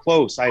everything up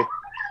close.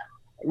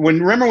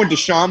 Remember when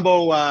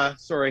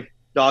DeChambeau,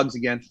 dogs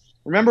again.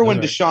 Remember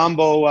when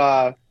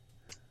DeChambeau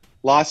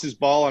lost his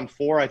ball on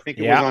 4? I think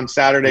it was on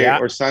Saturday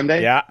or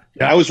Sunday. Yeah.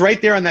 I was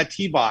right there on that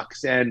tee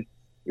box, and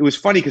it was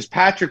funny because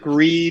Patrick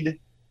Reed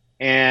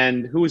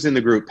and who was in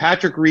the group?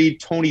 Patrick Reed,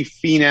 Tony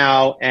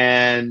Finau,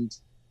 and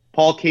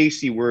Paul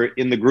Casey were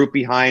in the group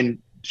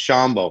behind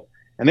DeChambeau.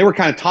 And they were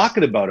kind of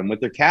talking about him with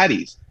their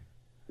caddies.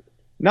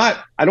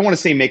 I don't want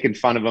to say making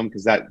fun of him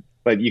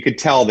but you could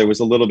tell there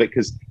was a little bit,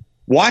 because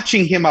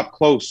watching him up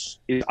close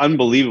is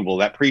unbelievable.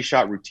 That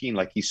pre-shot routine,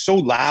 like he's so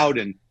loud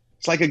and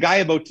it's like a guy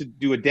about to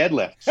do a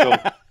deadlift. So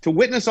to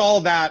witness all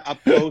of that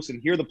up close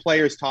and hear the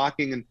players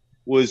talking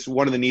was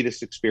one of the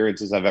neatest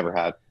experiences I've ever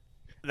had.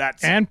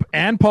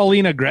 And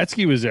Paulina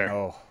Gretzky was there.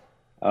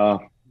 Oh,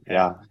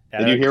 yeah.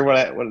 Did you hear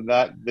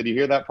Did you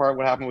hear that part?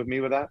 What happened with me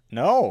with that?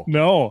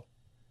 No.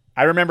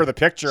 I remember the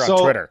picture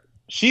on Twitter.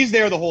 She's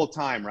there the whole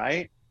time,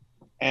 right?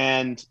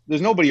 And there's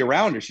nobody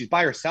around her. She's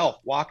by herself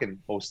walking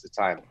most of the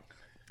time.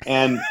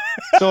 And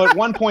so at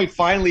one point,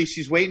 finally,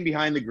 she's waiting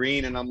behind the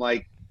green. And I'm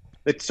like,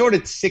 the sort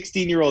of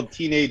 16-year-old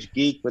teenage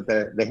geek with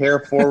the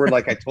hair forward,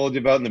 like I told you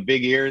about, and the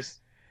big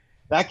ears.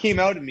 That came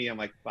out at me. I'm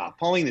like, wow,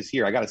 Pauline is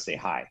here. I got to say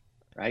hi,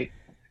 right?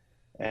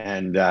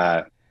 And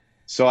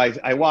so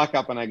I walk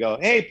up and I go,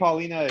 hey,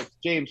 Paulina, it's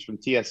James from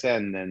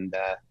TSN.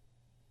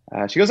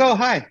 And she goes, oh,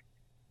 hi.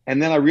 And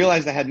then I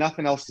realized I had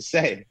nothing else to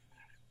say.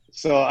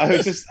 So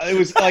it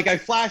was like I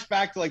flashed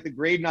back to like the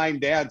grade 9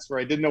 dance where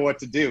I didn't know what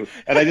to do.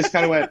 And I just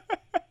kind of went,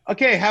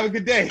 okay, have a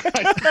good day.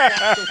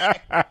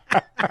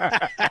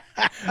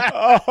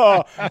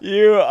 Oh,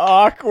 you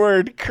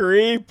awkward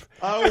creep.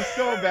 I was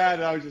so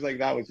bad. I was just like,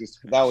 that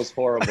was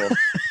horrible.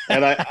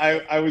 And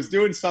I was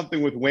doing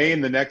something with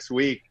Wayne the next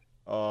week.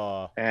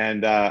 Oh.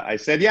 And I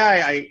said,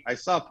 yeah, I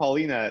saw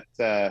Paulina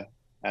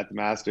at the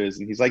Masters,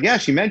 and he's like, yeah,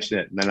 she mentioned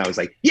it. And then I was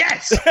like,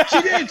 yes,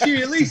 she did.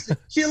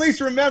 She at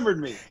least remembered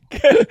me.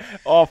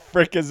 Oh,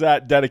 frick, is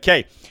that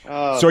dedicated?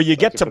 Oh, so you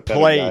get to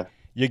play guy.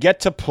 You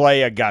get to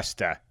play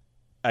Augusta.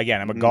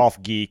 Again, I'm a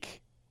golf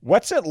geek.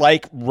 What's it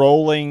like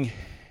rolling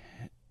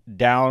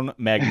down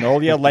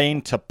Magnolia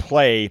Lane to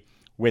play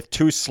with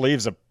 2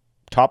 sleeves of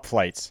Top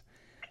Flights?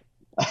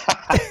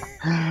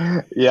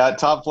 Yeah,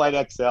 Top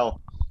Flight XL.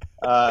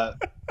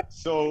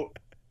 So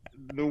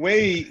the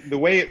way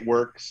it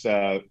works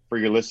for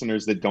your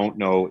listeners that don't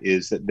know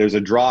is that there's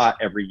a draw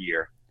every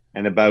year,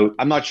 and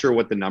I'm not sure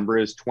what the number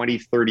is, 20,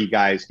 30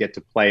 guys get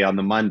to play on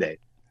the Monday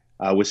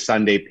with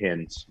Sunday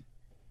pins.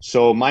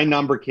 So my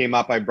number came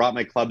up. I brought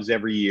my clubs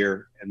every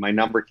year, and my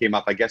number came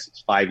up. I guess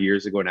it's 5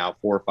 years ago now,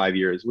 4 or 5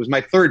 years. It was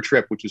my third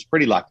trip, which was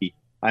pretty lucky.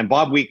 I'm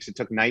Bob Weeks. It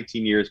took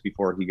 19 years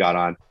before he got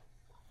on.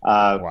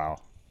 Wow.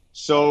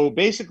 So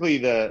basically,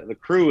 the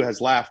crew has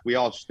left. They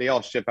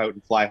all ship out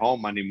and fly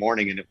home Monday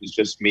morning, and it was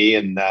just me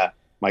and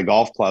my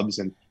golf clubs.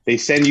 And they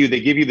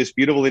give you this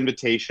beautiful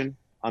invitation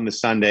on the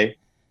Sunday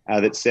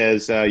that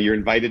says you're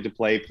invited to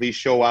play. Please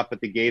show up at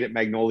the gate at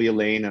Magnolia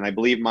Lane. And I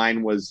believe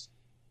mine was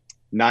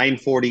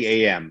 9:40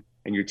 a.m.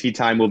 and your tee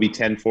time will be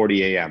 10:40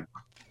 a.m.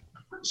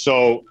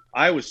 So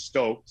I was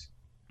stoked,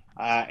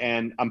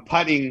 and I'm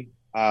putting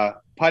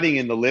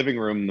in the living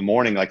room in the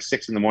morning, like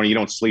 6 in the morning. You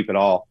don't sleep at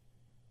all.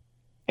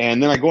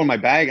 And then I go in my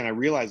bag and I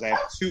realize I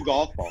have 2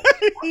 golf balls.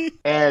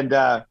 And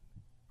I'm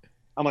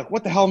like,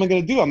 what the hell am I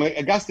going to do? I'm at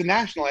Augusta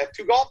National. I have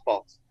 2 golf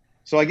balls.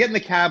 So I get in the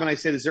cab and I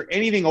said, is there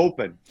anything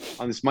open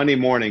on this Monday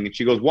morning? And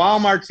she goes,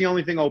 Walmart's the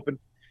only thing open.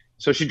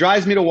 So she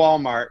drives me to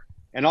Walmart,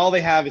 and all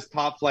they have is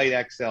Top Flight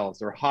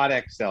XLs or Hot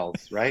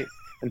XLs, right?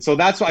 And so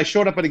that's why I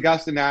showed up at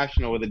Augusta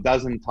National with a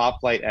dozen Top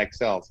Flight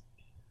XLs.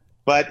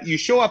 But you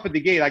show up at the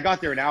gate. I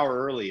got there an hour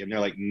early, and they're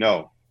like,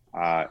 no,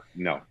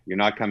 you're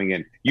not coming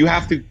in. You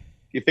have to.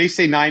 If they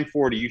say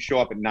 9:40, you show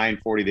up at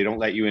 9:40. They don't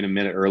let you in a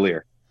minute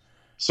earlier.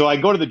 So I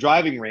go to the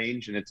driving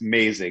range, and it's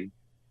amazing.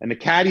 And the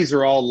caddies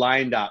are all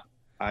lined up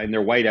in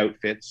their white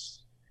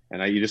outfits.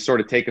 And you just sort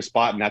of take a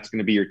spot, and that's going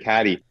to be your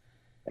caddy.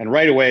 And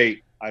right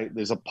away,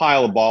 there's a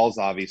pile of balls,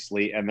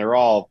 obviously, and they're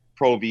all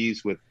Pro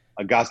Vs with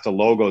Augusta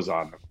logos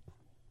on them.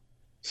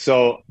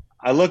 So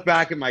I look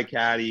back at my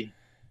caddy,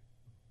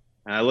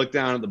 and I look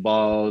down at the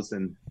balls,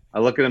 and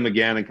I look at him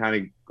again and kind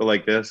of go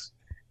like this.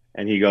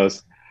 And he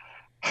goes...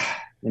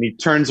 And he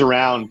turns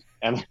around,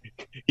 and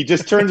he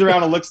just turns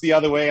around and looks the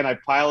other way, and I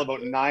pile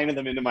about 9 of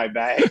them into my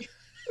bag.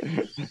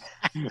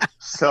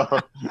 So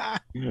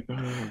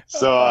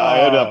I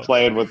ended up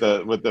playing with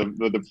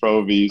the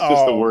Pro Vs.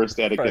 Just the worst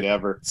etiquette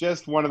ever.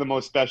 Just one of the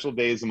most special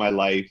days of my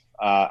life.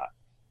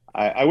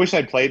 I wish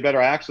I'd played better.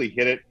 I actually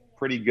hit it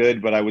pretty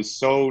good, but I was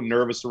so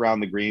nervous around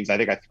the greens. I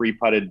think I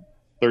 3-putted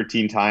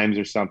 13 times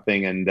or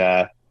something, and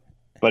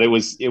but it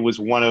was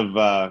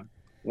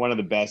one of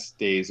the best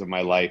days of my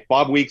life.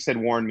 Bob Weeks had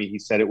warned me. He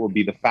said it will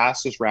be the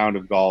fastest round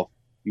of golf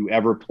you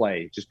ever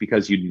play, just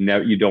because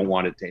you don't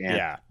want it to end.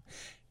 Yeah.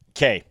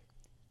 Okay.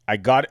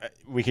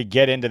 We could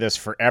get into this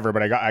forever,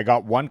 but I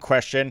got one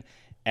question,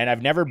 and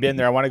I've never been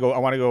there. I want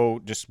to go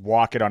just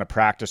walk it on a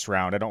practice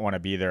round. I don't want to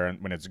be there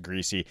when it's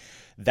greasy.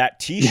 That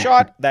tee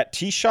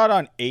shot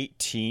on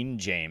 18,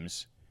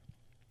 James.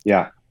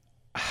 Yeah.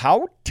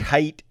 How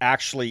tight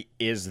actually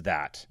is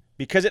that?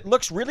 Because it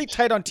looks really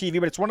tight on TV,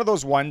 but it's one of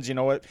those ones, you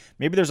know,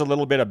 maybe there's a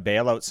little bit of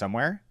bailout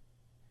somewhere.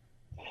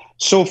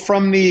 So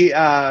from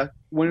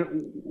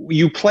when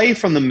you play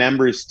from the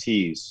members'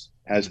 tees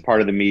as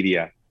part of the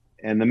media,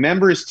 and the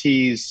members'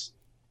 tees,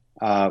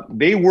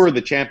 they were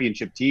the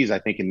championship tees, I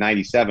think, in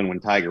 '97 when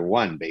Tiger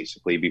won,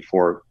 basically,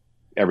 before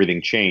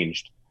everything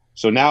changed.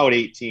 So now at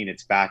 18,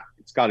 it's back.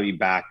 It's got to be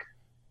back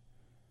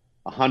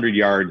 100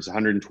 yards,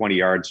 120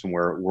 yards from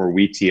where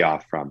we tee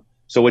off from.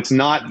 So it's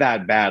not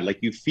that bad. Like,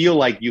 you feel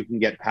like you can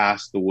get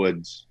past the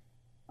woods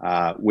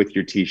with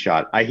your tee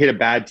shot. I hit a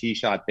bad tee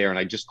shot there, and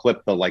I just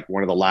clipped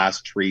one of the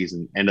last trees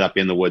and ended up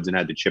in the woods and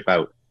had to chip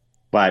out.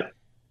 But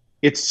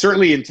it's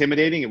certainly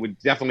intimidating. It would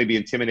definitely be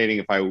intimidating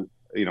if I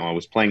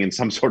was playing in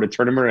some sort of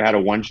tournament or had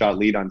a 1-shot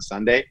lead on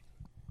Sunday.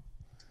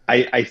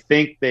 I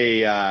think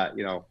they,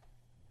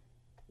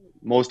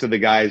 most of the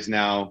guys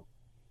now,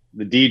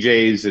 the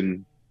DJs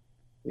and,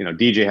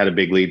 DJ had a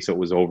big lead, so it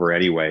was over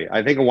anyway.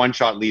 I think a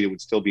 1-shot lead, it would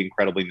still be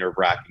incredibly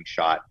nerve-wracking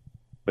shot.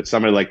 But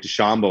somebody like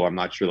DeChambeau, I'm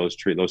not sure those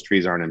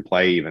trees aren't in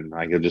play even.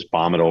 I could just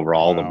bomb it over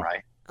all of them,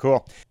 right?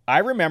 Cool. I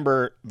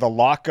remember the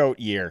lockout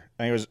year.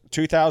 I think it was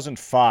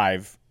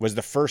 2005 was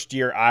the first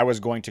year I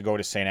was going to go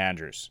to St.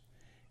 Andrews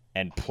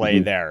and play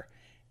there.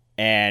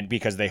 And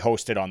because they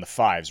hosted on the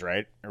 5s,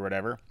 right? Or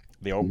whatever.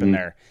 They opened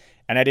there.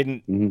 And I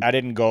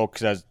didn't go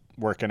because I was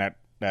working at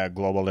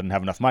Global, didn't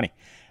have enough money.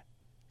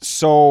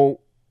 So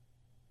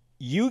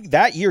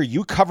that year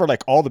you covered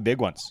like all the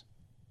big ones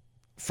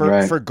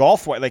for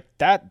golf, like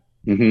that.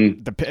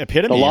 The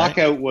epitome. The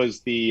lockout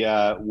was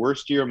the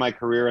worst year of my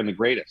career and the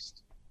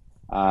greatest,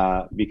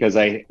 because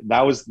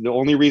that was the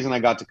only reason I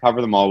got to cover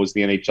them all was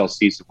the NHL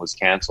season was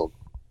canceled,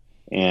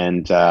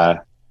 and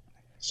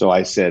so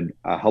I said,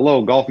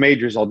 "Hello, golf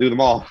majors, I'll do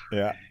them all."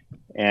 Yeah,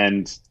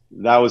 and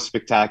that was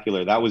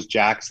spectacular. That was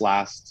Jack's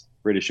last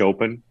British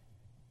Open,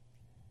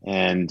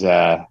 and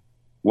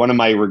one of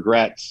my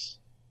regrets.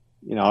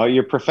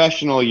 You're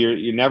professional.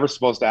 You're never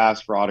supposed to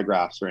ask for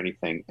autographs or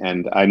anything.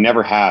 And I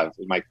never have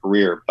in my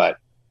career, but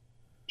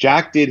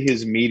Jack did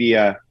his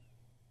media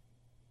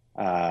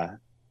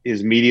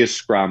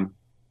scrum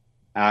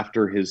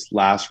after his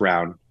last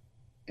round.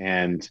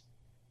 And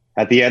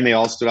at the end, they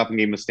all stood up and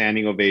gave him a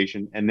standing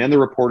ovation. And then the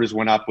reporters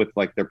went up with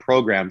like their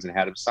programs and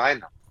had him sign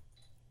them.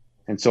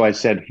 And so I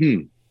said,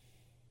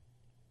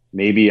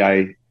 maybe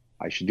I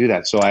should do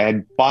that. So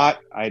I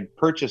had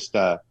purchased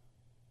a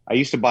I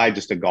used to buy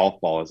just a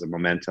golf ball as a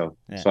memento.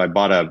 Yeah. So I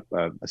bought a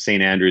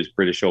St. Andrews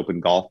British Open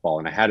golf ball,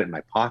 and I had it in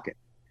my pocket.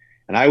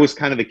 And I was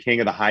kind of the king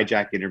of the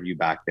hijack interview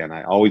back then.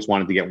 I always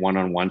wanted to get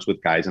one-on-ones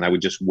with guys, and I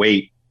would just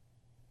wait.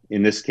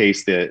 In this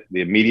case, the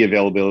media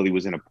availability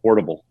was in a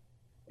portable,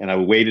 and I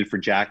waited for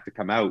Jack to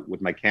come out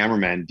with my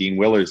cameraman, Dean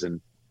Willers,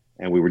 and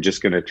we were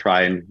just going to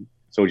try. And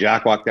so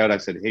Jack walked out. I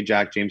said, "Hey,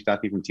 Jack, James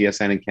Duthie from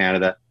TSN in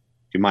Canada.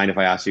 Do you mind if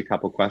I ask you a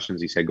couple of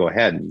questions?" He said, "Go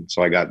ahead." And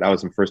so that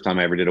was the first time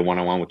I ever did a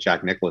one-on-one with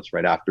Jack Nicklaus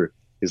right after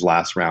his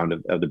last round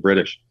of the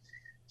British.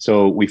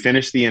 So we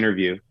finished the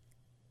interview,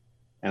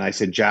 and I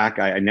said, "Jack,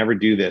 I never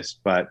do this,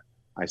 but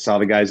I saw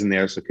the guys in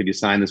there, so could you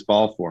sign this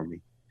ball for me?"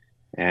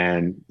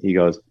 And he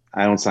goes,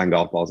 "I don't sign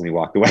golf balls," and he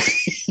walked away.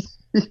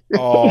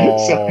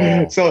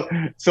 Oh.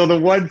 So the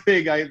one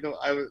thing I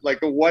was like,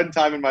 the one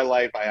time in my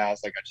life I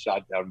asked, I got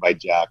shot down by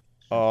Jack.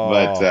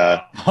 But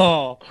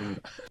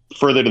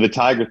further to the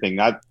Tiger thing,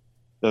 that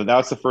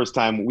was the first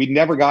time. We'd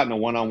never gotten a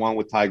one-on-one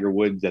with Tiger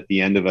Woods at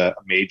the end of a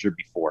major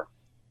before.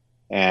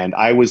 And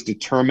I was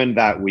determined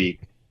that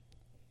week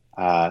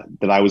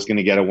that I was going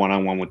to get a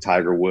one-on-one with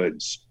Tiger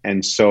Woods.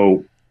 And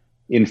so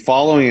in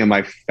following him,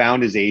 I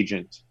found his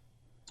agent,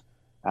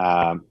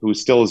 who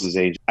still is his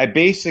agent. I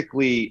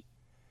basically,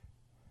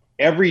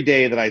 every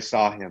day that I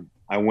saw him,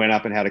 I went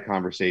up and had a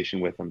conversation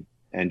with him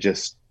and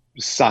just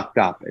sucked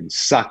up and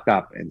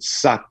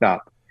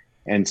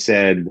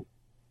said,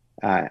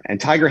 and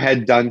Tiger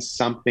had done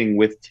something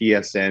with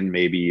TSN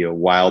maybe a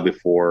while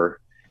before.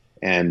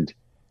 And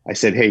I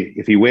said, "Hey,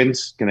 if he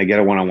wins, can I get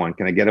a one-on-one?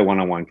 Can I get a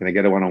one-on-one? Can I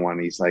get a one-on-one?"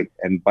 He's like,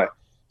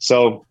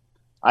 so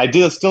I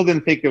still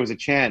didn't think there was a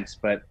chance,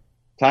 but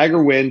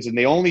Tiger wins. And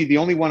the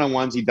only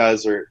one-on-ones he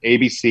does are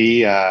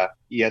ABC,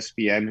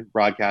 ESPN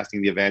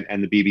broadcasting the event,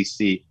 and the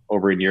BBC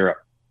over in Europe.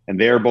 And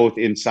they're both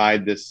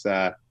inside this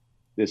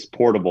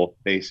portable,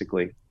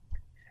 basically.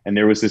 And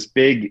there was this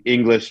big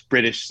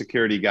British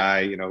security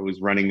guy, who was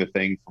running the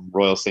thing from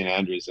Royal St.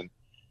 Andrews. And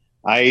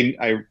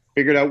I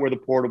figured out where the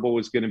portable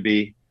was going to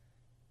be.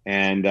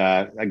 And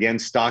again,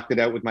 stalked it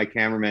out with my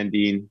cameraman,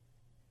 Dean.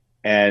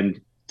 And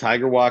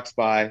Tiger walks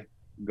by,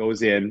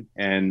 goes in,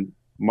 and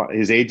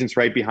his agent's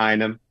right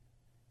behind him.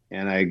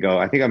 And I go,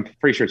 I'm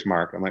pretty sure it's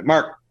Mark. I'm like,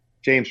 "Mark,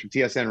 James from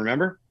TSN,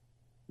 remember?"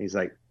 He's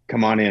like,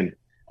 "Come on in."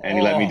 And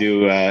he let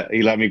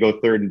me go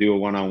third and do a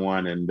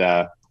one-on-one. And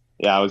I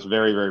was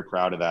very, very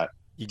proud of that.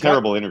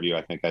 Terrible interview,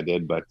 I think I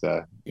did, but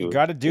you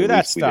got to do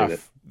that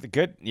stuff. The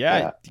good, you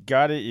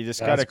got it. You just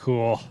got to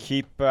cool.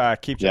 Keep your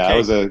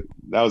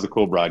that was a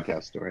cool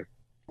broadcast story.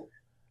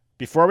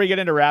 Before we get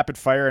into rapid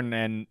fire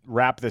and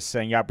wrap this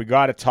thing up, we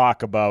got to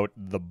talk about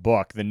the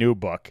book, the new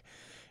book,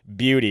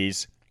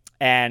 Beauties,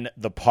 and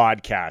the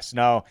podcast.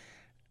 Now,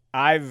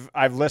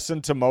 I've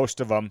listened to most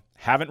of them.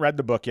 Haven't read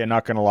the book yet.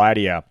 Not going to lie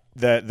to you.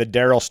 The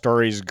Daryl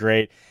story is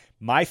great.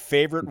 My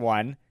favorite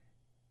one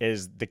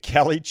is the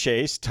Kelly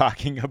Chase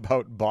talking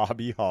about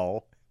Bobby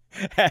Hull.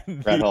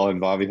 And Brett Hull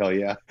and Bobby Hull,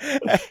 yeah.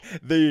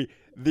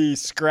 The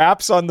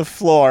scraps on the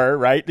floor,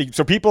 right?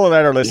 So people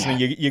that are listening,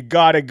 you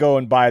got to go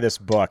and buy this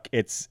book.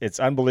 It's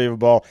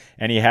unbelievable.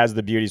 And he has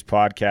the Beauties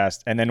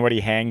podcast. And then what he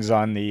hangs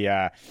on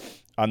the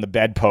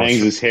bedpost.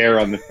 Hangs his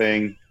hair on the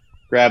thing,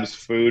 grabs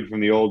food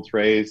from the old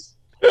trays.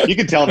 You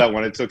can tell that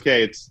one. It's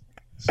okay.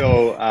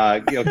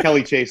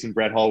 Kelly Chase and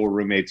Brett Hull were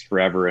roommates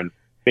forever. And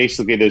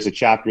basically there's a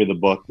chapter of the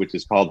book, which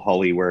is called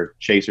Hully, where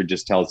Chaser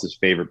just tells his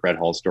favorite Brett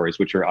Hull stories,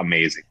 which are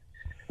amazing.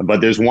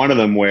 But there's one of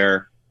them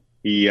where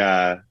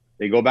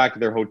they go back to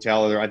their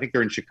hotel. I think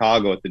they're in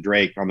Chicago at the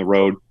Drake on the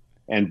road,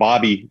 and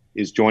Bobby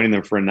is joining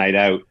them for a night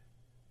out.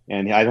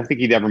 And I don't think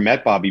he'd ever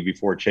met Bobby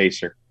before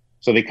Chaser.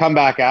 So they come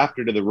back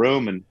after to the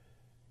room,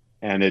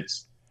 and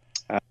it's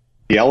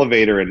the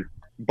elevator, and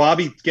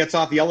Bobby gets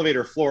off the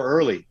elevator floor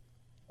early.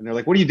 And they're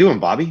like, "What are you doing,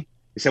 Bobby?"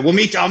 He said, I'll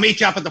meet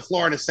you up at the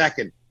floor in a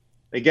second.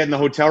 They get in the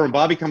hotel room.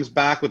 Bobby comes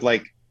back with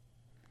like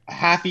a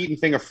half-eaten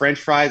thing of French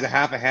fries, a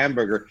half a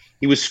hamburger.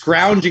 He was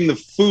scrounging the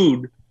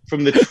food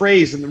from the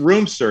trays in the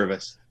room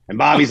service. And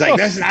Bobby's like,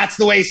 that's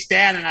the way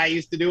Stan and I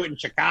used to do it in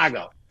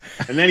Chicago.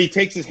 And then he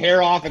takes his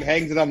hair off and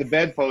hangs it on the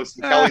bedpost.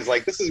 And Kelly's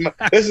like, this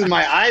is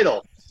my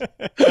idol.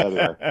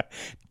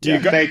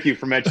 Thank you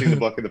for mentioning the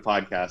book and the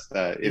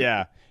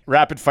podcast.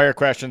 Rapid fire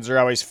questions are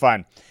always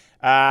fun.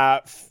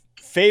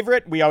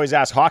 Favorite, we always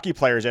ask hockey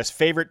players this,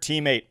 favorite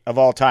teammate of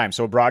all time.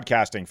 So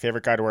broadcasting,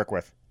 favorite guy to work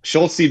with.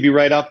 Schultz would be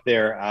right up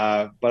there.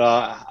 But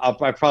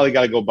I probably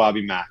got to go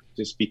Bobby Mack,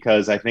 just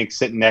because I think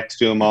sitting next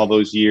to him all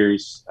those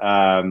years,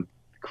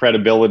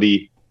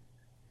 credibility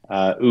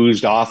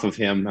oozed off of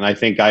him. And I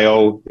think I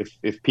owe,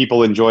 if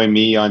people enjoy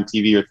me on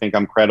TV or think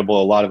I'm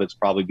credible, a lot of it's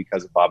probably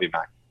because of Bobby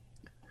Mack.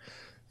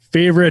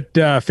 Favorite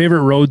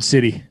road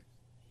city?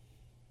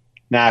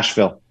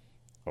 Nashville.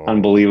 Oh.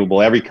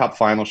 Unbelievable. Every cup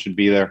final should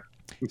be there.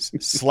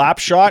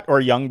 Slapshot or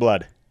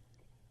Youngblood?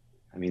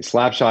 I mean,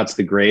 Slapshot's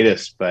the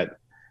greatest, but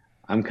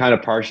I'm kind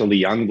of partial to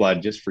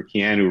Youngblood just for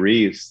Keanu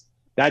Reeves.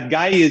 That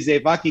guy is a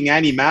fucking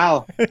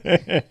animal.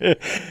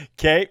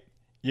 Okay.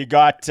 You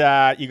got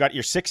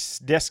your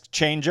 6-disc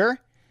changer.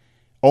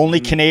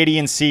 Only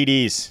Canadian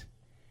CDs.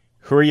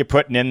 Who are you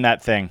putting in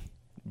that thing?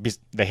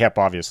 the hip,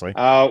 obviously.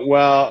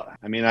 Well,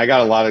 I mean, I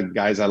got a lot of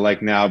guys I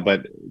like now,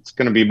 but it's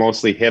going to be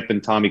mostly Hip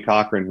and Tommy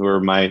Cochran,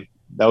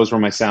 those were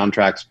my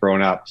soundtracks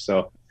growing up.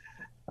 So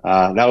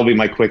that'll be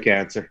my quick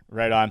answer.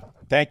 Right on.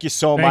 Thank you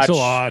so much. Thanks a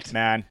lot,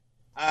 man.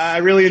 I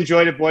really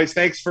enjoyed it, boys.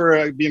 Thanks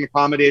for being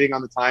accommodating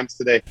on the times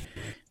today.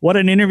 What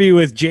an interview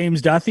with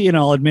James Duthie, and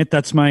I'll admit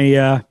that's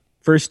my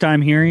first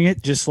time hearing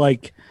it, just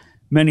like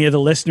many of the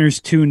listeners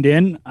tuned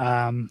in.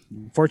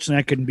 Fortunately,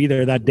 I couldn't be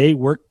there that day.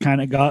 Work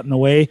kind of got in the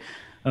way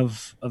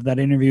of that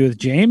interview with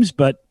James,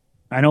 but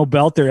I know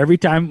Belter, every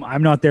time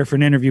I'm not there for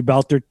an interview,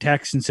 Belter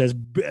texts and says,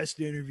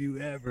 best interview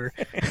ever.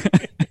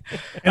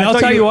 And I'll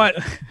tell you what,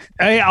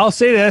 I'll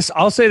say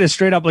this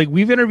straight up. Like,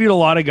 we've interviewed a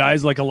lot of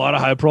guys, like a lot of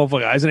high profile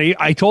guys. And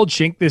I told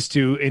Shink this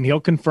too, and he'll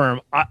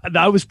confirm.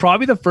 That was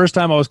probably the first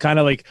time I was kind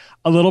of like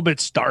a little bit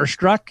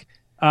starstruck,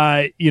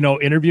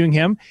 interviewing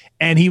him.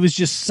 And he was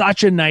just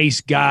such a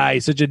nice guy,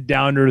 such a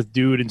down to earth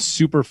dude, and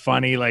super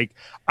funny. Like,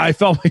 I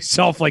felt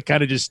myself like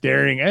kind of just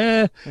staring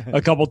a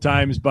couple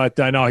times, but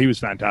no, he was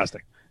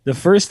fantastic. The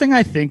first thing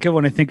I think of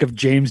when I think of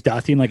James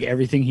Duthie and like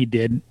everything he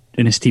did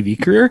in his TV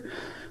career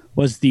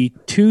was the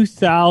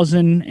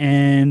 2000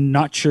 and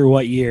not sure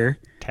what year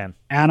 10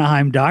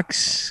 Anaheim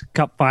Ducks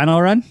Cup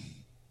final run.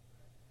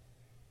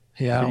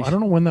 Yeah, I don't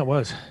know when that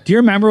was. Do you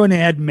remember when they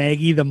had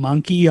Maggie the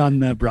monkey on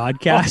the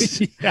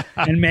broadcast? Oh, yeah.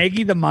 And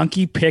Maggie the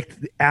monkey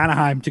picked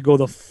Anaheim to go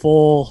the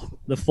full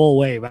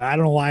way, but I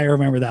don't know why I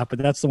remember that. But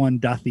that's the one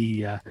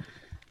Duthie.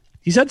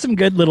 He's had some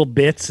good little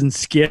bits and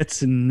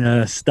skits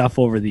and stuff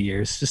over the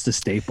years. Just a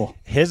staple.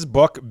 His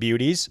book,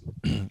 Beauties,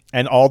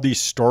 and all these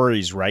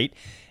stories, right?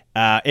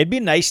 It'd be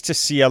nice to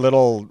see a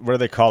little, what do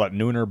they call it?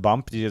 Nooner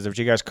bump, is what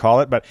you guys call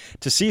it. But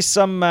to see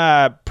some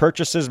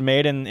purchases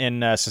made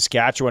in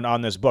Saskatchewan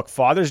on this book.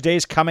 Father's Day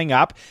is coming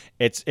up.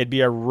 It'd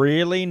be a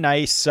really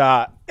nice,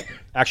 actually,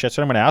 that's what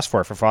I'm going to ask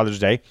for Father's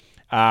Day.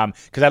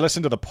 Because I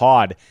listened to the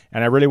pod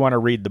and I really want to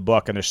read the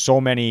book, and there's so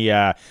many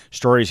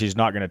stories he's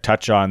not going to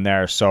touch on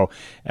there. So,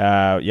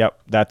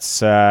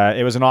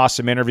 it was an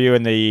awesome interview,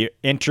 and the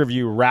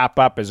interview wrap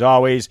up as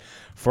always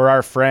for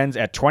our friends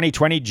at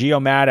 2020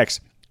 Geomatics.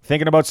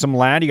 Thinking about some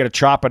land, you got to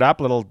chop it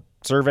up, little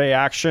survey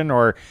action,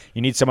 or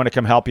you need someone to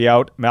come help you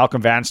out.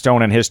 Malcolm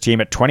Vanstone and his team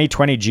at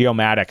 2020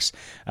 Geomatics.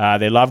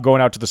 They love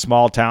going out to the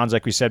small towns,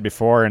 like we said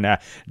before, and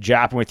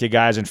japping with you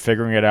guys and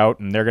figuring it out,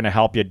 and they're going to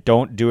help you.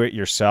 Don't do it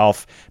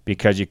yourself,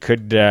 because you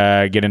could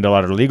get into a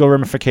lot of legal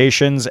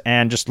ramifications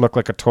and just look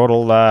like a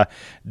total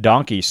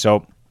donkey.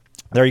 So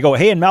there you go.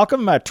 Hey, and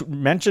Malcolm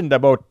mentioned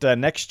about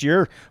next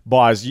year,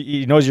 Boz.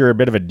 He knows you're a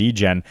bit of a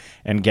degen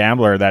and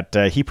gambler,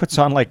 that he puts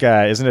on like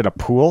isn't it a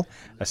pool?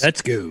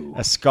 Let's go.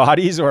 A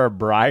Scotties or a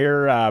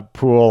Briar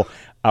pool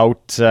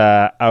out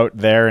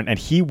there, and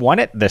he won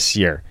it this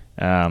year.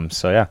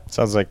 So yeah,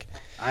 sounds like.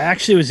 I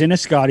actually was in a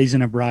Scotties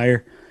and a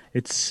Briar.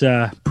 It's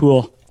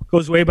pool.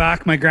 Goes way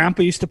back. My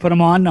grandpa used to put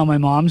them on. Now my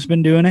mom's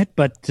been doing it,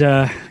 but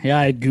I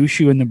had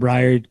Gushu in the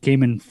Briar.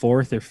 Came in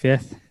 4th or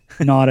 5th.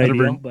 Not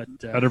ideal, but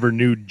out of her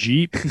new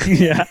Jeep.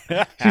 Yeah,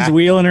 she's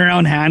wheeling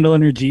around,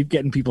 handling her Jeep,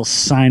 getting people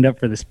signed up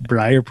for this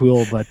Briar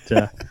pool. But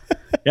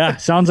yeah,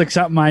 sounds like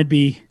something I'd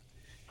be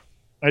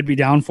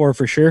down for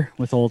sure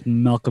with old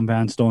Malcolm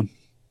Vanstone.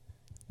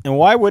 And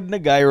why wouldn't a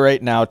guy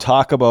right now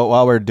talk about,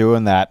 while we're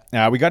doing that,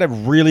 we got a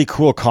really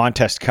cool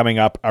contest coming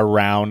up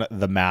around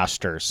the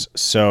Masters.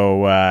 So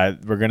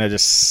we're going to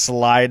just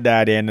slide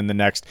that in the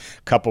next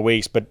couple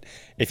weeks. But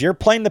if you're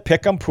playing the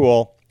Pick'em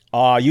pool,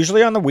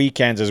 usually on the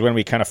weekends is when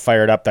we kind of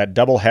fired up that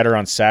double header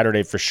on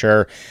Saturday for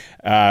sure.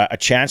 A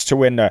chance to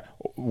win a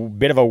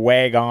bit of a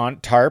Wagon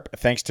tarp,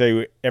 thanks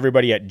to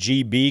everybody at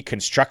GB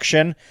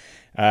Construction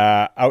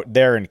out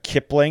there in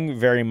Kipling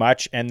very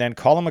much. And then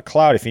Colin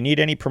McLeod, if you need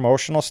any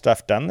promotional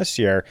stuff done this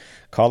year,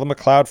 Colin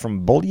McLeod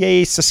from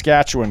Bullier,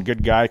 Saskatchewan.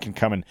 Good guy, can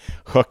come and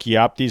hook you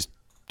up. These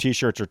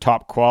t-shirts are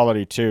top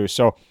quality too.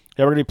 So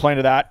yeah, we're going to be playing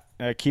to that.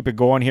 Keep it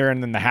going here,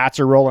 and then the hats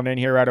are rolling in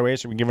here right away,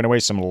 so we're giving away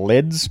some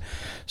lids.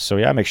 So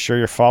yeah, make sure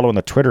you're following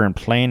the Twitter and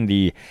playing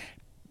the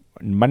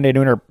Monday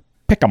Nooner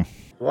Pick'em.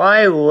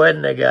 Why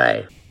wouldn't a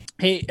guy?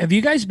 Hey, have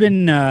you guys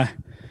been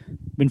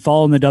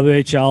following the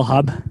WHL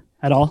hub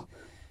at all?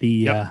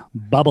 The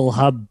Bubble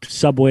Hub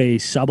Subway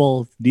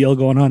Subble deal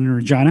going on in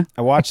Regina?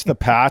 I watched the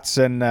Pats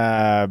and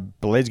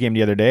Blades game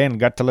the other day and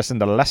got to listen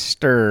to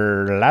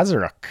Lester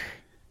Lazaruk.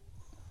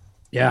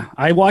 Yeah,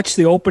 I watched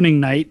the opening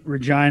night,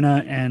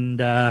 Regina and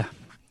PA.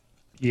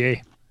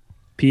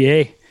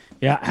 Yeah,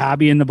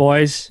 Habby and the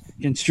boys,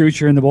 and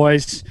Strucher and the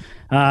boys.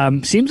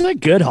 Seems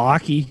like good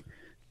hockey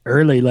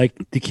early. Like,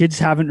 the kids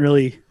haven't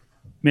really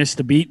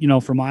missed a beat,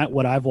 from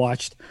what I've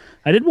watched.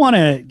 I did want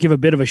to give a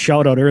bit of a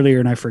shout out earlier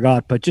and I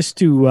forgot, but just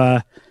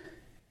to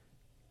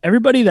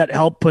everybody that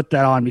helped put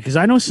that on, because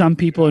I know some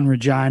people in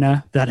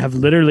Regina that have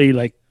literally,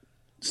 like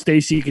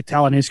Stacey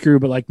Cattell and his crew,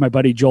 but like my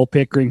buddy Joel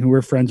Pickering, who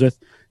we're friends with,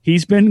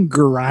 he's been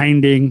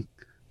grinding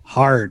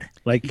hard,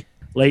 like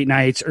late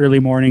nights, early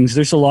mornings.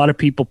 There's a lot of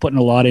people putting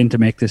a lot in to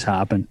make this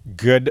happen.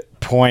 Good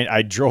point,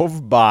 I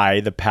drove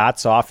by the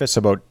Pat's office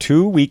about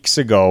 2 weeks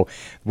ago.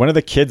 One of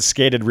the kids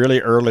skated really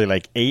early,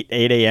 like 8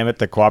 a.m. at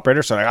the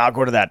Cooperator. So I'll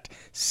go to that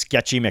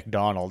sketchy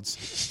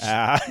McDonald's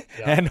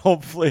and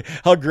hopefully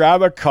I'll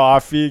grab a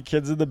coffee,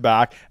 kids in the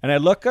back. And I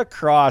look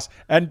across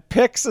and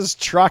Pix's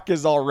truck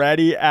is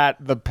already at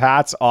the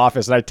Pat's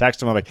office. And I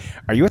text him, I'm like,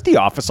 are you at the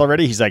office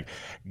already? He's like,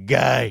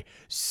 guy,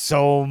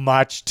 so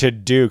much to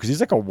do. Because he's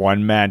like a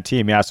one-man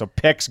team. Yeah, so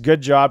Pix,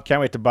 good job. Can't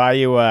wait to buy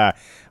you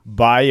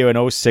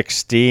an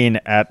 016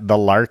 at the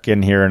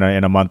Larkin here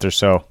in a month or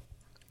so.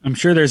 I'm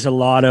sure there's a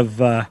lot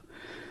of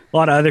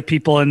other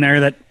people in there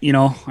that, you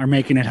know, are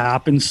making it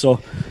happen. So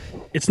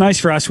it's nice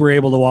for us. We're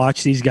able to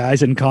watch these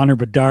guys and Connor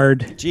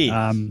Bedard.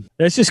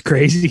 That's just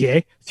crazy,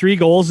 eh? 3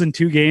 goals in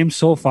 2 games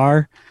so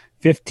far.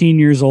 15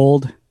 years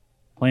old,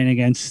 playing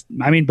against.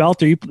 I mean,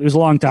 Belter. It was a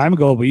long time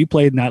ago, but you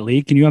played in that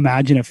league. Can you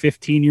imagine a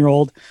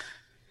 15-year-old?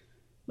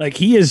 Like,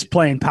 he is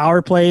playing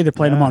power play. They're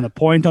playing him on the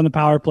point on the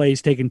power play.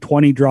 He's taking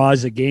 20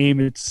 draws a game.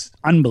 It's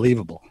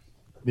unbelievable.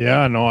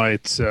 Yeah, no,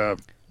 it's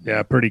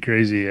pretty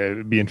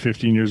crazy being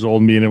 15 years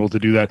old and being able to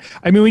do that.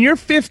 I mean, when you're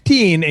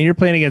 15 and you're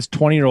playing against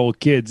 20-year-old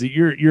kids,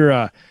 you're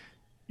a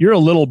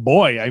little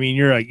boy. I mean,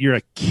 you're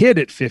a kid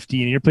at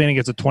 15 and you're playing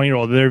against a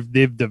 20-year-old.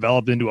 They've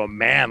developed into a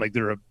man. Like,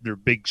 they're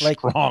big,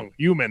 strong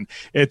human.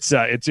 It's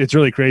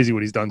really crazy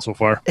what he's done so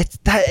far. It's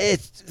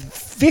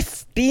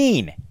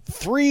 15,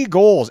 3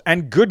 goals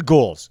and good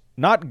goals,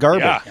 not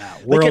garbage. Yeah,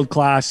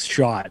 world-class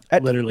shot,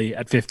 literally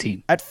at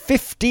 15. At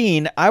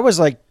 15, I was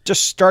like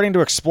just starting to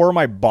explore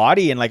my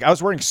body, and like I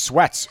was wearing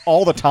sweats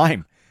all the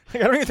time.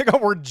 Like, I don't even think I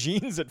wore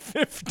jeans at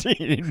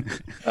 15.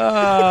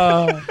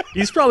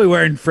 He's probably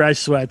wearing fresh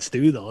sweats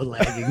too, though,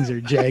 leggings or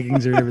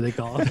jeggings or whatever they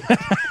call it.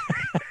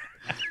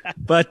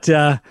 But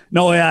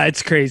no, yeah,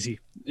 it's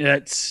crazy.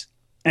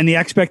 And the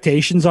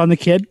expectations on the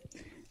kid.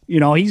 You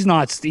know, he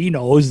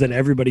knows that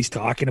everybody's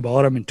talking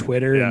about him in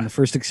Twitter and the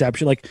first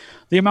exception. Like,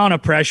 the amount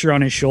of pressure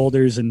on his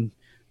shoulders and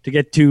to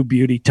get 2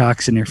 beauty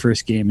tucks in their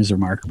first game is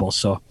remarkable.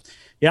 So,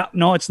 yeah,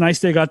 no, it's nice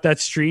they got that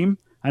stream.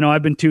 I know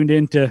I've been tuned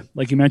into,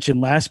 like you mentioned,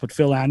 Les, but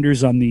Phil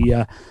Anders on the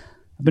I've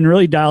been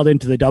really dialed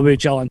into the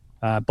WHL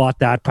and bought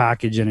that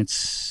package, and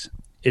it's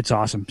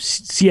awesome.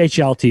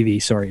 CHL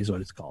TV, sorry, is what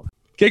it's called.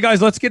 Okay,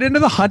 guys, let's get into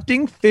the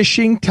hunting,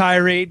 fishing,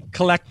 tirade,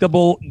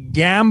 collectible,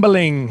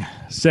 gambling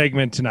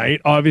segment tonight.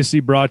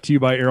 Obviously brought to you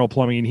by Aero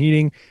Plumbing and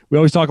Heating. We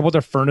always talk about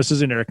their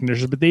furnaces and air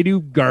conditioners, but they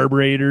do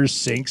carburetors,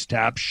 sinks,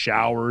 taps,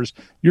 showers,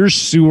 your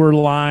sewer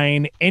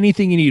line,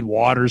 anything you need,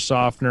 water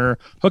softener.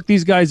 Hook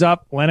these guys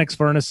up, Lennox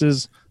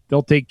Furnaces.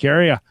 They'll take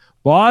care of you.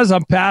 Boz,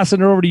 I'm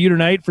passing it over to you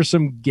tonight for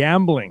some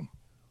gambling.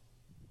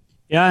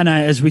 Yeah, and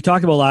as we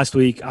talked about last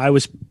week, I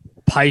was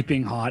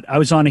piping hot. I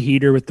was on a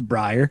heater with the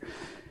Briar.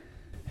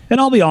 And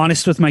I'll be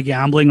honest with my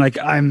gambling, like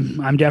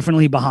I'm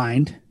definitely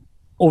behind.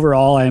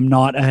 Overall, I am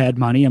not ahead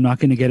money. I'm not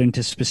going to get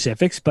into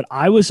specifics, but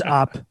I was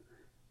up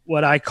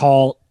what I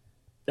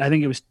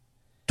think it was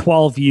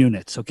 12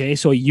 units, okay?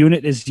 So a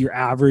unit is your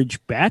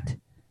average bet.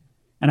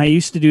 And I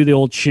used to do the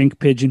old shink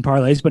pigeon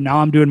parlays, but now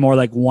I'm doing more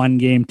like 1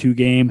 game, 2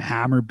 game,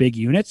 hammer big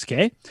units,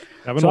 okay?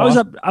 So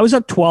I was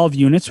up 12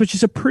 units, which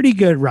is a pretty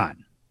good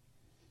run.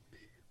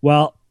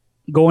 Well,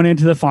 going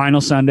into the final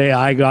Sunday,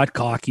 I got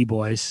cocky,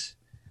 boys.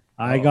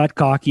 I got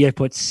cocky. I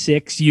put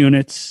 6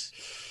 units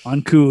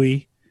on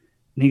Cooey,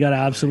 and he got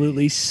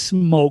absolutely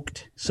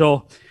smoked.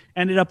 So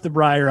ended up the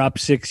Briar up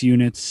 6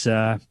 units.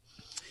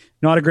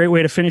 Not a great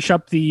way to finish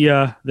up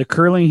the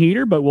curling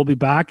heater, but we'll be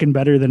back and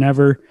better than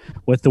ever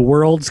with the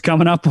Worlds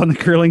coming up on the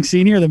curling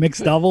senior, the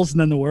mixed doubles,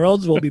 and then the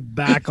Worlds. We'll be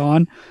back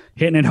on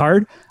hitting it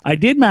hard. I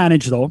did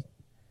manage, though,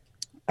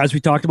 as we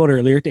talked about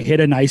earlier, to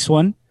hit a nice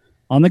one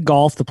on the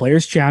golf, the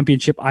Players'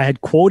 Championship. I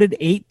had quoted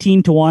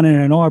 18-1, and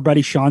I know our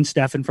buddy Sean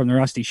Steffen from the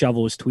Rusty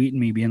Shovel was tweeting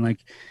me, being like,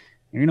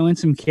 "You're gonna win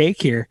some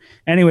cake here."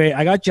 Anyway,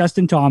 I got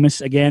Justin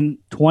Thomas again,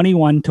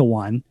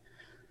 21-1.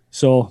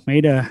 So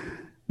made a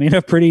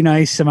pretty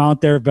nice amount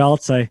there of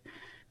belts.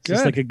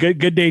 Just like a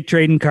good day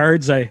trading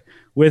cards. I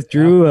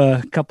withdrew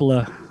a couple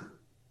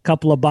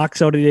of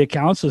bucks out of the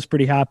account, so I was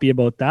pretty happy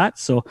about that.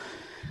 So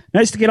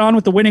nice to get on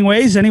with the winning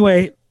ways.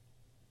 Anyway,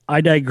 I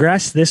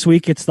digress. This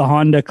week it's the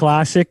Honda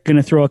Classic. Going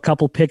to throw a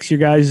couple picks your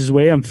guys'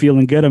 way. I'm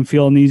feeling good. I'm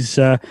feeling these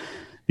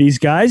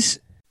guys.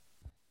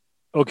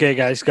 Okay,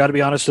 guys, got to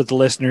be honest with the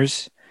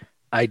listeners.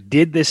 I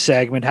did this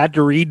segment, had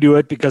to redo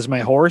it because my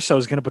horse, I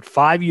was going to put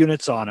 5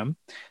 units on him.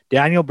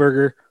 Daniel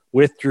Berger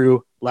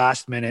withdrew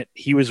last minute.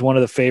 He was one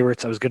of the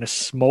favorites. I was going to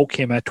smoke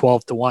him at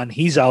 12-1.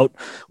 He's out.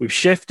 We've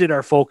shifted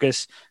our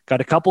focus.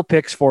 Got a couple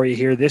picks for you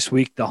here this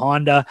week. The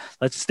Honda.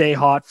 Let's stay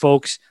hot,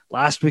 folks.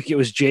 Last week it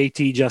was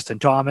JT, Justin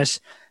Thomas.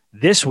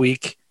 This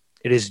week,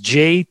 it is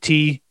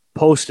JT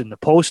Poston, the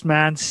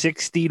Postman,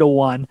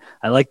 60-1.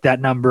 I like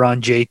that number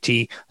on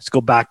JT. Let's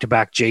go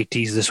back-to-back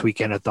JTs this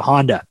weekend at the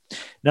Honda.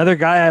 Another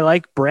guy I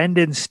like,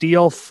 Brendan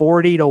Steele,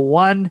 40-1.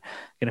 Going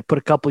to put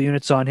a couple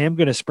units on him.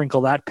 Going to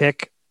sprinkle that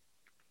pick.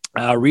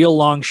 Real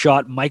long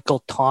shot, Michael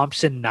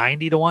Thompson,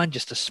 90-1.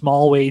 Just a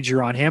small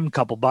wager on him.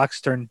 Couple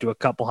bucks turned into a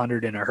couple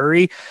hundred in a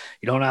hurry.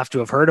 You don't have to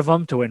have heard of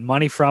him to win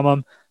money from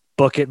him.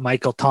 Book It,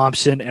 Michael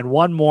Thompson, and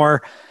one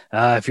more.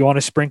 If you want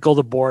to sprinkle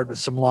the board with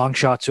some long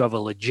shots who have a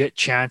legit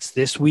chance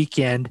this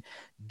weekend,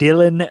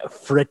 Dylan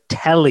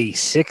Fratelli,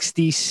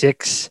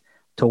 66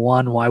 to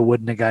 1. Why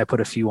wouldn't a guy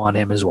put a few on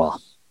him as well?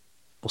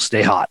 We'll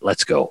stay hot.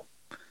 Let's go.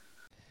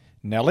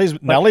 Nelly's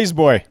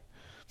boy.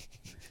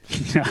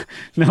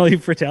 Nelly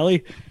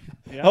Fratelli.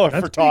 Yeah,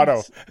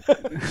 Furtado.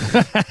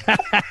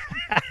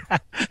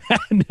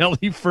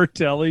 Nelly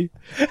Fratelli.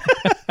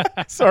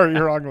 Sorry,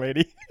 you're wrong,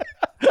 lady.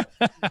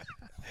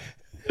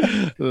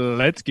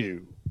 Let's go.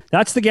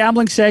 That's the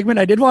gambling segment.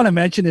 I did want to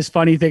mention this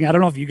funny thing. I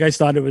don't know if you guys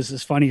thought it was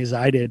as funny as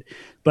I did,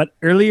 but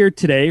earlier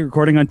today,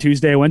 recording on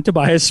Tuesday, I went to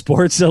buy a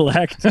Sports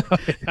Select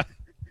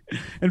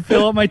and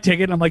fill out my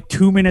ticket. And I'm like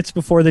 2 minutes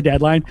before the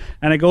deadline,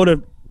 and I go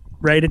to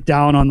write it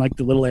down on like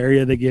the little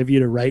area they give you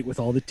to write with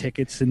all the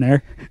tickets in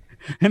there.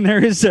 And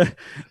there is a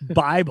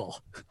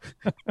Bible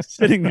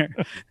sitting there.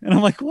 And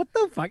I'm like, what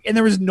the fuck? And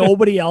there was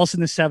nobody else in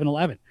the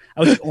 7-Eleven. I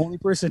was the only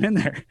person in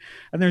there.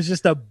 And there's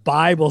just a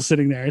Bible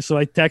sitting there. So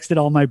I texted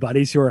all my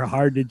buddies who are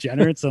hard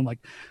degenerates. I'm like,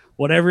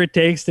 whatever it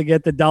takes to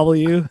get the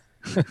W,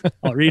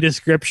 I'll read a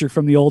scripture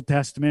from the Old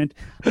Testament.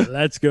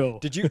 Let's go.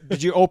 Did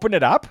you open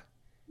it up?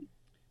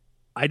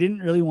 I didn't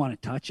really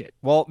want to touch it.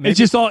 Well,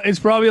 maybe, it's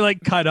probably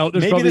like cut out.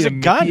 There's probably there's a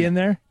gun in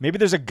there. Maybe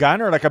there's a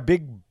gun or like a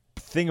big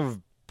thing of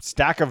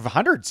stack of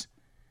hundreds.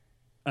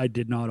 I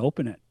did not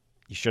open it.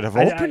 You should have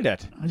opened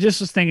it. I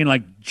just was thinking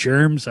like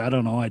germs. I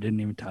don't know. I didn't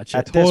even touch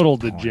it. Total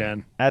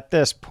degen. At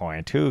this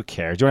point, who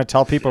cares? Do you want to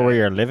tell people where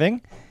you're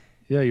living?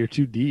 Yeah, you're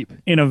too deep.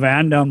 In a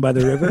van down by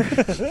the river.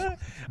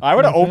 I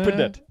would have opened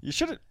it. You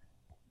should have.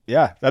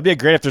 Yeah, that'd be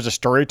great if there's a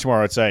story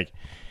tomorrow. It's like,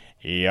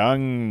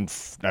 young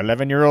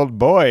 11-year-old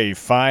boy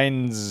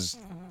finds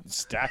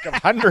stack of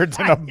hundreds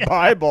in a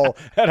Bible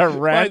at a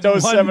rando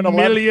 7-Eleven. $1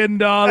 million.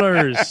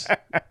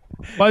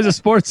 Buys a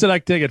Sports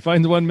Select ticket,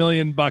 finds $1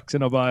 million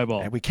in a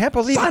Bible. And we can't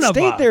believe it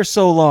stayed there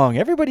so long.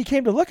 Everybody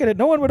came to look at it.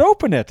 No one would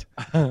open it.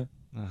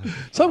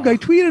 Some guy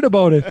tweeted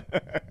about it.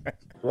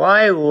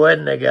 Why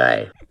wouldn't a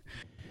guy?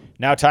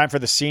 Now time for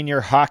the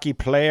Senior Hockey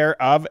Player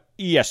of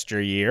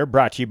Yesteryear,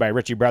 brought to you by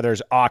Ritchie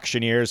Brothers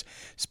Auctioneers.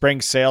 Spring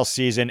sale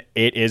season,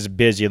 it is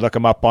busy. Look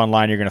them up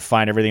online. You're going to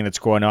find everything that's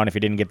going on if you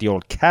didn't get the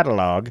old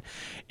catalog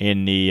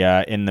in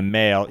the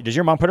mail. Does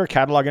your mom put her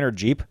catalog in her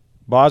Jeep,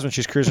 Boz, when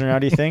she's cruising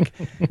around, do you think?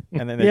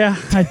 And then yeah,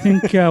 I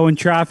think when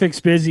traffic's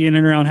busy in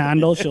and around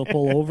Handel, she'll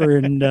pull over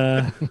and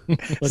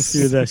let's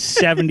do the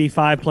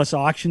 75 plus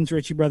auctions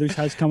Ritchie Brothers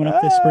has coming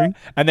up this spring.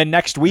 And then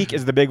next week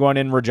is the big one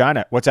in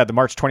Regina. What's that? The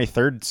March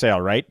 23rd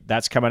sale, right?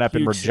 That's coming up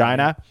in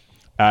Regina.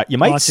 You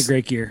might Lots of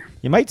great gear.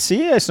 You might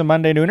see some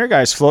Monday Nooner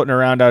guys floating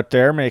around out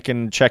there,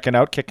 checking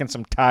out, kicking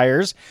some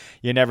tires.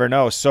 You never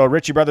know. So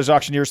Ritchie Brothers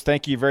Auctioneers,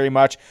 thank you very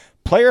much.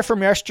 Player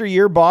from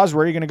yesteryear, Boz,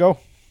 where are you going to go?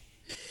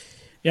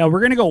 Yeah,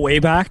 we're going to go way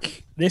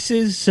back. This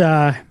is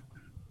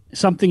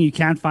something you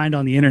can't find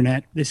on the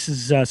internet. This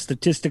is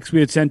statistics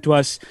we had sent to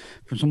us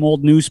from some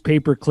old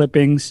newspaper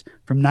clippings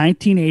from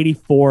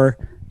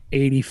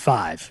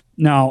 1984-85.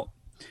 Now,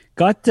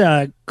 got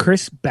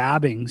Chris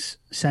Babbings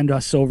send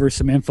us over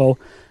some info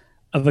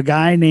of a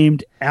guy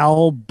named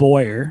Al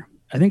Boyer.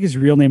 I think his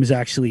real name is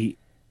actually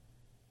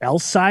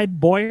Elside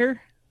Boyer.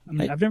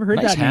 I've never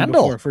heard that name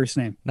before, first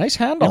name. Nice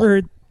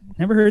handle.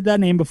 Never heard that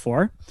name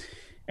before.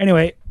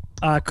 Anyway,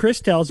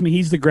 Chris tells me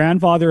he's the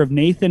grandfather of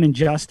Nathan and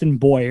Justin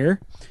Boyer,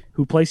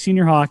 who play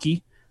senior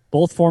hockey,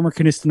 both former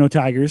Canistino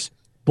Tigers,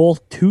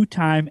 both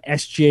two-time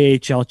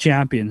SJHL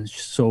champions.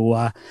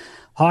 So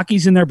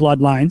hockey's in their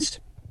bloodlines.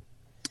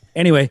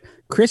 Anyway,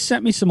 Chris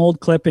sent me some old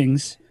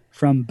clippings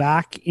from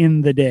back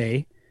in the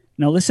day.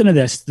 Now listen to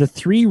this. The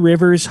Three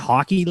Rivers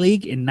Hockey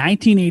League in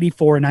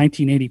 1984 and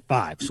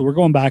 1985. So we're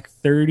going back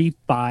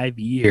 35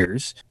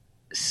 years.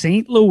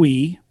 St.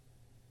 Louis,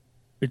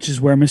 which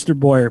is where Mr.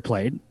 Boyer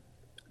played,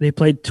 they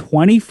played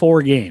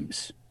 24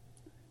 games.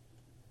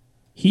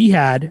 He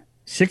had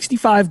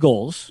 65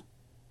 goals,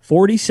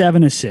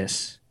 47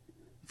 assists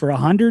for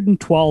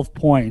 112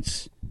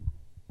 points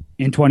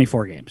in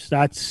 24 games.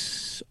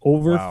 That's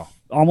over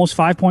almost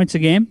 5 points a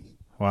game.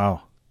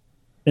 Wow.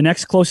 The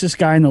next closest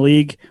guy in the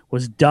league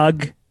was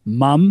Doug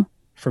Mumm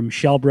from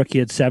Shellbrook. He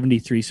had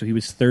 73, so he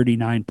was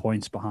 39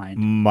 points behind.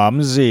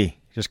 Mumsy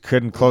just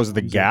couldn't close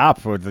the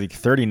gap with like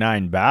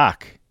 39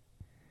 back.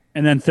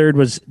 And then third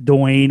was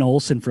Dwayne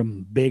Olson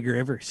from Big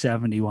River,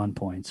 71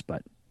 points.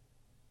 But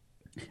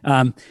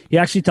he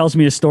actually tells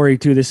me a story,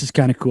 too. This is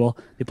kind of cool.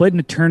 They played in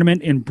a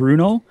tournament in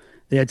Bruno.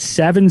 They had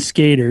 7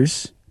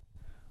 skaters.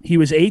 He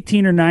was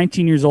 18 or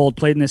 19 years old,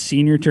 played in the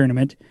senior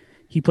tournament.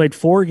 He played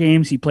 4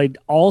 games. He played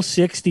all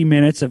 60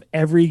 minutes of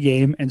every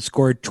game and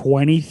scored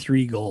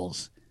 23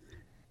 goals.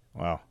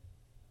 Wow.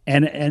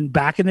 And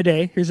back in the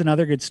day, here's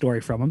another good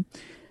story from him.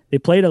 They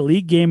played a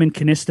league game in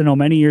Canistino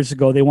many years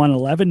ago. They won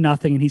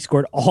 11-0, and he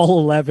scored all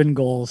 11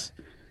 goals.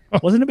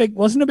 Wasn't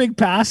a big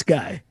pass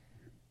guy.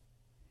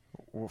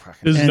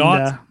 Does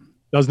not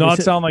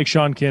sound like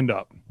Sean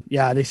Kindup.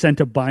 Yeah, they sent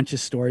a bunch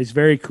of stories.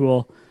 Very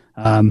cool.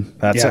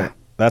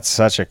 That's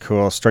such a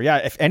cool story. Yeah,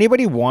 if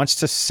anybody wants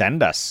to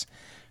send us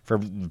for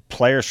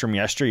players from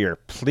yesteryear,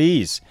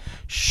 please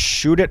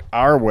shoot it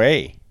our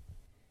way.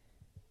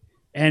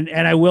 And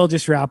I will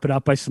just wrap it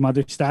up by some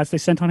other stats they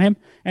sent on him.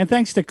 And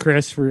thanks to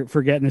Chris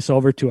for getting this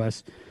over to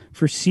us.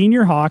 For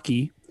senior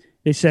hockey,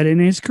 they said in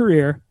his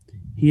career,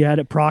 he had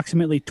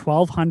approximately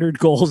 1,200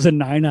 goals and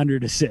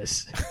 900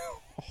 assists.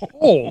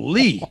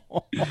 Holy.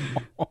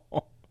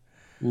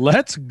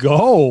 Let's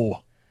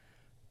go.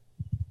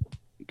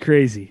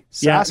 Crazy.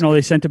 Yeah, no,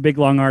 they sent a big,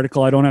 long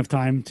article. I don't have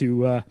time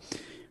to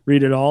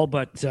read it all,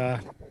 but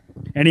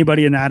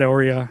anybody in that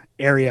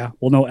area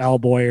will know Al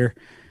Boyer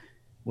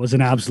was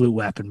an absolute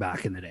weapon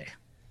back in the day.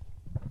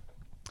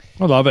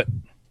 I love it.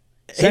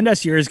 Send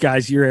us yours,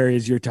 guys, your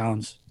areas, your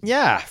towns.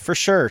 Yeah, for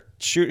sure.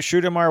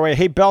 Shoot them our way.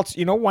 Hey, Belts,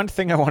 you know one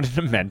thing I wanted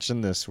to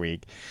mention this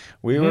week?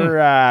 We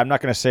were, I'm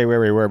not going to say where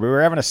we were, but we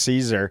were having a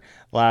Caesar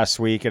last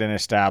week at an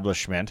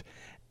establishment,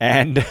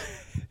 and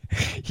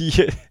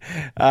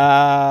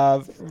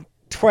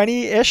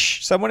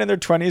 20-ish, someone in their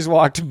 20s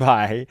walked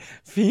by,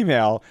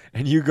 female,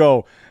 and you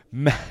go,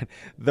 man,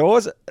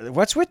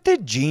 what's with the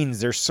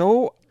jeans? They're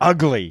so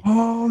ugly.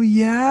 Oh,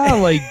 yeah,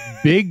 like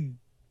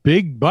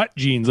big butt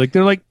jeans. Like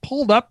they're like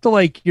pulled up to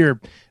like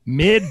your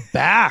mid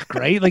back,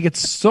 right? Like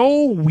it's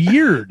so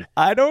weird.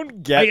 I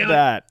don't get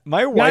that.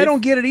 My wife, I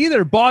don't get it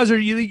either. Boz,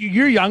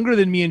 you're younger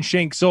than me and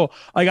Shink, so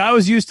like I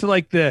was used to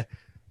like the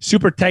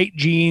super tight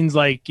jeans,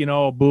 like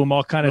boom,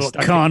 all kind of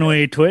stuff.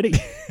 Conway Twitty.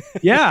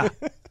 Yeah.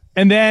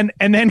 And then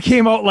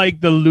came out like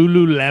the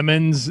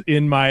Lululemons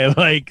in my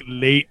like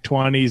late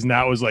 20s, and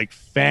that was like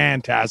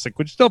fantastic,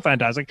 which is still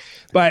fantastic,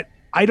 but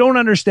I don't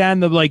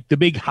understand the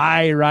big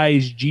high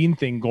rise jean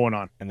thing going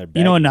on. And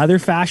another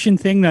fashion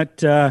thing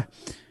that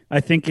I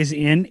think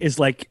is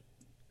like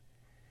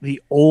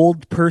the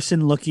old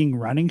person looking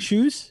running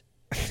shoes.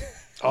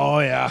 Oh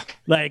yeah.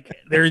 Like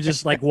they're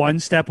just like one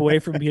step away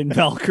from being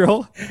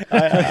Velcro.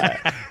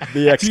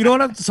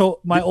 So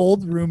my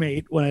old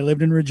roommate, when I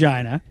lived in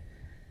Regina,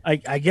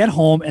 I get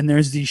home and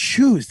there's these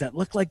shoes that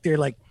look like they're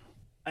like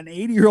an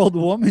 80-year-old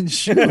woman's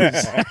shoes.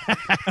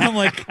 I'm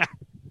like,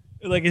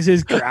 is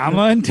his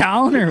grandma in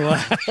town or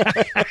what?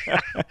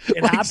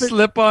 It like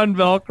slip-on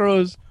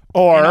Velcros.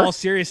 Or, in all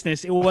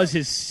seriousness, it was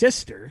his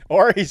sister.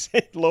 Or he's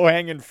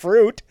low-hanging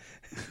fruit.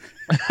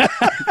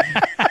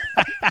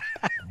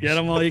 Get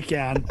him while you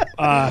can.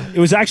 It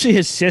was actually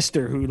his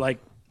sister who, like,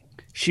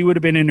 she would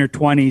have been in her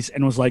 20s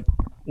and was like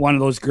one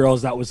of those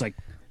girls that was like,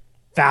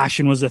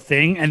 fashion was a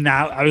thing. And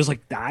now I was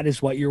like, that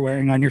is what you're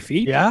wearing on your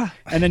feet. Yeah.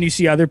 And then you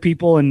see other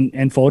people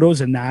and photos,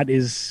 and that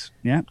is,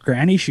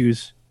 granny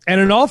shoes. And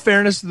in all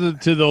fairness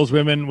to those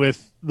women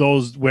with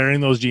those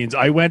wearing those jeans,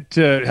 I went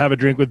to have a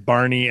drink with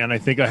Barney, and I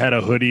think I had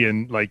a hoodie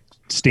and like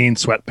stained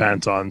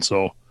sweatpants on,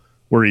 so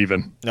we're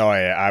even. Oh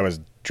yeah, I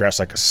was dressed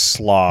like a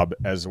slob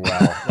as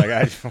well.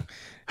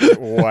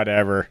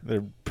 Whatever.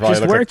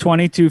 Just wear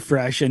 22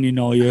 fresh, and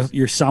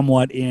you're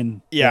somewhat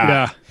in.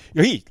 Yeah.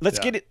 Hey, let's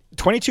get it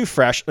 22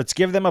 fresh. Let's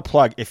give them a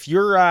plug. If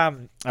you're a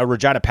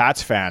Regina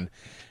Pats fan,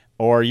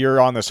 or you're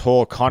on this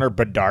whole Connor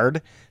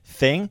Bedard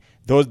thing.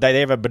 They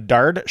have a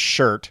Bedard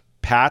shirt,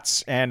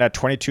 Pats, and a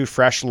 22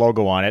 Fresh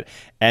logo on it,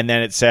 and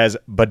then it says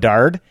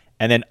Bedard,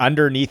 and then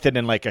underneath it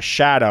in like a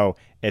shadow,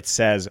 it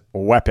says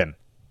Weapon.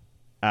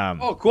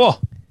 Oh, cool.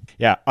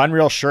 Yeah,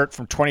 unreal shirt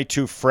from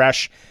 22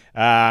 Fresh.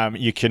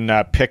 You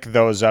can pick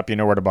those up. You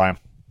know where to buy them.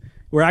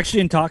 We're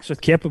actually in talks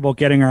with Kip about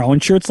getting our own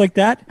shirts like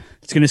that.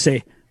 It's going to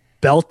say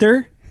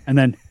Belter and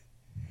then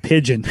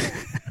Pigeon.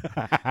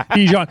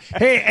 Pigeon.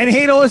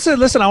 Hey, no,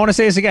 listen, I want to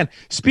say this again.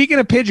 Speaking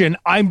of Pigeon,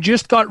 I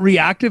just got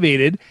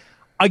reactivated.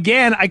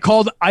 Again, I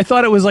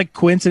thought it was like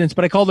coincidence,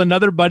 but I called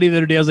another buddy the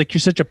other day. I was like, you're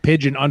such a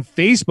pigeon on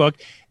Facebook.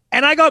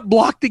 And I got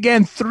blocked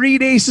again,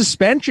 3-day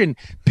suspension.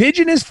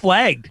 Pigeon is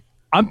flagged.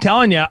 I'm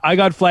telling you, I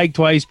got flagged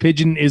twice.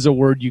 Pigeon is a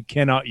word you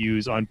cannot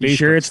use on Facebook. You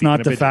sure it's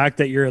not the fact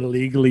that you're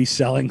illegally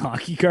selling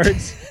hockey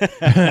cards?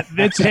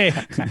 It's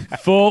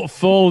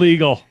full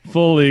legal.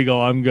 Full legal.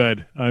 I'm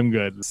good.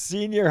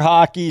 Senior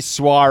hockey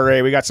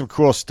soiree. We got some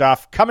cool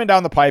stuff coming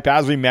down the pipe,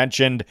 as we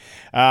mentioned.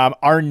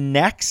 Our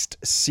next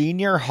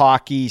senior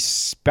hockey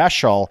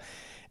special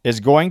is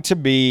going to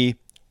be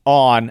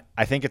on,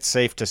 I think it's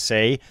safe to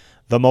say,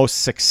 the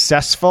most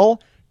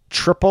successful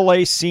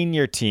AAA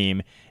senior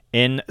team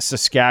in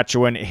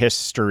Saskatchewan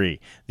history.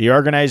 The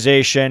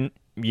organization,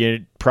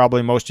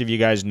 probably most of you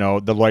guys know,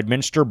 the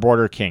Lloydminster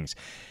Border Kings.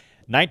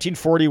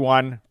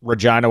 1941,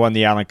 Regina won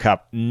the Allen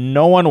Cup.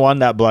 No one won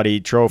that bloody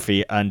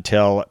trophy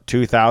until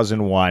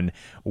 2001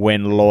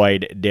 when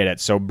Lloyd did it.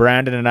 So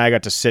Brandon and I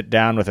got to sit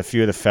down with a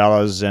few of the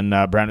fellas, and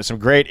Brandon, some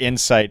great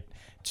insight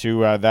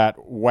to that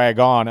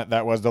wagon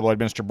that was the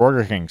Lloydminster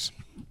Border Kings.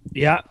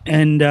 Yeah,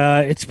 and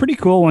it's pretty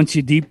cool once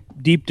you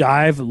deep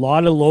dive. A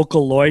lot of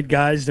local Lloyd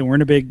guys that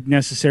weren't a big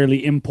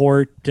necessarily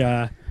import.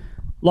 A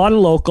lot of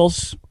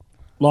locals,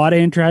 a lot of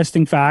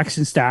interesting facts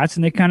and stats,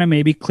 and they kind of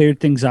maybe cleared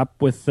things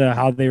up with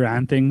how they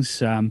ran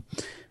things. But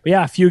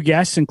yeah, a few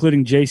guests,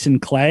 including Jason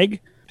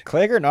Clegg.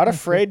 Clegger, not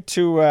afraid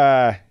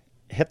to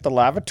hit the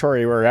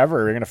lavatory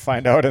wherever. We're going to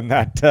find out in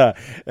that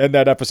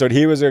episode.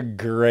 He was a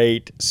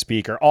great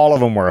speaker. All of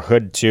them were.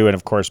 Hood too, and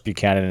of course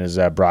Buchanan is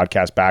a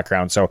broadcast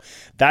background. So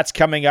that's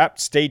coming up.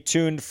 Stay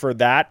tuned for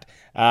that.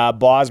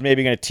 Boz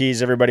maybe going to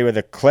tease everybody with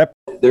a clip.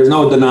 There's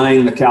no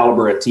denying the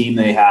caliber of team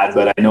they had,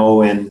 but I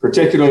know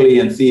particularly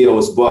in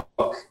Theo's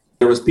book,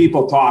 there was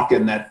people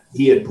talking that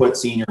he had put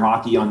senior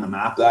hockey on the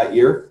map that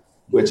year,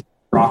 which is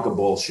rock of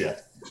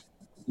bullshit.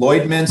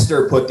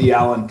 Lloydminster put the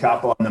Allen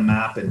Cup on the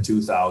map in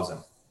 2000.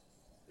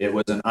 It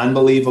was an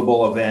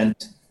unbelievable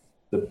event.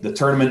 The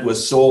tournament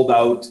was sold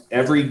out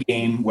every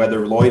game,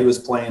 whether Lloyd was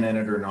playing in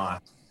it or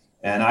not.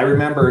 And I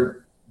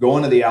remember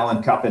going to the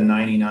Allen Cup in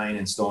 99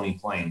 in Stony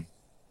Plain,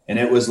 and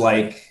it was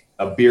like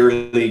a beer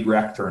league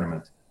rec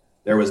tournament.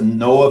 There was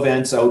no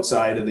events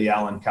outside of the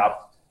Allen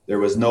Cup. There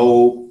was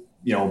no,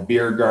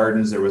 beer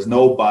gardens. There was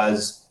no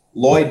buzz.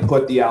 Lloyd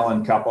put the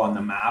Allen Cup on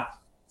the map.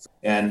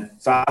 And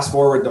fast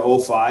forward to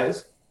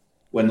 05,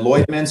 when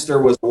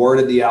Lloydminster was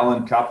awarded the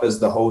Allen Cup as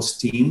the host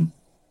team,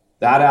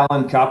 that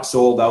Allen Cup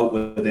sold out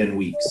within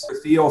weeks.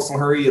 Theo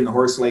Fleury and the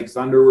Horse Lake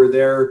Thunder were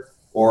there,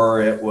 or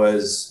it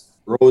was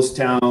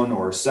Rosetown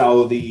or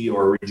Southie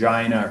or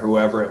Regina, or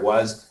whoever it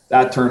was.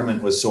 That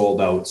tournament was sold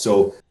out.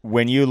 So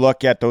when you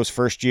look at those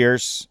first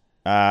years,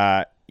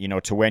 to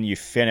when you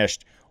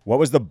finished, what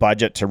was the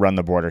budget to run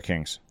the Border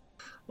Kings?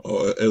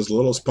 Oh, as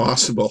little as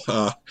possible.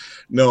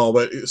 No,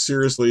 but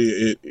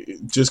seriously,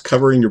 just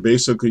covering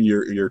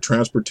your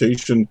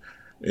transportation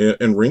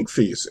and rink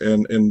fees.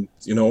 And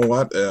you know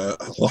what? A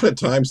lot of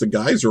times the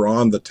guys are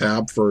on the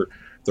tab for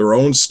their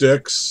own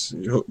sticks.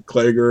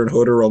 Klager and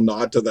Hooder will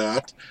nod to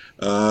that.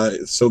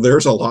 So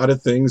there's a lot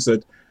of things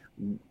that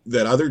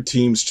other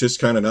teams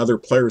just and other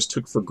players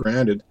took for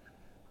granted.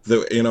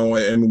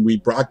 And we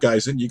brought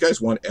guys in. You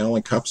guys want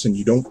Allen Cups and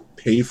you don't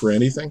pay for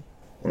anything?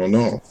 Oh,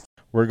 no.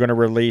 We're going to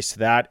release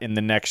that in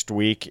the next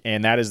week,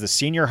 and that is the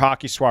senior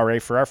hockey soiree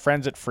for our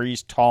friends at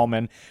Fries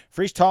Tallman.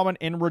 Fries Tallman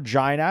in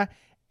Regina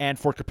and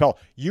Fort Capel.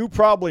 You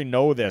probably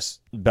know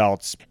this,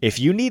 Belts. If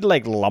you need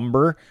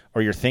lumber,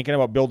 or you're thinking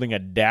about building a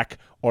deck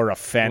or a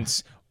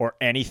fence or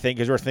anything,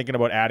 because we're thinking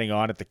about adding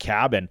on at the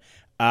cabin,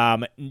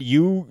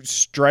 you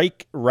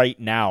strike right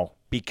now,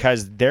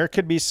 because there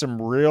could be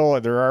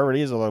there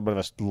already is a little bit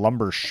of a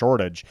lumber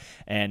shortage,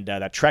 and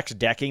that Trex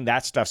decking,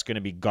 that stuff's going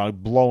to be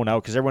blown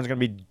out because everyone's going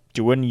to be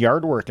doing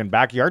yard work and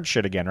backyard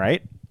shit again,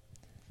 right?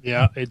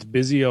 Yeah, it's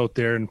busy out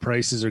there, and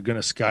prices are going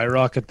to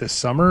skyrocket this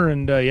summer.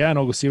 And and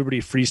I'll go see everybody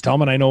at Fries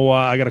Tallman. I know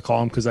I got to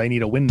call him because I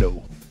need a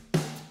window.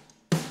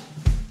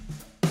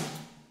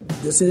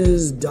 This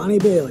is Donnie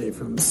Bailey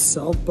from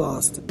South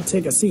Boston.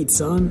 Take a seat,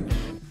 son.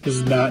 This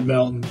is Matt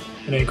Melton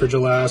in Anchorage,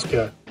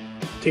 Alaska.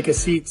 Take a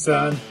seat,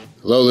 son.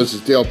 Hello, this is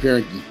Dale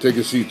Parrington. Take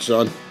a seat,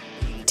 son.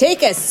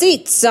 Take a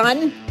seat,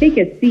 son. Take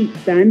a seat,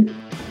 son.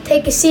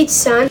 Take a seat,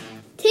 son.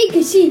 Take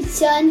a seat,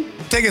 son.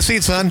 Take a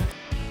seat, son.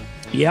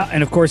 Yeah,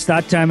 and of course,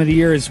 that time of the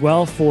year as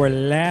well for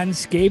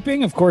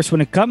landscaping. Of course,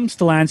 when it comes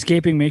to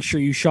landscaping, make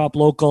sure you shop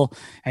local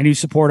and you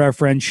support our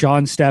friend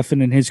Sean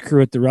Steffen and his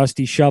crew at the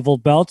Rusty Shovel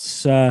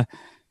Belts. I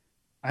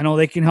know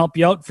they can help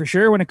you out for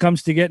sure when it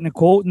comes to getting a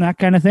quote and that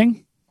kind of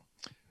thing.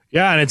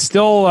 Yeah, and it's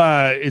still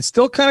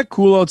kind of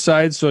cool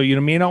outside, so you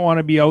may not want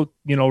to be out,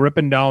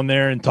 ripping down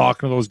there and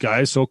talking to those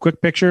guys. So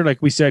quick picture, like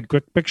we said,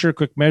 quick picture,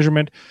 quick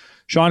measurement.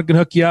 Sean can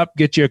hook you up,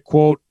 get you a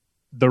quote,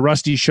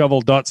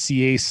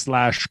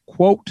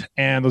 therustyshovel.ca/quote,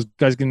 and those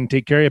guys can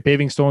take care of you.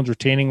 Paving stones,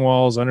 retaining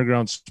walls,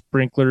 underground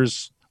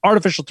sprinklers,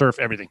 artificial turf,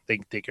 everything. They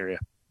can take care of you.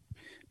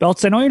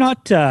 Belts, I know you're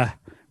not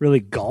really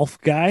golf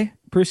guy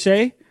per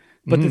se,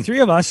 but the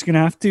three of us are going to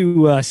have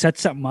to set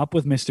something up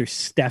with Mr.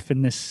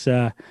 Steffen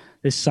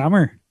this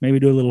summer. Maybe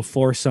do a little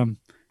foursome.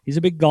 He's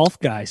a big golf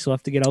guy, so we'll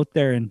have to get out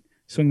there and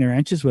swing their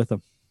inches with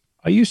him.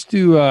 I used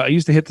to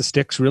hit the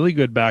sticks really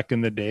good back in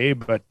the day,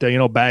 but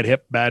bad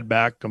hip, bad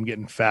back. I'm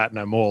getting fat and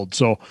I'm old,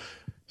 so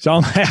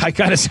I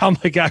kind of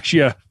sound like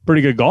actually a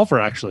pretty good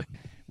golfer. Actually,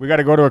 we got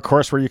to go to a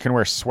course where you can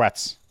wear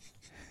sweats.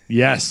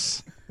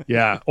 Yes,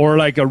 yeah, or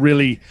a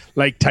really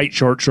tight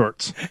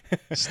shorts.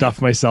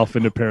 Stuff myself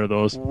into a pair of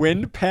those.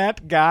 Wind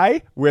pant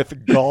guy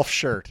with golf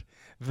shirt.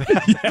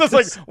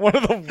 That's one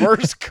of the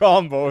worst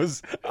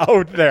combos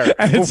out there.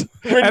 And it's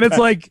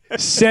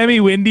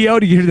semi-windy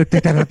out. You hear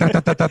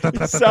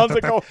the sounds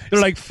like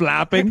they're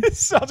flapping. It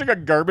sounds like a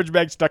garbage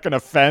bag stuck in a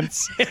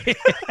fence.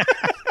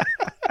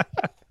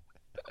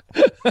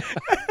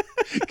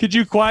 Could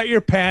you quiet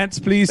your pants,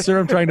 please, sir?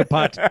 I'm trying to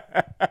putt.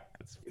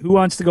 Who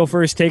wants to go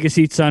first? Take a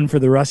seat, son, for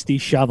the Rusty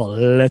Shovel.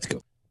 Let's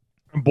go.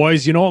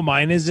 Boys, you know what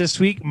mine is this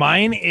week?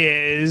 Mine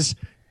is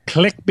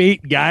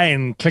clickbait guy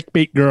and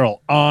clickbait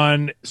girl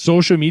on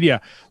social media.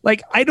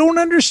 I don't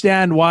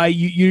understand why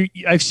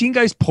I've seen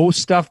guys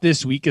post stuff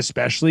this week,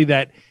 especially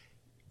that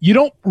you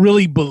don't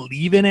really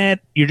believe in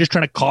it. You're just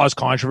trying to cause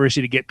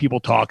controversy to get people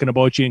talking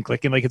about you and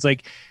clicking. Is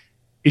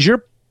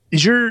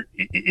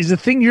the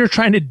thing you're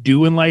trying to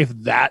do in life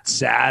that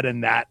sad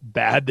and that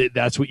bad that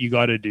that's what you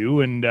got to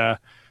do? And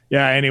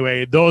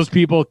anyway, those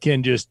people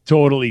can just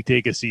totally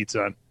take a seat,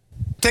 son.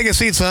 Take a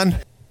seat, son.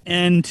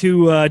 And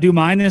to do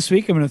mine this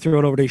week, I'm going to throw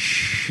it over to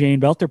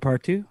Shane Belter,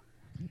 part 2.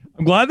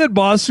 I'm glad that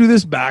Boz threw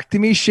this back to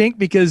me, Shink,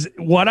 because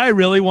what I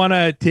really want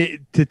to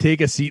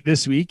take a seat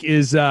this week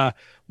is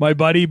my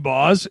buddy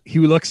Boz. He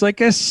looks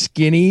like a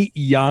skinny,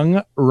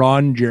 young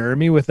Ron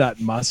Jeremy with that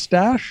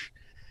mustache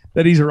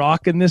that he's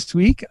rocking this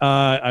week.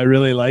 I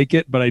really like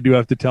it, but I do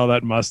have to tell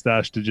that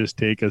mustache to just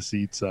take a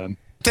seat, son.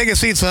 Take a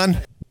seat, son.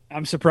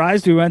 I'm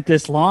surprised we went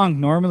this long.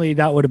 Normally,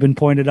 that would have been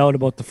pointed out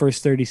about the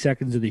first 30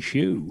 seconds of the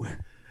shoe.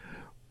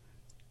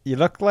 You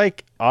look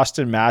like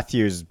Austin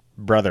Matthews'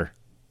 brother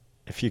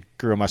if you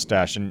grew a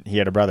mustache and he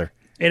had a brother.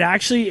 It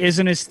actually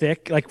isn't as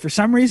thick. Like, for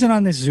some reason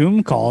on this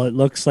Zoom call, it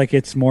looks like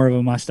it's more of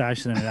a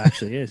mustache than it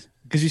actually is.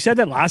 Because you said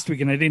that last week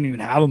and I didn't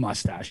even have a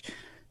mustache.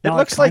 Now It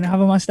looks like I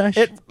have a mustache.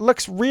 It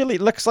looks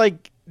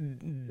like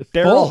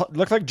Daryl.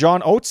 Looks like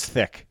John Oates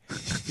thick.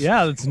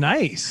 Yeah, that's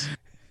nice.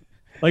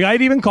 Like,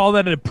 I'd even call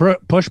that a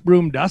push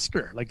broom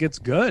duster. Like, it's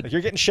good. Like,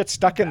 you're getting shit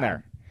stuck in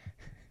there.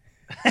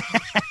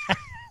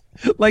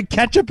 Like,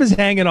 ketchup is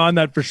hanging on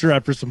that for sure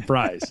after some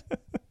fries.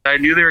 I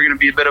knew they were going to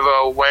be a bit of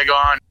a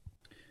wagon.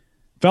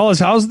 Fellas,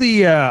 how's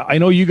the I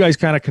know you guys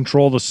kind of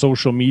control the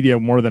social media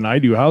more than I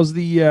do. How's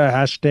the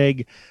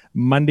hashtag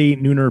Monday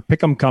Nooner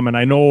Pick'em coming?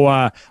 I know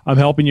I'm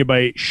helping you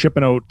by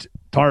shipping out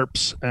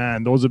tarps,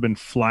 and those have been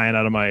flying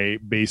out of my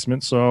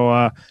basement.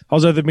 So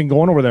how's everything been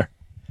going over there?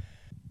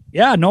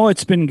 Yeah, no,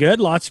 it's been good.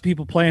 Lots of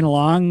people playing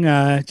along.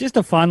 Just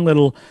a fun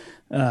little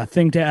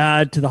thing to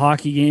add to the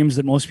hockey games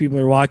that most people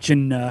are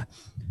watching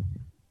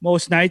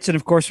most nights. And,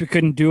 of course, we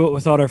couldn't do it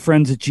without our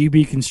friends at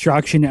GB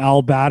Construction.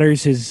 Al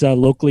Batters, his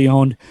locally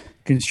owned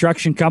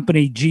construction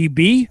company,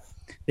 GB.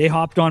 They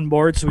hopped on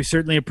board, so we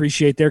certainly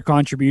appreciate their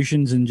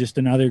contributions, and just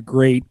another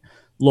great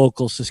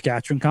local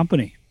Saskatchewan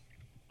company.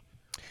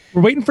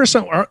 We're waiting for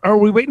some. Are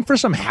we waiting for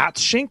some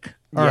hats, Shink?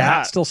 Are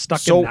hats still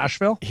stuck in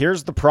Nashville?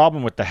 Here's the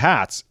problem with the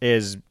hats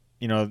is,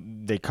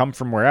 they come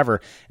from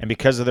wherever, and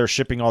because of their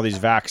shipping all these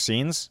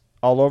vaccines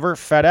all over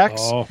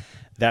FedEx,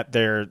 that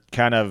they're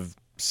kind of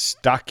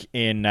stuck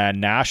in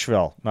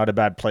Nashville. Not a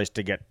bad place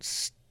to get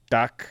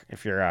stuck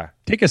if you're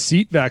take a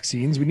seat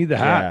vaccines. We need the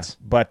hats.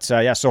 Yeah. But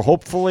so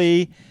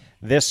hopefully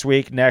this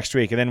week, next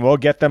week, and then we'll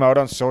get them out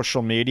on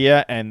social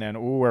media, and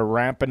then we're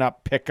ramping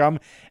up Pick'em.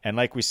 And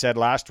like we said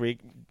last week,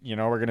 we're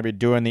going to be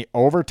doing the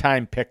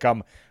overtime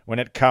Pick'em when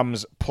it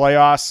comes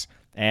playoffs.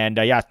 And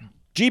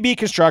GB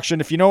Construction,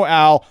 if you know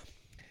Al,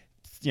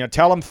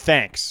 tell him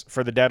thanks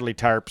for the deadly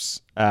tarps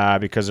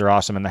because they're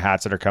awesome, and the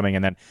hats that are coming.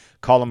 And then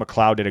Colin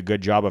McLeod did a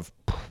good job of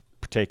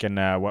taking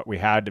what we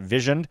had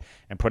visioned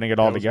and putting it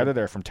all together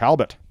there from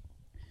Talbot.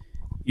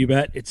 You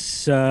bet.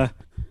 It's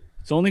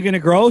only going to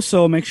grow,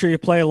 so make sure you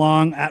play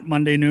along at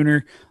Monday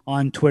Nooner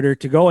on Twitter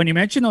to go. And you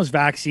mentioned those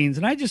vaccines,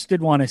 and I just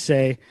did want to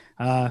say,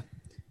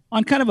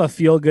 on kind of a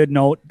feel-good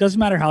note, doesn't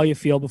matter how you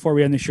feel before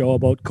we end the show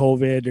about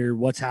COVID or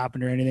what's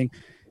happened or anything.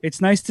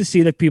 It's nice to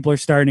see that people are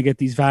starting to get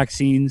these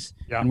vaccines,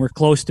 and we're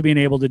close to being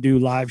able to do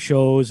live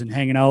shows and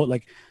hanging out.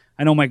 Like,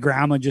 I know my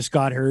grandma just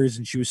got hers,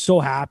 and she was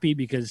so happy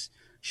because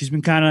she's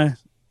been kind of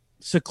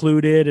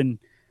secluded and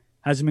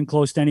hasn't been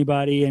close to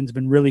anybody and has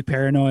been really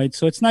paranoid.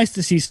 So it's nice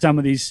to see some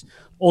of these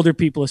older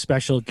people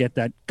especially get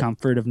that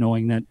comfort of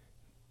knowing that,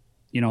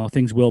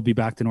 things will be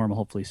back to normal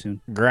hopefully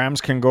soon.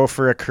 Grams can go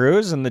for a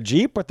cruise in the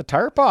Jeep with the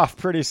tarp off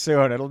pretty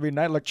soon. It'll be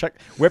nice. Look,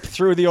 whip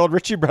through the old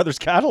Ritchie Brothers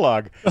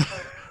catalog.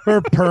 Her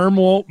perm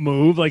won't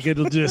move. Like,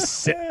 it'll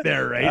just sit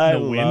there, right?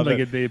 In the wind.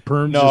 Like, the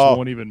perms just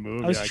won't even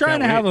move. I was trying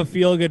to have a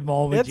feel-good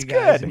moment, you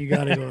guys, and you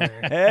got to go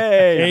there.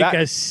 Hey, take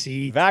a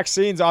seat.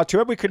 Vaccines. Too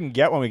bad we couldn't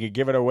get one. We could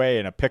give it away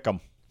in a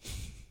Pick'em.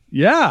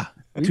 Yeah.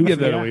 We can give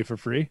that away for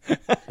free.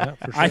 Yeah,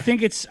 for sure.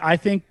 I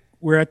think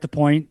we're at the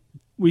point,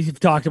 we've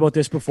talked about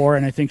this before,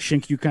 and I think,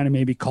 Shink, you kind of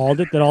maybe called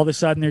it, that all of a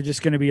sudden they're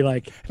just going to be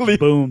like,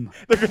 boom.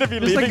 They're going to be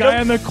leaving the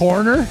guy in the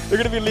corner. They're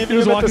going to be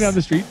leaving him walking down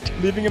the street.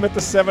 Leaving him at the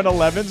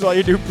 7-Elevens while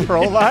you do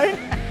Pro Line.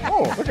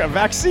 Oh, look, a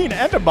vaccine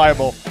and a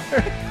Bible.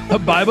 A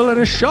Bible and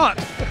a shot.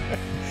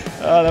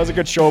 That was a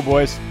good show,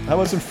 boys. How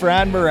about some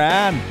Fran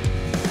Moran?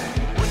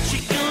 What you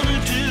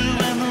gonna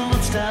do when the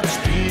world stops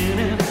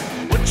spinning?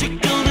 What you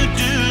gonna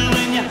do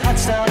when your heart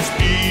stops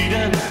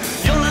beating?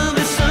 Your love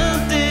is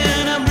something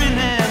I really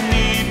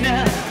need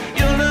now.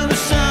 Your love is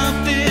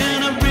something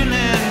I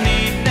really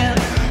need now.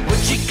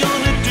 What you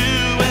gonna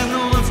do when the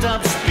world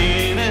stops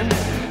spinning?